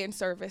to pray in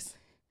service.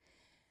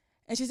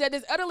 And she said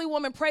this elderly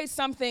woman prayed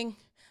something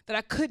that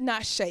I could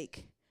not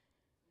shake.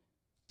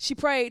 She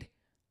prayed,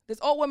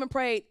 this old woman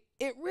prayed,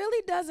 it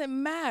really doesn't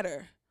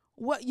matter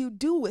what you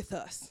do with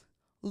us,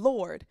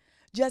 Lord.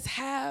 Just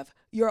have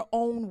your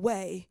own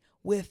way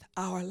with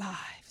our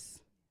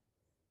lives.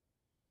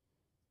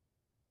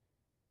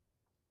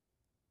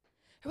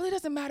 It really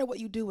doesn't matter what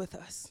you do with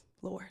us,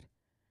 Lord.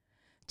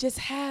 Just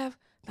have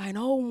thine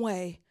own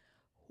way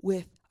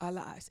with our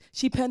lives.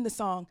 She penned the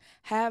song,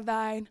 Have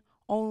Thine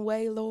Own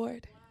Way,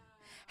 Lord.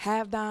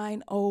 Have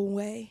thine own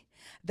way.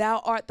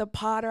 Thou art the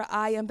potter,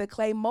 I am the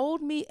clay.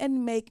 Mold me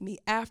and make me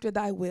after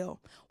thy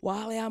will.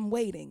 While I am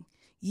waiting,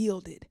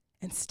 yielded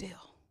and still.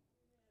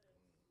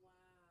 Wow.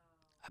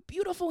 A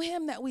beautiful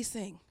hymn that we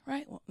sing,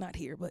 right? Well, not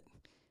here, but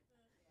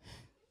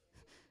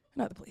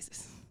in other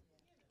places.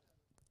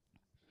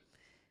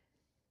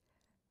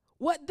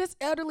 What this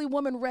elderly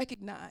woman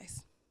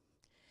recognized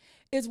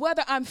is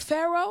whether I'm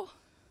Pharaoh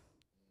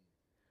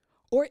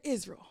or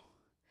Israel,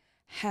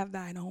 have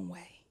thine own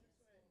way.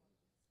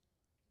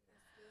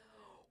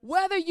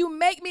 Whether you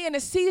make me in a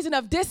season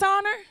of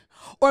dishonor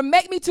or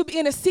make me to be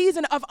in a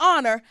season of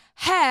honor,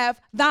 have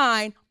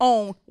thine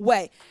own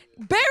way.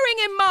 Bearing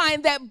in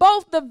mind that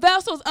both the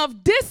vessels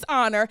of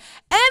dishonor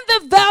and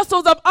the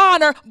vessels of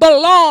honor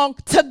belong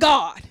to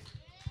God.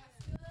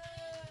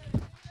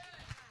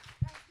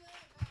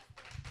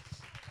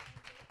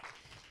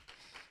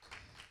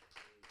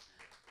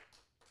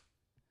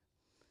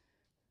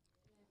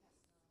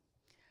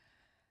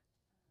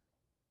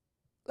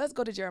 Let's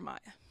go to Jeremiah.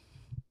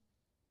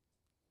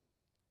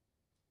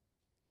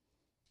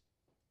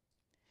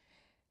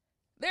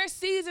 There are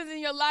seasons in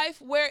your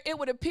life where it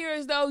would appear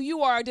as though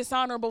you are a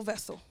dishonorable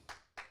vessel.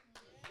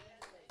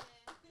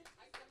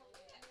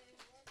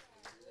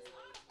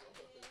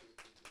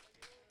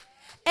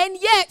 And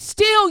yet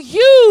still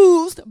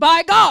used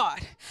by God.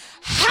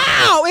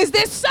 How is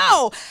this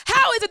so?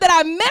 How is it that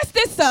I messed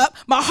this up?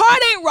 My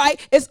heart ain't right.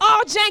 It's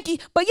all janky,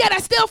 but yet I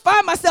still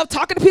find myself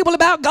talking to people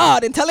about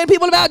God and telling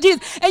people about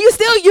Jesus. And you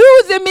still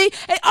using me.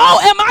 And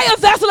am I a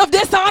vessel of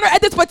dishonor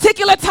at this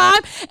particular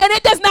time? And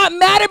it does not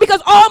matter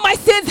because all my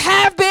sins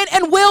have been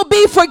and will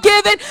be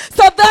forgiven.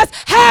 So thus,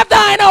 have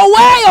thine own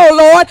way, O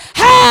Lord.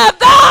 Have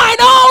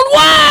thine own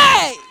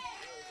way.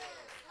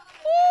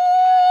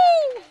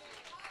 Woo.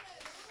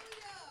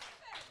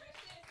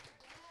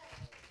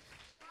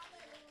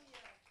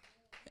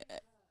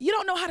 You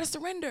don't know how to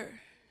surrender.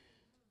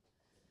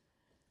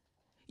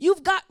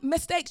 You've got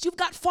mistakes, you've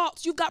got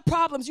faults, you've got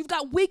problems, you've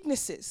got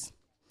weaknesses.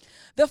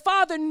 The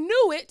Father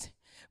knew it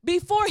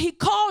before he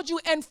called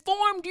you and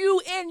formed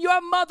you in your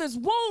mother's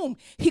womb.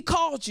 He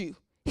called you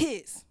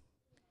his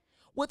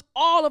with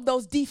all of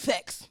those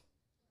defects.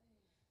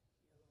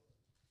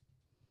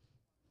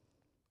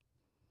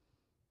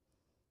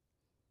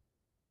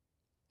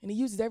 And he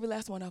uses every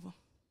last one of them.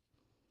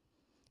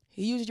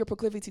 He uses your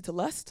proclivity to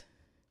lust.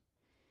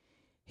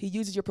 He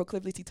uses your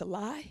proclivity to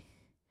lie,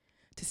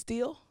 to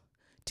steal,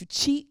 to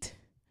cheat,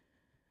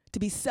 to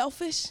be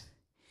selfish.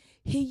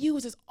 He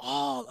uses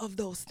all of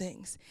those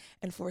things.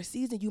 And for a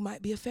season, you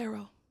might be a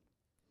Pharaoh.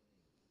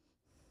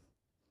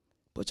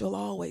 But you'll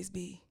always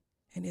be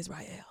an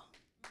Israel.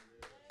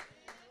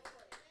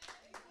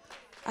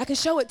 I can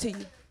show it to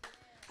you.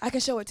 I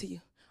can show it to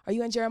you. Are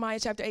you in Jeremiah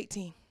chapter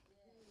 18?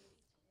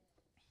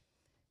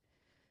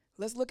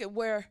 Let's look at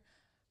where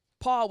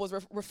Paul was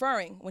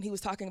referring when he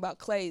was talking about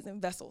clays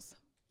and vessels.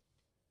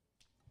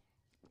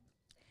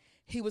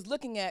 He was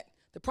looking at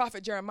the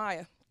prophet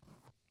Jeremiah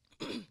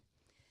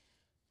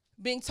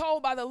being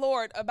told by the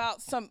Lord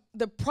about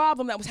the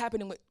problem that was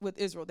happening with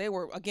Israel. They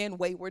were, again,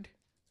 wayward.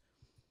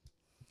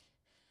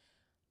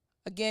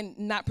 Again,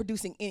 not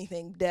producing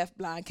anything. Deaf,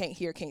 blind, can't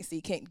hear, can't see,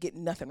 can't get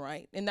nothing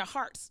right. And their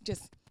hearts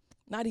just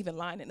not even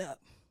lining up,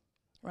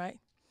 right?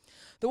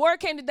 The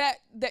word came to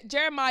that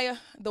Jeremiah,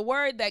 the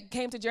word that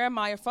came to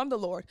Jeremiah from the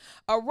Lord,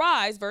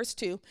 arise, verse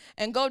 2,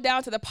 and go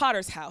down to the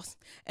potter's house,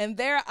 and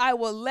there I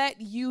will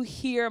let you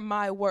hear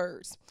my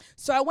words.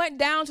 So I went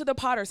down to the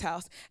potter's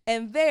house,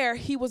 and there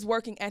he was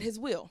working at his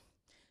will.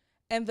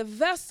 And the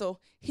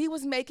vessel he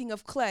was making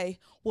of clay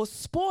was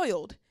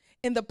spoiled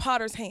in the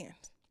potter's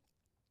hand.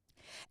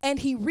 And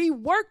he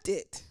reworked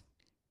it.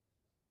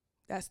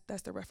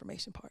 That's the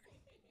Reformation part.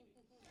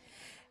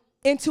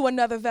 Into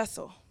another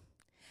vessel,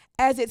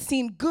 as it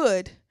seemed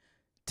good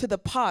to the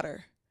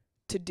potter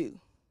to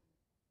do.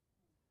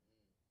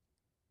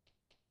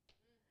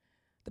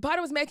 The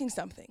potter was making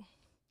something.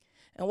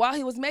 And while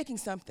he was making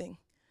something,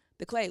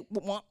 the clay,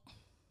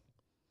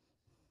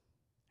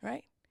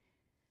 right?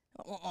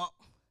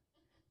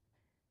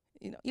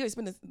 You know, you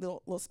spin this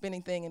little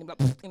spinning thing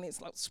and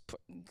it's like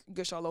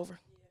gush all over.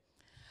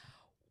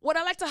 What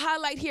I like to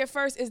highlight here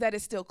first is that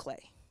it's still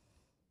clay.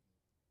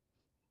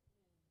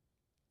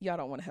 Y'all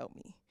don't want to help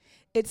me.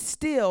 It's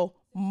still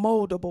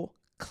moldable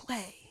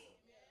clay.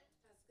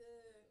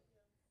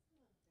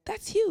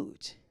 That's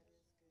huge.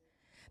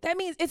 That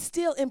means it's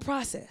still in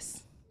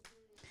process.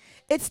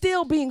 It's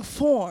still being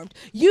formed.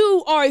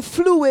 You are a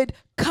fluid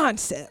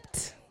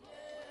concept.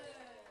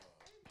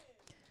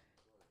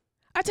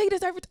 I tell you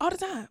this all the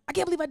time. I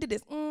can't believe I did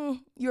this.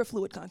 You're a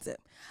fluid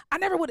concept. I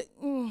never would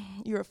have.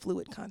 You're a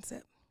fluid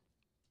concept.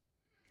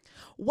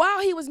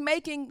 While he was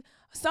making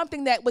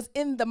something that was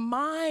in the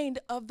mind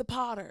of the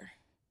potter,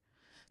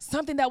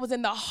 something that was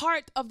in the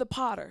heart of the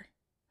potter,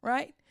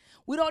 right?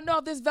 We don't know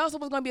if this vessel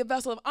was going to be a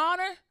vessel of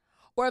honor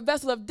or a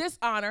vessel of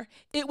dishonor.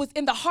 It was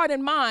in the heart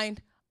and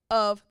mind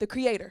of the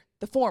creator,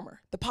 the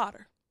former, the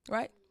potter,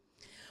 right?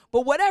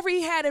 But whatever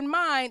he had in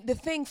mind, the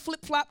thing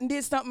flip-flopped and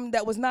did something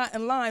that was not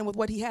in line with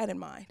what he had in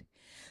mind.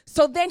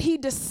 So then he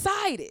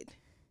decided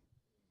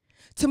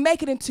to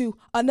make it into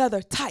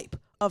another type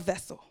of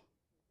vessel.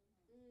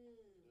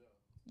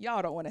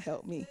 Y'all don't want to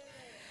help me.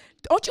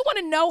 Don't you want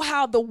to know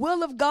how the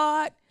will of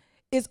God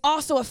is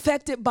also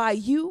affected by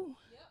you?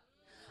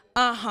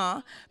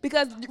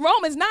 Because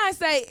Romans 9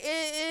 say,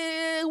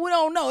 we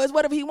don't know. It's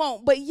whatever he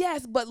wants. But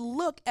yes, but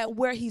look at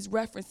where he's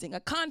referencing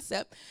a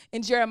concept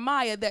in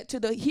Jeremiah that to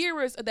the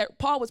hearers that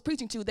Paul was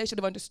preaching to, they should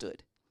have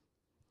understood.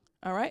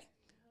 All right?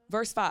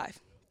 Verse 5.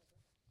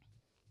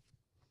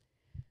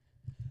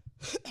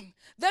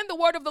 Then the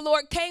word of the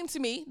Lord came to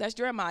me, that's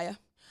Jeremiah,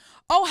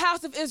 O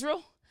house of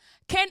Israel,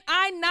 can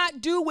I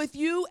not do with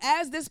you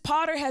as this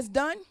potter has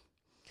done?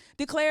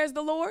 Declares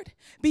the Lord.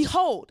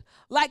 Behold,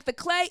 like the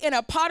clay in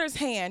a potter's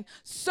hand,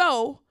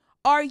 so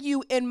are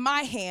you in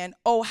my hand,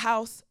 O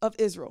house of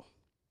Israel.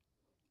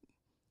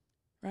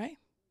 Right?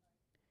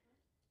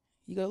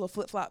 You got a little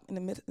flip-flop in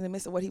the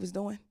midst of what he was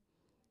doing.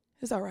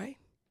 It's all right.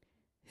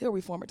 He'll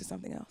reform it to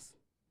something else.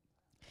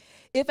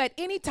 If at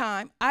any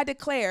time I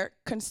declare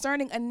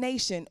concerning a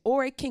nation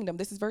or a kingdom,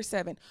 this is verse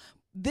 7.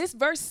 This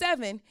verse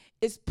 7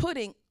 is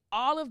putting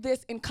all of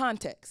this in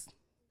context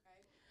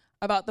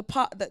about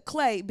the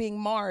clay being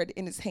marred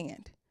in his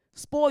hand,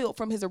 spoiled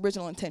from his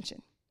original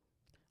intention.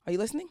 Are you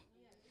listening?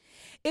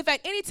 If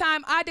at any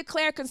time I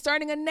declare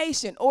concerning a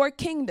nation or a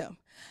kingdom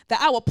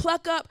that I will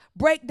pluck up,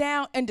 break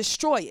down, and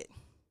destroy it,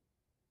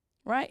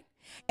 right?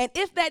 And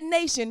if that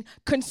nation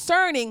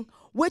concerning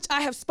which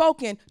I have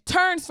spoken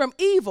turns from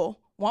evil,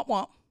 womp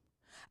womp,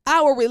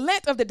 I will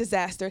relent of the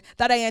disaster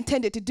that I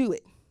intended to do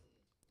it.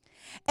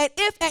 And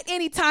if at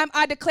any time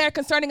I declare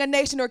concerning a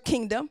nation or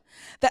kingdom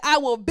that I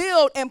will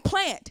build and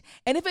plant,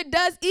 and if it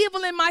does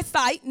evil in my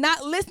sight,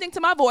 not listening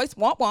to my voice,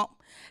 womp womp,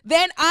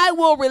 then I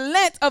will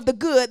relent of the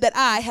good that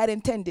I had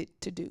intended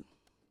to do.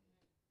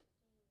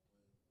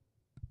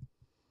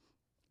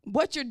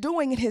 What you're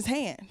doing in his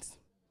hands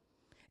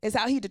is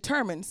how he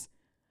determines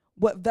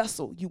what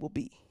vessel you will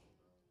be.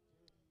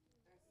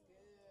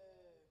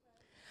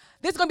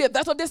 This is going to be a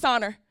vessel of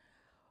dishonor.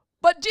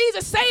 But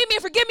Jesus, save me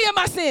and forgive me of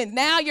my sins.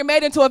 Now you're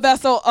made into a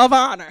vessel of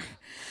honor.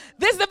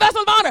 This is a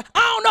vessel of honor. I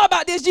don't know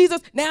about this,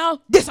 Jesus.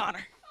 Now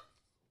dishonor.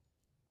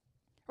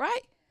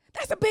 Right?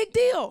 That's a big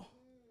deal.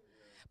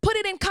 Put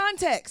it in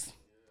context.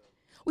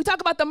 We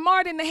talk about the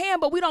marred in the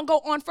hand, but we don't go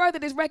on further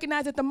to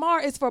recognize that the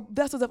mar is for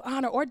vessels of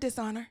honor or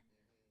dishonor.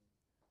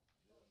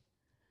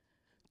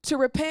 To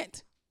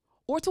repent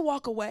or to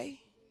walk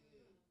away.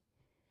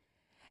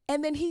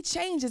 And then he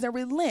changes and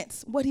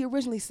relents what he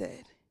originally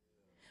said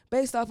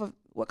based off of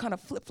what kind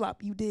of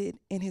flip-flop you did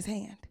in his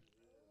hand.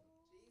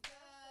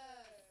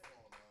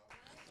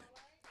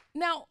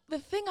 Now, the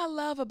thing I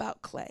love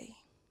about clay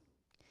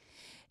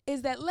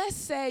is that let's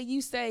say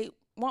you say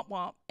womp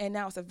womp and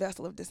now it's a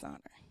vessel of dishonor,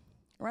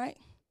 right?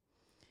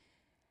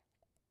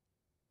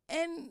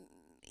 And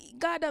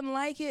God doesn't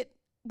like it,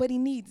 but he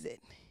needs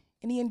it.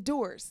 And he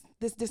endures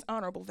this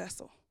dishonorable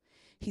vessel.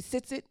 He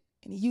sits it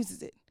and he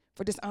uses it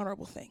for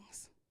dishonorable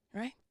things,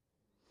 right?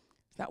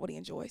 It's not what he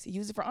enjoys. He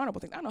uses it for honorable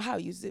things. I don't know how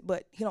he uses it,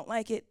 but he don't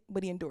like it,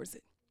 but he endures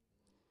it.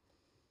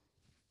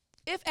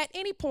 If at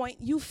any point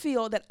you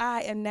feel that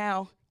I am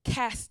now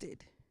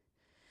casted,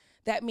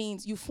 that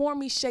means you form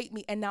me, shape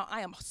me, and now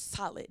I am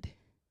solid.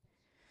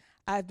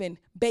 I've been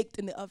baked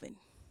in the oven,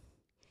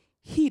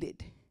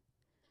 heated,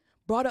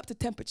 brought up to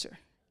temperature,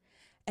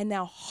 and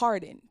now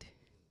hardened.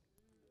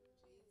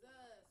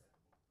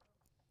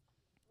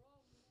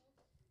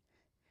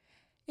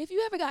 If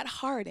you ever got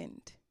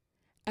hardened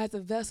as a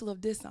vessel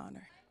of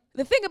dishonor,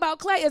 the thing about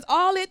clay is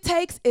all it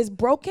takes is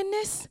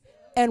brokenness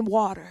and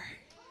water.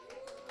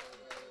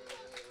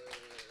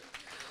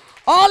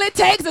 All it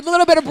takes is a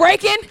little bit of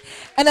breaking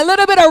and a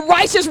little bit of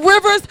righteous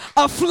rivers,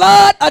 a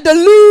flood, a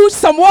deluge,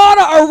 some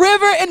water, a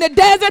river in the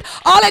desert.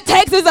 All it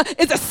takes is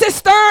a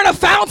cistern, a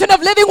fountain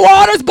of living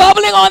waters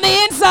bubbling on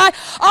the inside.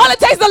 All it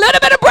takes is a little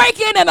bit of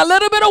breaking and a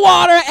little bit of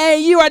water,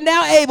 and you are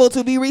now able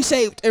to be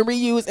reshaped and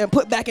reused and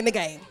put back in the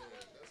game.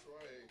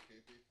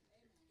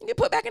 You get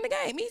put back in the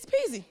game, easy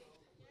peasy.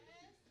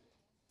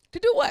 To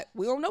do what?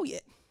 We don't know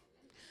yet.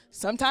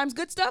 Sometimes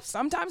good stuff,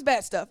 sometimes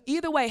bad stuff.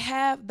 Either way,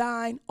 have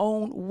thine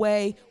own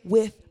way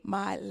with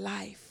my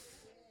life.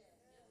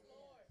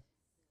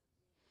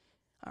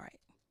 All right,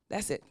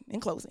 that's it. In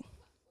closing.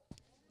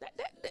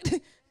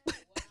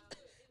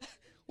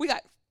 We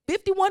got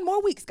 51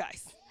 more weeks,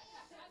 guys.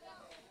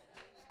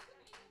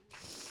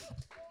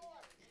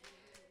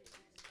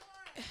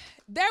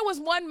 There was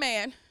one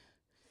man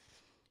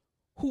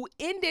who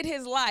ended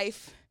his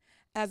life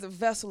as a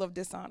vessel of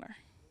dishonor.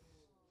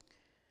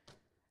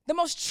 The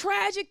most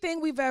tragic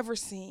thing we've ever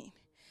seen.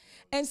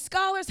 And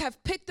scholars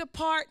have picked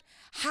apart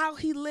how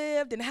he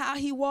lived and how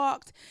he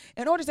walked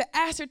in order to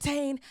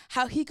ascertain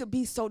how he could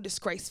be so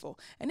disgraceful.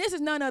 And this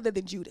is none other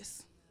than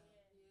Judas.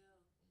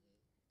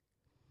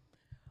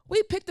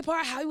 We picked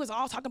apart how he was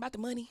all talking about the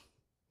money.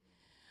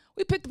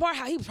 We picked apart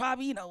how he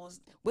probably,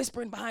 was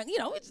whispering behind,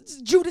 it's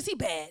Judas, he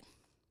bad.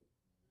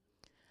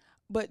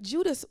 But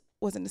Judas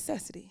was a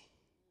necessity.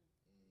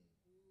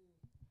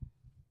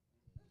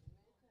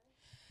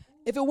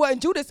 If it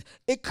wasn't Judas,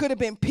 it could have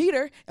been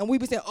Peter, and we'd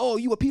be saying, oh,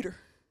 you were Peter.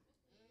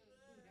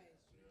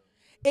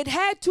 It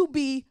had to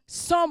be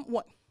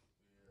someone.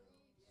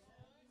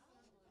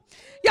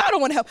 Y'all don't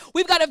want to help.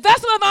 We've got a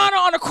vessel of honor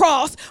on a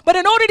cross, but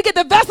in order to get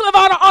the vessel of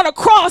honor on a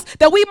cross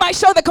that we might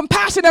show the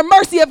compassion and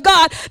mercy of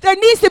God, there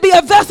needs to be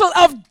a vessel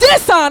of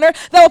dishonor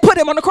that will put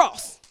him on the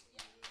cross.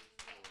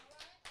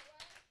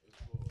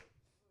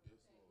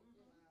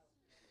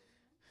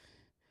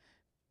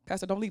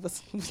 Pastor, don't leave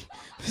us.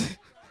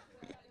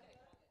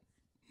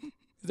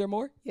 Is there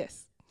more?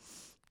 Yes.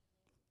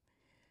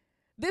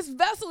 This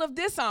vessel of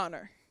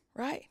dishonor,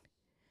 right?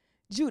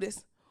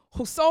 Judas,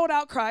 who sold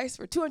out Christ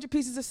for 200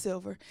 pieces of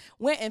silver,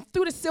 went and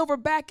threw the silver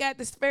back at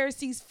the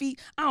Pharisees' feet.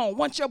 I don't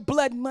want your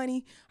blood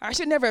money. I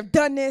should never have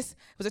done this. It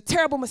was a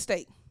terrible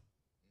mistake.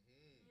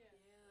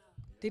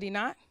 Did he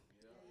not?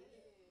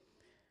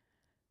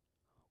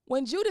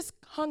 When Judas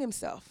hung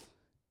himself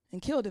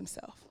and killed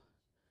himself,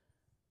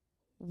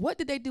 what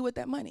did they do with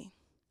that money?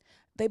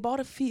 They bought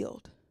a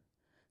field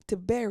to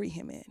bury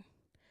him in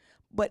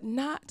But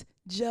not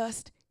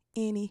just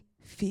any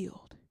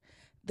field.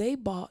 They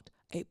bought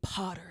a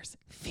potter's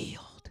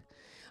field.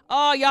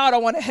 Oh, y'all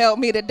don't want to help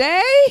me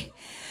today.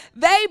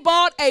 They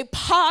bought a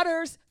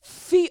potter's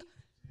field.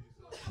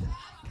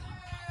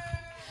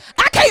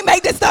 I can't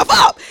make this stuff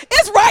up.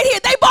 It's right here.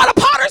 They bought a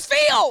potter's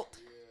field.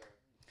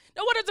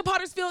 Now, what is the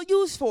potter's field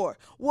used for?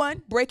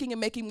 One, breaking and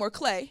making more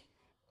clay.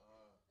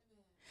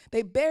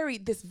 They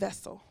buried this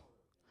vessel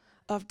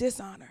of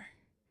dishonor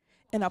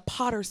in a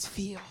potter's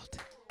field.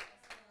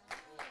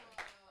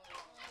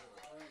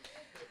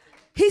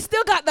 He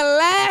still got the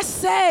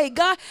last say,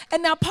 God.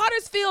 And now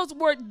potter's fields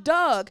were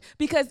dug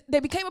because they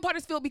became a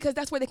potter's field because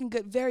that's where they can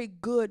get very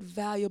good,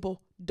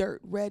 valuable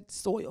dirt, red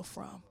soil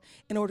from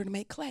in order to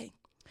make clay.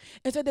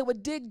 And so they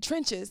would dig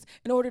trenches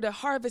in order to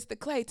harvest the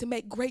clay to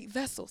make great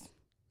vessels.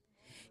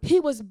 He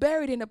was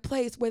buried in a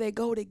place where they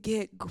go to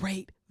get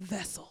great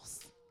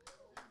vessels.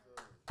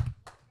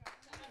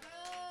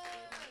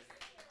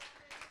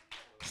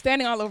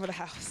 Standing all over the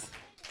house.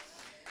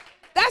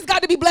 That's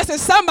got to be blessing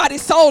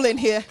somebody's soul in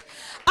here.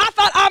 I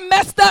thought I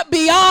messed up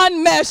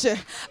beyond measure.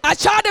 I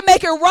tried to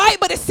make it right,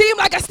 but it seemed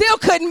like I still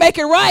couldn't make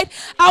it right.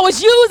 I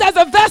was used as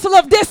a vessel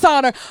of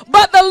dishonor,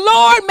 but the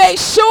Lord made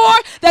sure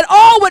that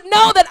all would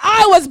know that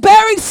I was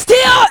buried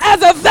still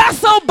as a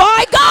vessel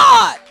by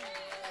God.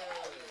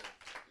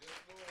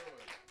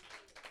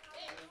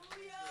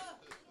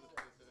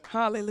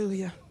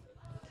 Hallelujah.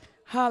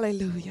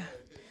 Hallelujah.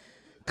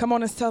 Come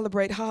on and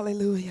celebrate.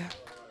 Hallelujah.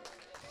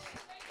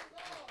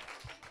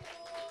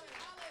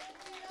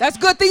 That's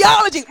good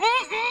theology.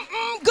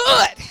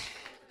 Good.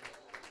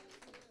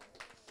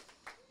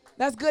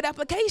 That's good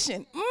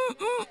application.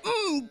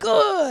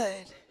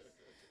 Good.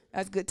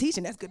 That's good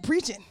teaching. That's good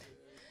preaching.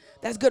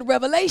 That's good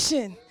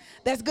revelation.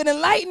 That's good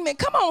enlightenment.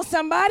 Come on,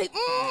 somebody.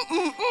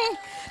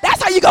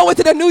 That's how you go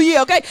into the new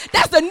year, okay?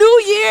 That's the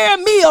new year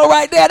meal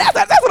right there. That's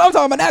what I'm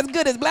talking about. That's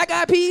good as black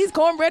eyed peas,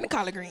 cornbread, and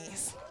collard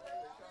greens.